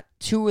 There's not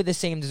two of the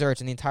same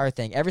desserts in the entire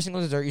thing. Every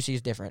single dessert you see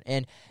is different.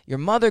 And your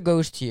mother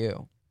goes to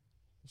you.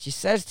 She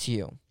says to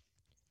you,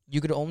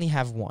 you could only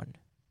have one.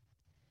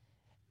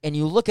 And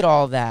you look at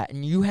all that,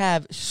 and you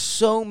have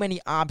so many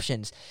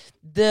options.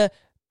 The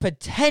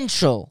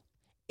potential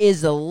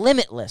is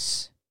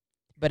limitless,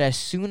 but as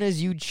soon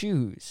as you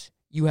choose,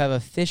 you have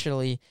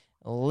officially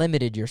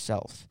limited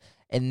yourself.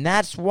 And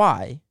that's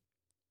why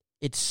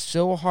it's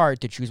so hard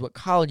to choose what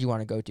college you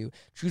want to go to,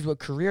 choose what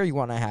career you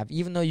want to have,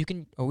 even though you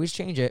can always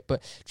change it,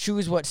 but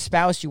choose what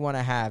spouse you want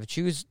to have.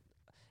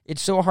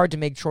 It's so hard to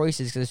make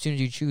choices because as soon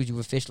as you choose, you've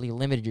officially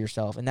limited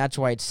yourself. And that's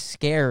why it's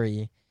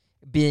scary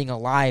being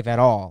alive at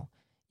all.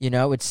 You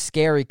know, it's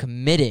scary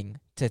committing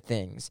to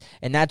things.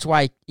 And that's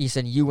why,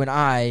 Ethan, you and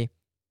I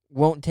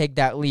won't take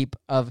that leap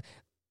of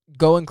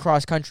going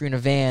cross country in a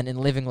van and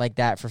living like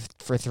that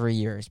for 3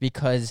 years.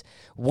 Because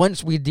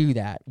once we do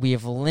that, we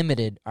have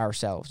limited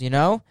ourselves, you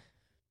know?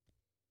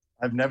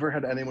 I've never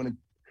had anyone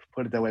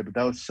put it that way, but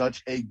that was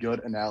such a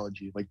good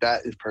analogy. Like,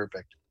 that is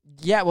perfect.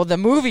 Yeah, well, the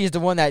movie is the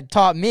one that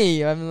taught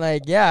me. I'm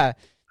like, yeah,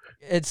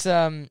 it's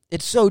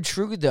so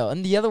true, though.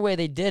 And the other way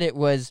they did it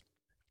was,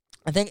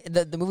 I think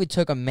the movie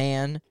took a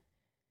man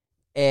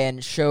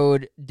and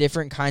showed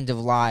different kinds of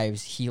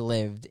lives he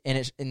lived.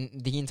 And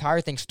the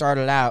entire thing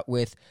started out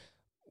with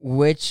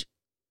which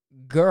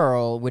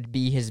girl would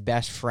be his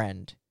best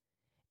friend.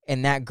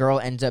 And that girl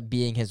ends up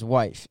being his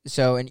wife.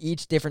 So in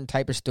each different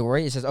type of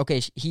story, it says,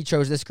 okay, he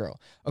chose this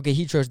girl. Okay,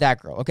 he chose that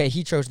girl. Okay,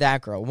 he chose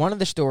that girl. One of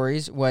the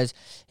stories was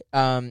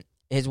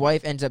his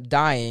wife ends up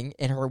dying,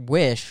 and her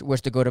wish was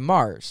to go to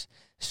Mars.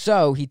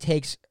 So he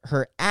takes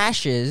her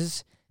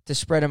ashes to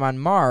spread them on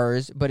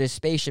Mars, but his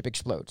spaceship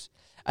explodes.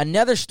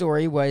 Another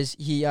story was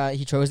he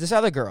chose this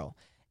other girl,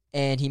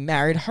 and he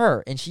married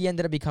her, and she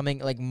ended up becoming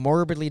like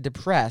morbidly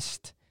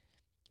depressed,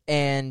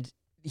 and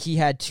he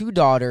had 2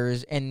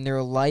 daughters, and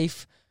their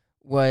life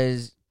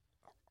was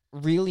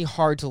really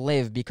hard to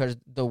live because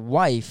the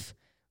wife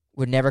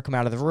would never come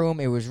out of the room.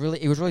 It was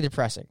really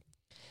depressing.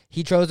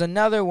 He chose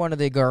another one of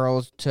the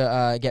girls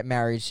to get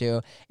married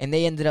to, and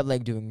they ended up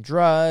like doing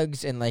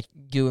drugs and like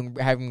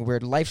having a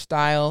weird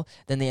lifestyle.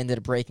 Then they ended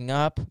up breaking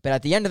up. But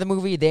at the end of the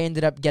movie, they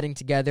ended up getting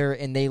together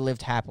and they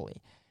lived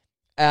happily.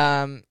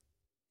 And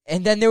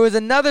then there was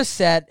another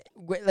set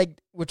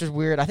which was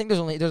weird. I think there's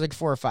like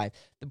 4 or 5.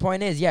 The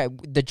point is, yeah,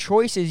 the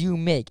choices you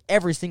make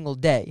every single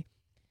day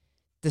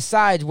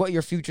decides what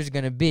your future is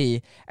going to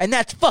be, and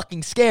that's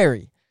fucking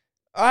scary.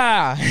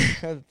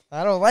 I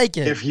don't like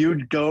it. If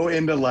you go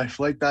into life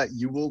like that,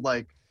 you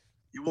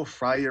will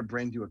fry your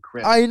brain to a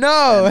crisp. I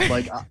know. And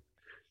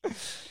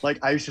like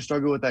I used to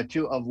struggle with that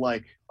too.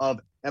 Of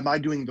am I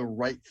doing the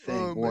right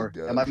thing, or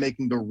am I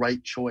making the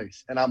right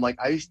choice? And I'm like,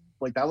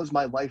 that was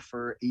my life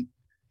for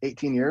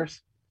 18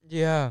 years.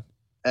 Yeah.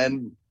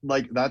 And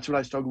like that's what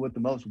I struggle with the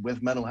most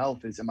with mental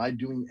health is am I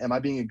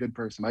being a good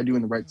person? Am I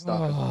doing the right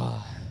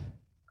stuff?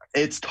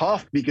 It's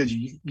tough because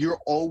you're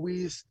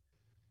always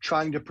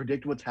trying to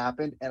predict what's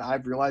happened. And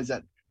I've realized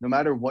that no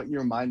matter what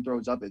your mind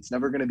throws up, it's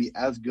never going to be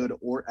as good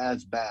or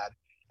as bad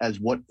as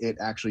what it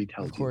actually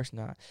tells you. Of course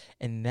not.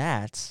 And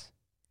that's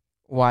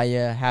why you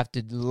have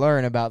to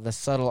learn about the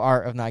subtle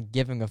art of not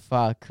giving a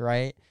fuck,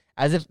 right?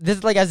 As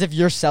if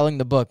you're selling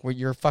the book where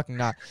you're fucking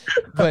not.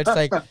 But it's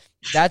like,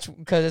 that's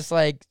because it's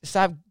like,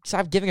 stop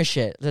giving a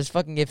shit. Just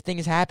fucking, if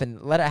things happen,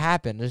 let it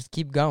happen. Just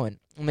keep going.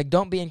 I'm like,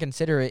 don't be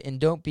inconsiderate and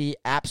don't be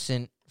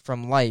absent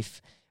from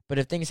life. But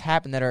if things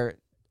happen that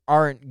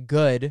aren't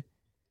good,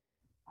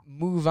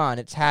 move on.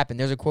 It's happened.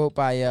 There's a quote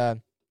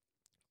by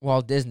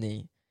Walt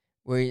Disney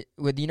where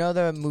you know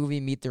the movie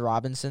Meet the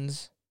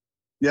Robinsons?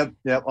 Yep.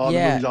 The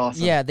movie's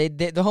awesome. Yeah,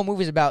 the whole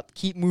movie's about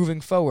keep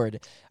moving forward.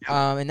 Yep.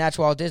 And that's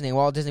Walt Disney.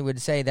 Walt Disney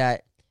would say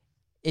that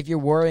if you're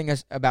worrying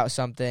about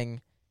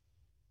something,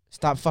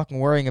 stop fucking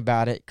worrying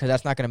about it because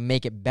that's not going to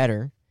make it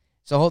better.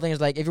 So the whole thing is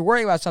like, if you're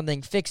worrying about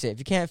something, fix it. If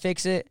you can't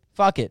fix it,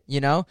 fuck it,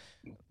 you know?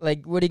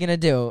 Like, what are you going to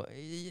do?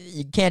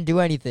 You can't do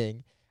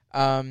anything.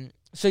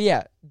 So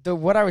yeah,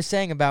 what I was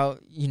saying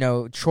about,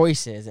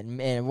 choices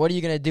and what are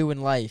you going to do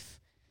in life?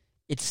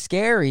 It's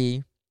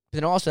scary, but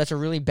then also that's a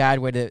really bad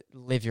way to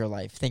live your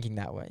life, thinking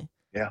that way.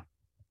 Yeah.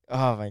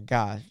 Oh my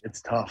gosh.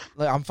 It's tough.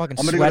 Look, I'm fucking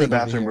I'm sweating. I'm going to go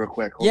to the bathroom real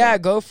quick. Hold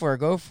on.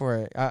 Go for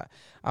it.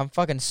 I'm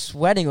fucking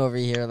sweating over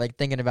here, like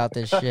thinking about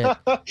this shit.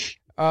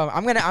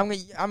 I'm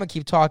gonna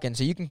keep talking,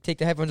 so you can take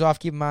the headphones off,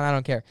 keep them on, I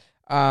don't care.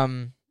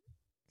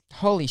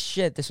 Holy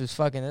shit, this was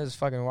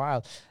fucking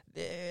wild.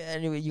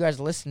 Anyway, you guys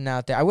listening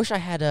out there, I wish I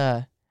had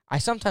I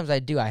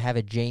have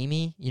a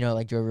Jamie,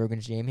 like Joe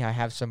Rogan's Jamie. I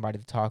have somebody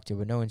to talk to,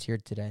 but no one's here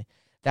today.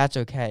 That's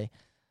okay.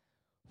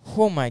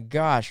 Oh my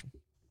gosh.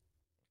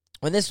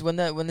 When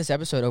this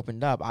episode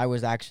opened up, I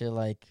was actually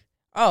like,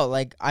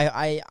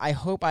 I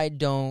hope I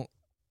don't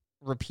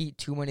repeat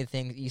too many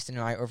things Easton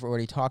and I have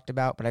already talked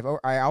about, but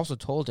I also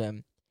told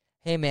him,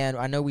 hey man,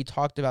 I know we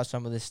talked about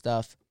some of this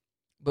stuff,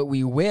 but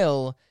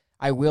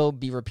I will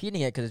be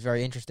repeating it because it's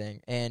very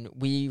interesting. And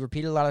we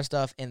repeated a lot of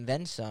stuff and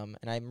then some,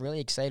 and I'm really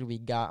excited we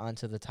got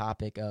onto the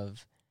topic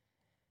of,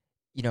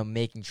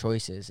 making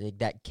choices, like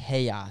that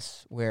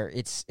chaos where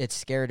it's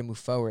scary to move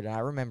forward. And I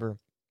remember,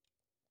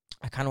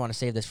 I kind of want to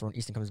save this for when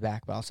Easton comes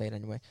back, but I'll say it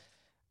anyway.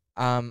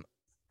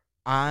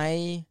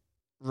 I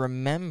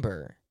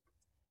remember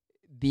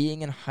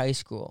being in high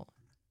school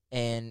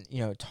and,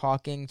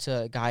 talking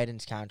to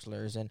guidance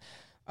counselors and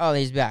Oh,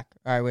 he's back.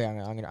 All right, wait.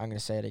 I'm gonna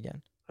say it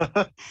again.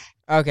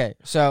 Okay,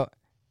 so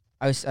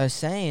I was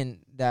saying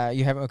that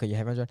you haven't. Okay, you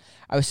haven't.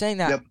 I was saying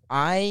that Yep.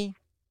 I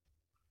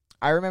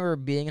remember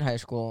being in high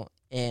school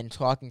and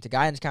talking to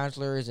guidance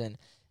counselors and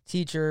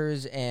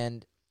teachers,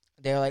 and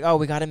they're like, "Oh,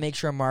 we got to make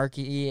sure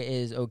Marky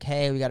is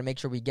okay. We got to make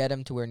sure we get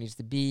him to where he needs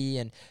to be."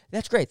 And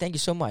that's great. Thank you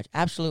so much.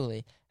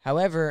 Absolutely.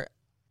 However,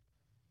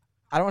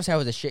 I don't want to say I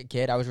was a shit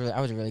kid. I was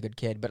a really good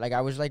kid, but like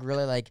I was like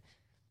really like,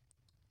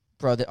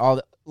 bro,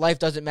 life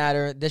doesn't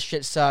matter. This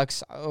shit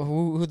sucks.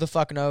 Who the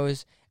fuck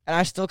knows? And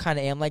I still kind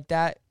of am like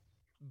that,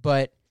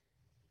 but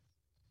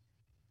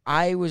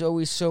I was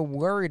always so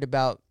worried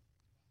about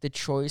the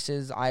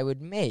choices I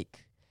would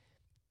make.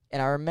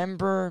 And I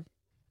remember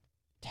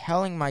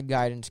telling my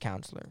guidance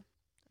counselor,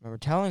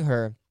 telling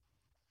her,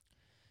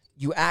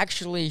 you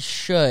actually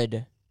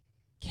should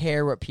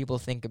care what people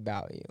think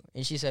about you.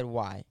 And she said,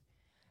 why?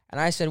 And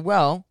I said,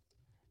 well,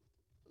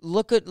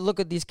 look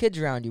at these kids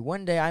around you.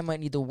 One day I might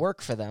need to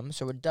work for them,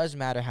 so it does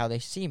matter how they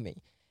see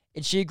me.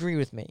 And she agreed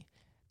with me.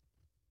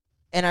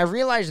 And I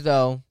realized,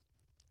 though,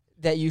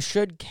 that you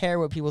should care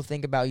what people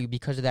think about you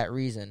because of that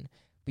reason.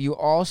 But you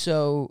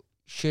also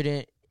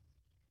shouldn't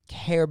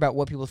care about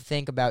what people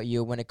think about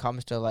you when it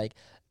comes to, like,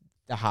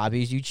 the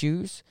hobbies you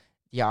choose,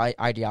 the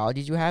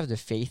ideologies you have, the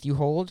faith you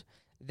hold.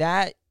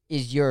 That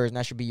is yours, and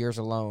that should be yours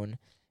alone.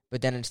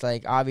 But then it's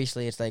like,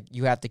 obviously, it's like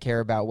you have to care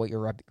about what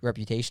your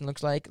reputation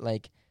looks like.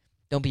 Like,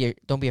 don't be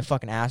a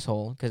fucking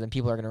asshole, because then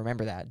people are gonna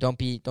remember that.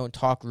 Don't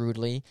talk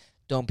rudely.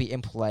 Don't be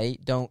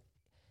impolite. Don't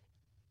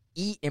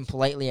eat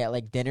impolitely at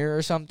like dinner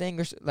or something.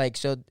 Or like,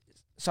 so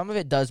some of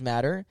it does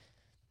matter,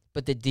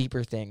 but the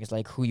deeper things,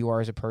 like who you are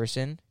as a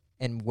person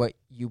and what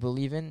you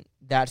believe in,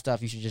 that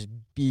stuff you should just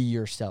be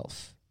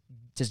yourself.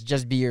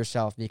 Just be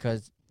yourself,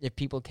 because if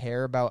people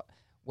care about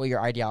what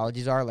your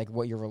ideologies are, like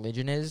what your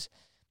religion is,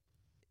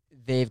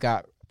 they've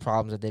got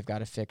problems that they've got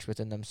to fix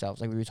within themselves.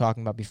 Like we were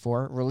talking about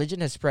before,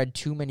 religion has spread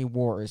too many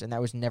wars, and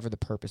that was never the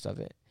purpose of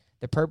it.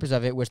 The purpose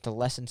of it was to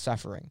lessen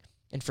suffering.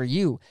 And for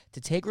you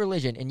to take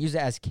religion and use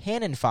it as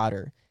cannon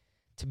fodder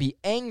to be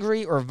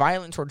angry or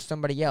violent towards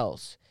somebody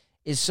else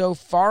is so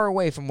far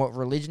away from what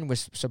religion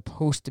was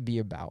supposed to be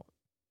about.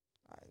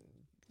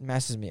 It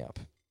messes me up.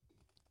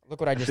 Look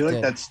what I just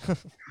did.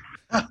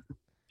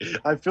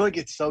 I feel like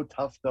it's so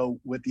tough, though,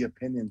 with the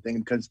opinion thing,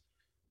 because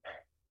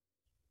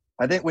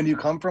I think when you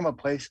come from a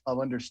place of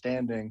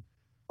understanding,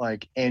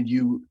 like, and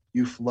you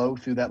flow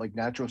through that like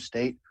natural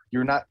state,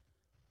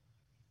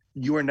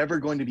 you are never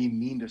going to be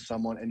mean to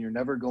someone, and you're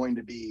never going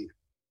to be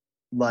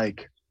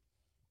like,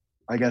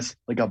 I guess,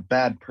 like a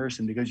bad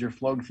person, because you're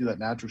flowing through that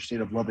natural state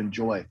of love and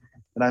joy.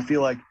 And I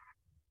feel like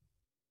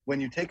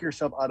when you take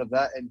yourself out of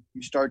that and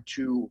you start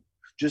to,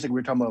 just like we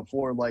were talking about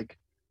before, like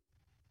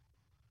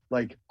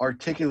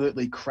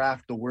articulately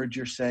craft the words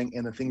you're saying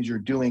and the things you're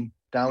doing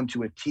down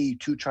to a T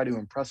to try to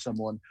impress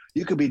someone.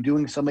 You could be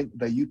doing something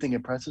that you think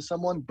impresses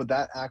someone, but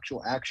that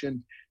actual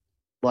action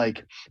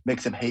like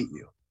makes them hate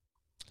you.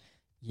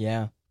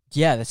 Yeah,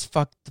 that's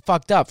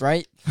fucked up,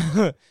 right?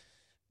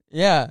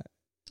 Yeah.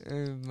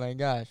 Oh my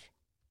gosh.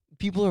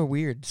 People are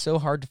weird. So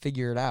hard to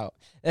figure it out.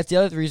 That's the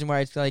other reason why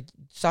it's like,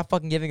 stop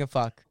fucking giving a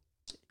fuck.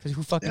 Because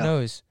who fucking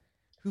knows?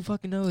 Who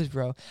fucking knows,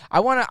 bro?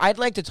 I'd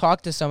like to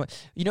talk to someone.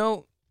 You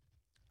know,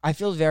 I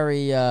feel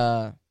very,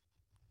 not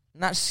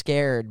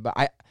scared, but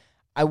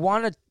I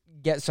want to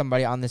get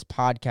somebody on this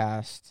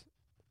podcast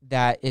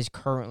that is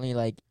currently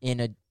like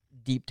in a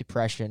deep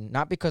depression.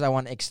 Not because I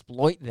want to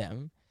exploit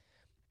them,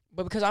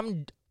 but because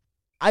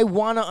I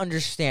want to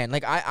understand.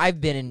 Like, I've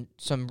been in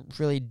some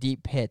really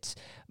deep pits,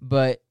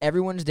 but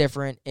everyone's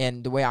different,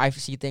 and the way I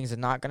see things is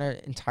not going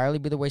to entirely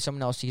be the way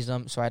someone else sees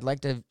them. So I'd like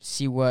to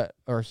see what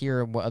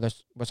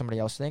somebody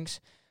else thinks.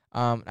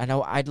 I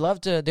know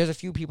there's a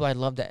few people I'd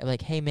love to,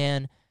 like, hey,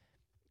 man,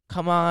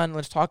 come on,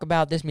 let's talk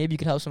about this. Maybe you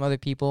could help some other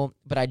people.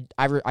 But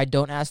I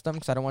don't ask them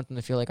because I don't want them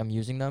to feel like I'm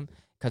using them,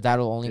 because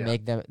that'll only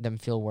make them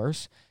feel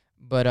worse.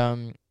 But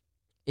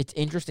it's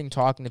interesting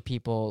talking to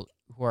people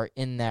who are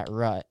in that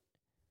rut,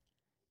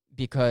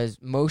 because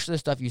most of the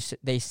stuff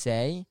they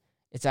say,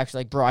 it's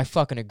actually like, bro, I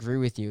fucking agree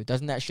with you.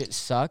 Doesn't that shit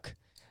suck?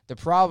 The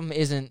problem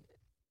isn't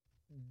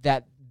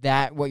that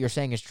what you're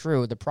saying is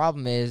true. The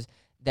problem is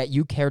that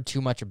you care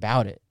too much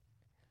about it,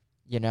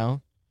 you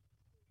know?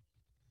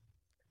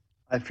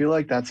 I feel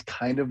like that's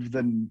kind of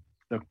the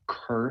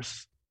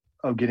curse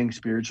of getting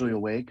spiritually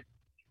awake,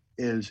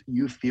 is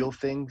you feel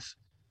things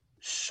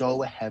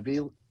so heavy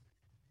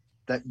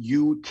that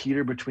you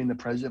teeter between the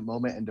present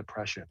moment and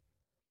depression,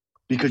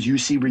 because you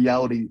see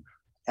reality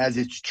as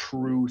its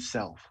true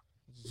self.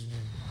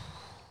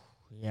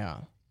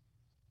 Yeah.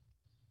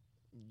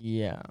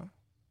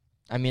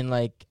 I mean,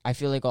 like, I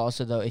feel like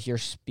also, though, if you're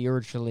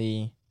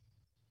spiritually,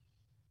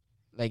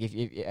 like, if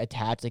you're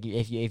attached, like,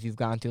 if you've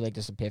gone through, like,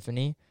 this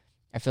epiphany,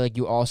 I feel like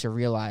you also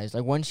realize,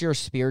 like, once you're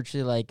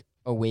spiritually, like,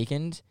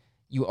 awakened,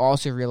 you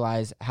also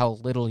realize how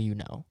little you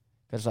know.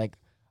 Because, like,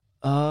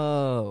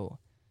 oh,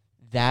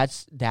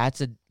 that's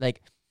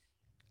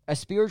a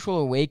spiritual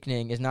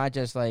awakening is not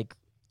just, like,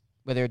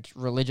 whether it's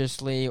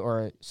religiously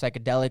or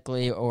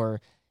psychedelically or,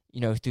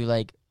 through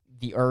like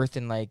the earth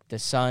and like the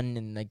sun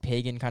and like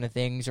pagan kind of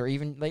things, or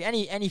even like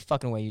any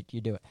fucking way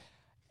you do it,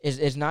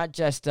 is not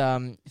just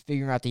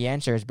figuring out the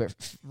answers, but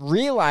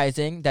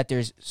realizing that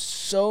there's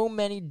so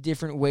many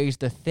different ways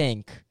to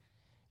think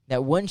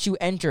that once you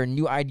enter a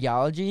new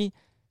ideology,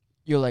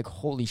 you're like,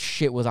 holy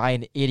shit, was I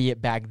an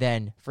idiot back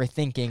then for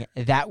thinking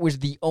that was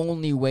the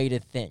only way to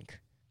think?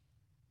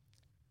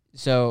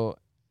 So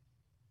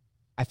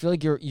I feel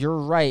like you're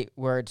right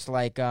where it's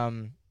like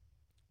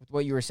with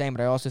what you were saying,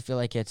 but I also feel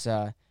like it's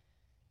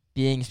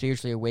being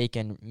spiritually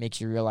awakened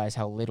makes you realize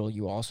how little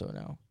you also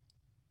know.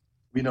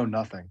 We know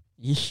nothing.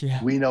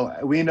 Yeah. We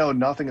know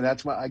nothing, and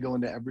that's why I go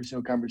into every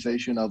single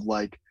conversation of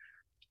like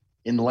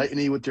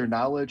enlightening you with your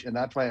knowledge, and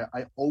that's why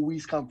I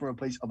always come from a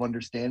place of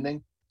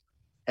understanding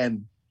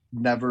and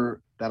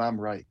never that I'm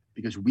right,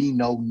 because we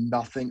know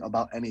nothing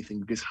about anything,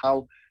 because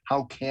how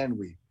can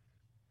we?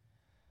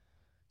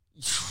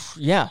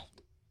 Yeah.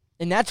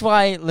 And that's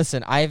why,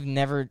 listen, I've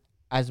never,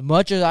 as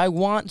much as I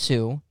want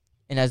to,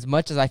 and as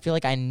much as I feel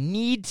like I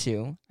need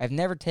to, I've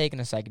never taken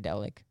a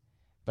psychedelic.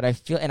 But I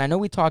feel, and I know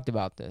we talked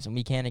about this, and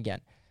we can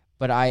again,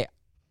 but I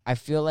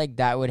feel like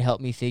that would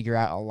help me figure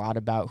out a lot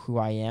about who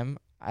I am,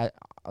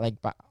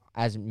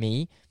 as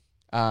me.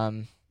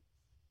 And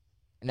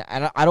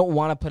I don't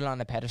want to put it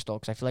on a pedestal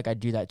because I feel like I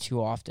do that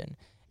too often.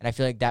 And I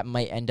feel like that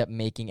might end up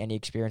making any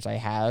experience I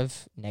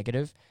have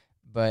negative.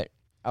 But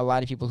a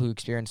lot of people who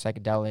experience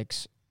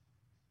psychedelics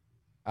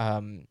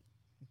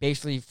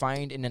basically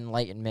find an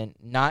enlightenment,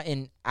 not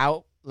in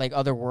like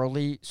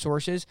otherworldly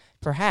sources,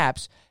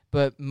 perhaps,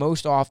 but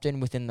most often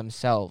within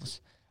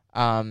themselves.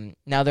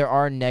 Now, there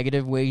are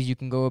negative ways you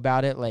can go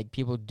about it. Like,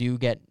 people do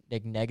get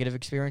like negative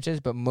experiences,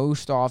 but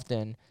most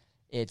often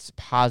it's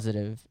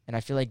positive. And I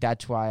feel like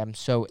that's why I'm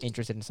so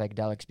interested in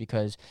psychedelics,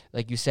 because,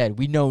 like you said,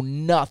 we know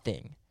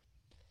nothing,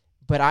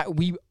 but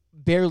we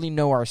barely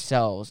know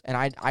ourselves. And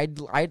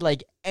I'd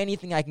like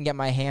anything I can get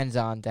my hands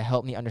on to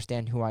help me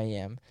understand who I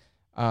am.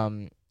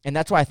 And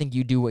that's why I think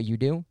you do what you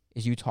do,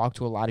 is you talk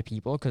to a lot of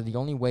people, because the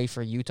only way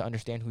for you to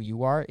understand who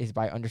you are is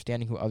by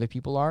understanding who other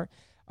people are,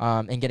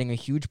 and getting a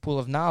huge pool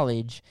of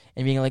knowledge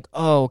and being like,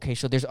 oh, okay,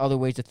 so there's other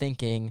ways of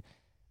thinking.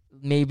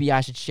 Maybe I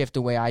should shift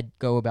the way I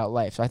go about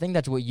life. So I think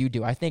that's what you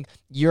do. I think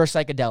you're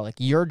psychedelic.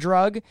 Your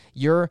drug,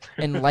 your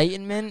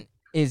enlightenment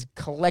is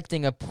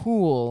collecting a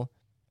pool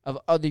of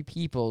other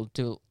people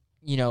to,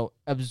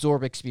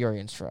 absorb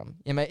experience from.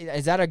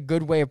 Is that a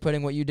good way of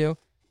putting what you do?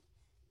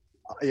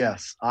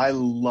 Yes, I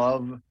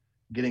love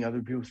getting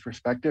other people's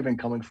perspective and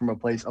coming from a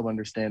place of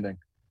understanding.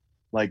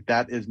 Like,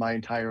 that is my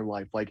entire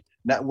life. Like,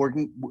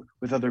 networking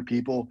with other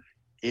people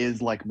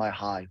is like my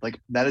high. Like,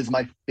 that is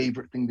my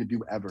favorite thing to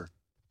do ever.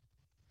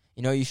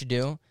 You know what you should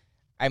do?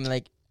 I feel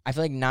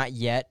like not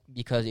yet,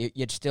 because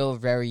you're still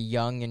very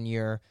young, and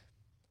you're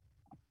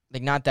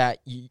like, not that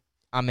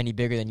I'm any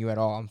bigger than you at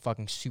all. I'm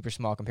fucking super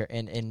small compared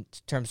in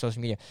terms of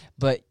social media,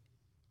 but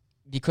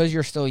because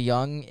you're still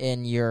young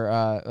in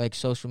your like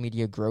social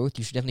media growth,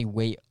 you should definitely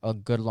wait a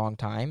good long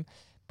time.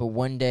 But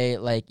one day,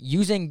 like,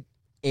 using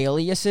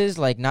aliases,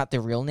 like not the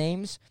real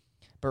names,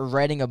 but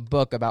writing a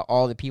book about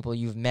all the people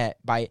you've met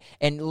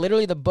and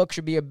literally the book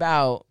should be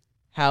about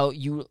how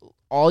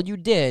all you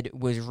did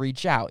was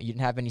reach out. You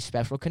didn't have any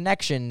special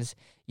connections.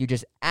 You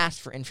just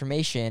asked for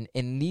information,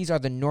 and these are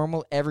the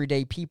normal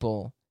everyday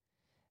people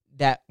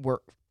that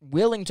were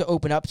willing to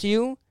open up to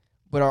you,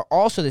 but are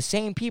also the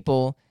same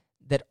people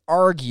that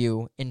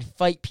argue and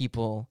fight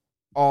people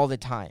all the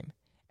time.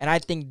 And I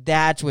think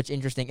that's what's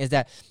interesting, is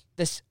that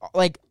this,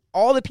 like,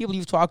 all the people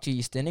you've talked to,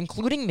 Easton,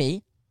 including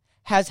me,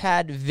 has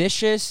had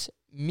vicious,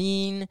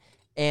 mean,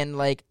 and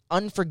like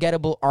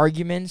unforgettable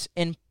arguments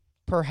and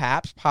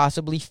perhaps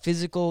possibly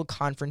physical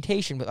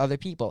confrontation with other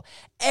people.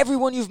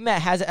 Everyone you've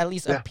met has at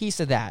least a piece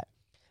of that,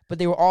 but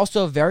they were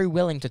also very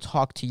willing to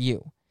talk to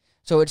you.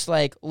 So it's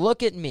like,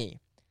 look at me.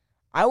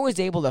 I was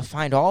able to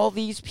find all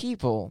these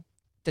people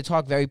to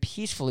talk very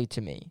peacefully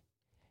to me,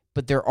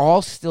 but they're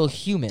all still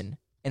human,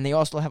 and they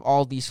also have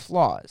all these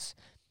flaws.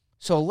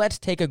 So let's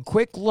take a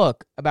quick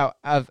look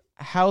of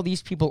how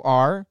these people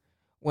are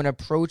when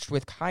approached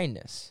with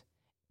kindness.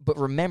 But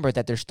remember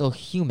that they're still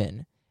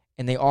human,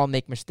 and they all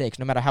make mistakes.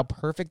 No matter how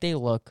perfect they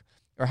look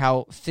or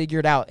how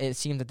figured out it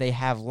seems that they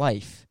have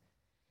life,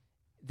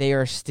 they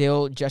are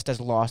still just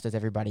as lost as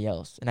everybody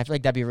else. And I feel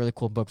like that'd be a really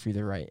cool book for you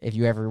to write if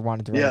you ever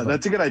wanted to write a book.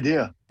 That's a good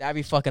idea. That'd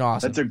be fucking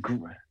awesome.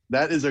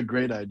 That is a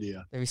great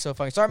idea. That'd be so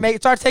fucking.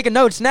 Start taking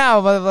notes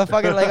now,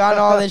 motherfucker, like on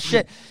all this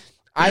shit.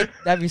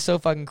 That'd be so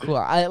fucking cool.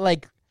 I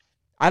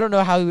don't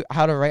know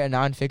how to write a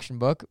nonfiction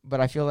book, but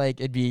I feel like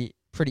it'd be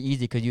pretty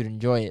easy because you'd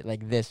enjoy it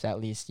like this,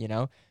 at least,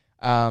 it'd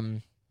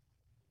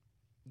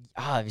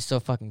be so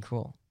fucking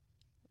cool.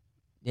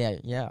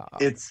 Yeah.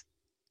 It's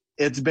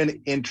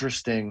been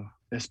interesting,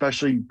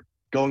 especially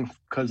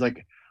because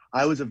like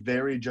I was a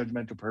very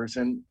judgmental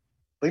person,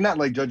 like not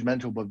like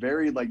judgmental, but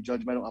very like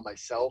judgmental on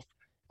myself,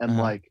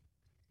 and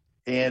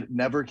and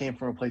never came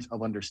from a place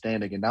of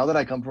understanding. And now that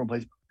I come from a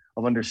place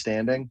of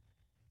understanding,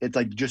 it's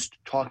like just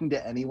talking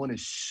to anyone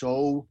is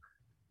so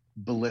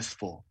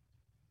blissful.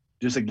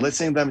 just like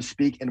listening to them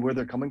speak and where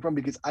they're coming from,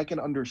 because I can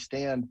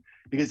understand,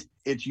 because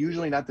it's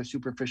usually not the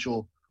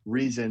superficial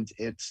reasons.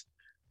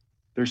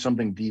 There's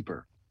something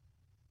deeper.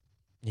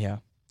 Yeah.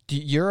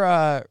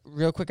 You're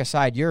real quick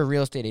aside, you're a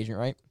real estate agent,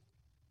 right?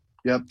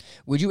 Yep.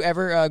 Would you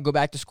ever go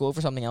back to school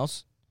for something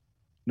else?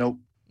 Nope.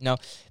 No,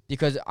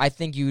 because I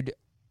think you'd,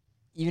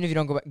 even if you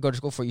don't go to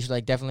school for it, you should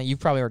like definitely, you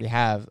probably already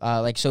have,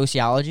 like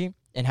sociology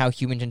and how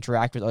humans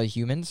interact with other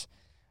humans.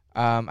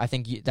 I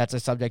think that's a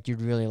subject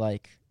you'd really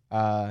like.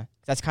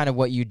 That's kind of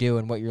what you do,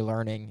 and what you're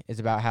learning is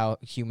about how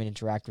humans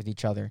interact with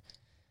each other.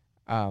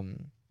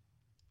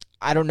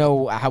 I don't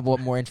know what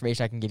more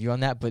information I can give you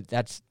on that, but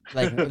that's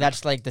like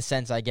that's like the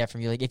sense I get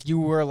from you. Like if you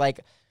were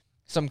like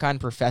some kind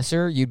of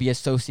professor, you'd be a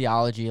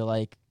sociology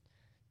like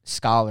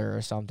scholar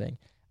or something.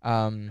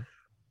 I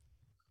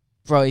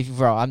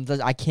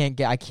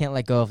can't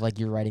let go of like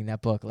you writing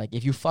that book. Like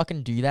if you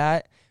fucking do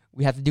that,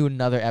 we have to do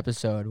another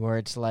episode where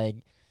it's like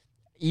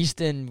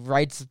Easton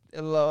writes,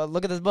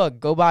 look at this book,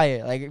 go buy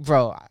it. Like,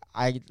 bro,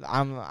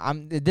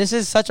 I'm this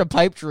is such a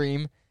pipe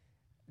dream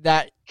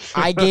that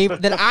I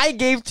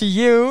gave to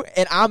you,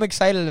 and I'm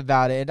excited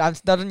about it. That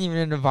doesn't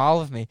even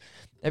involve me.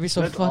 That'd be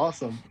so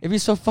awesome. It'd be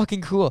so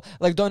fucking cool.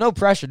 Like, no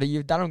pressure.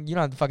 You don't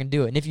have to fucking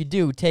do it. And if you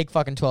do, take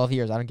fucking 12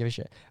 years. I don't give a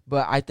shit.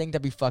 But I think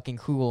that'd be fucking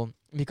cool,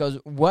 because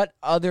what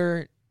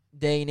other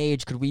day and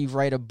age could we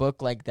write a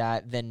book like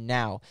that than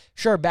now?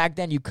 Sure, back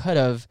then you could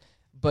have,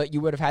 but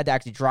you would have had to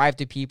actually drive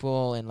to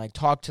people and like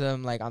talk to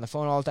them like on the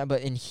phone all the time.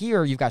 But in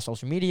here, you've got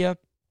social media,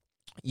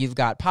 you've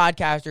got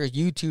podcasters,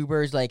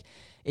 YouTubers. Like,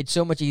 it's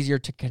so much easier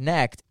to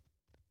connect.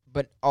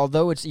 But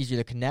although it's easier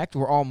to connect,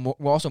 we're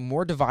also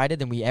more divided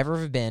than we ever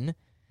have been.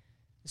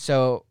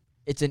 So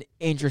it's an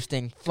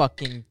interesting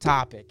fucking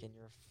topic, and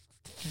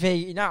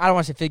I don't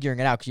want to say figuring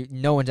it out, because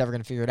no one's ever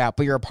going to figure it out,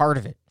 but you're a part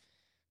of it.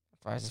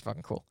 This is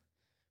fucking cool.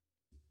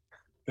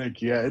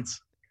 Thank you. Yeah,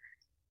 it's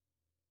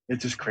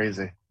just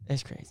crazy.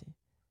 It's crazy.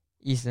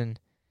 Easton,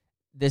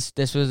 this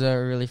was a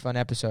really fun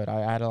episode.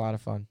 I had a lot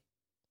of fun.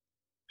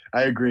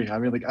 I agree. I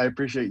mean, like, I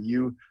appreciate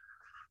you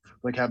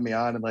like having me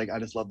on, and like I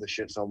just love this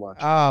shit so much.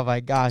 Oh my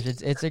gosh,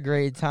 it's a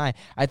great time.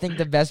 I think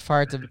the best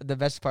parts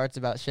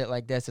about shit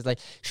like this is like,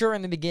 sure,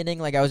 in the beginning,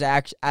 like I was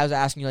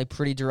asking you like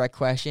pretty direct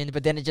questions,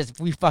 but then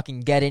we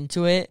fucking get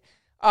into it.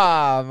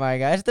 Oh my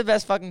god, it's the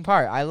best fucking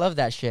part. I love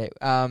that shit.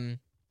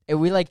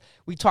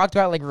 We talked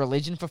about like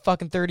religion for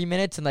fucking 30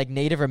 minutes and like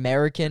Native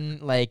American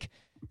like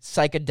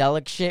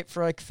psychedelic shit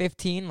for like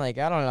 15. Like,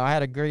 I don't know, I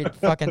had a great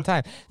fucking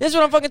time. This is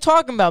what I'm fucking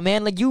talking about,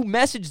 man. Like, you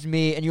messaged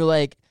me and you're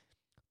like,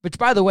 which,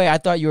 by the way, I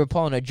thought you were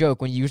pulling a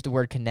joke when you used the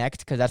word connect,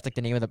 because that's like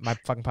the name of my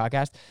fucking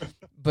podcast.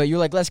 But you're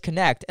like, let's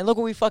connect. And look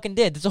what we fucking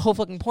did. That's the whole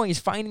fucking point, is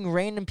finding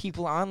random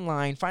people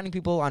online, finding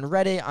people on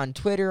Reddit, on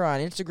Twitter, on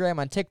Instagram,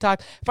 on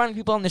TikTok, finding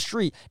people on the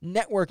street,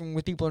 networking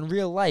with people in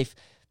real life,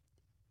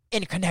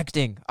 and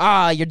connecting.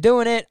 You're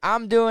doing it.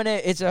 I'm doing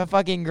it. It's a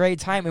fucking great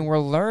time, and we're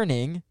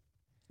learning.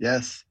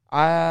 Yes.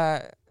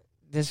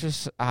 This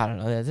was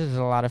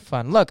a lot of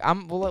fun. Look,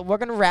 we're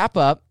going to wrap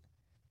up.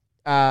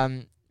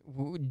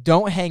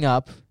 Don't hang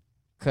up,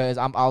 because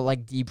I'll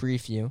like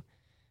debrief you.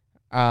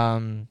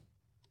 I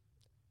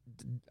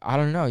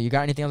don't know. You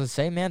got anything else to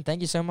say, man? Thank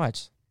you so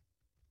much.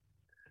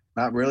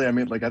 Not really. I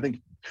mean, like, I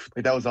think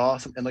like that was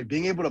awesome, and like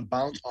being able to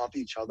bounce off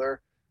each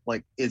other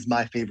like is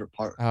my favorite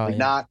part. Oh, like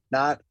yeah.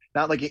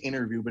 not like an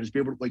interview, but just be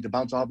able to like to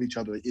bounce off each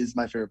other is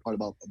my favorite part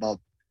about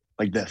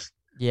like this.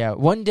 Yeah.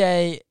 One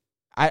day,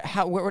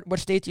 what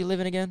state do you live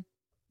in again?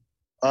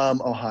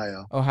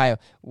 Ohio.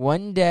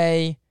 One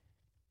day,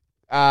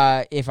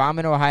 if I'm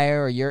in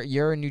Ohio or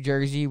you're in New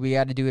Jersey, we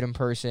got to do it in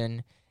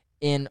person.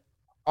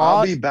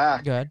 I'll be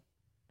back. Go ahead.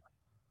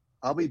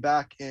 I'll be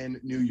back in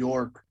New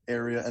York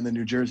area and the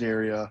New Jersey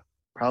area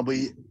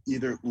probably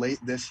either late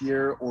this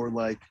year or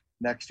like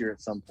next year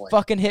at some point.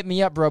 Fucking hit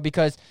me up, bro,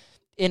 because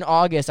in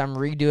August I'm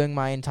redoing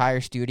my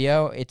entire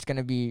studio. It's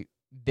gonna be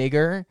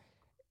bigger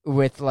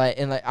with I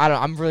don't know,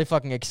 I'm really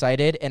fucking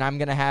excited, and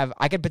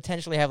I could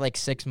potentially have like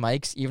 6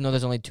 mics, even though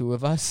there's only 2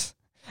 of us.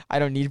 I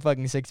don't need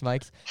fucking 6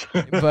 mics.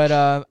 But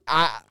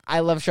I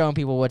love showing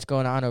people what's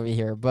going on over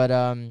here.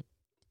 But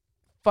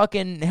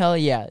fucking hell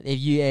yeah.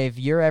 If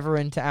you're ever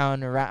in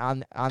town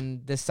around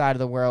on this side of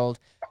the world,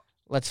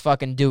 let's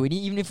fucking do it.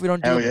 Even if we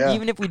don't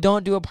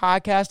do a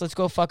podcast, let's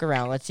go fuck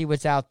around. Let's see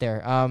what's out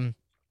there.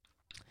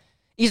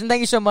 Easton, thank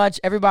you so much,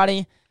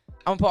 everybody.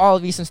 I'm gonna put all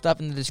of Easton's stuff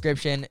in the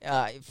description.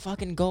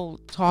 Fucking go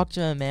talk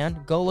to him,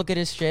 man. Go look at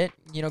his shit.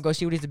 Go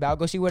see what he's about.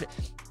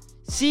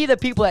 See the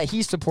people that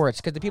he supports,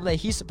 because the people that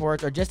he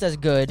supports are just as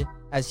good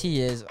as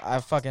he is.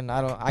 I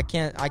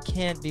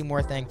can't be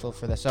more thankful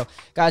for this. So,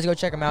 guys, go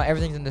check him out.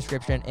 Everything's in the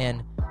description,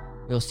 and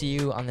we'll see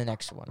you on the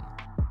next one.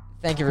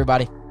 Thank you,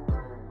 everybody.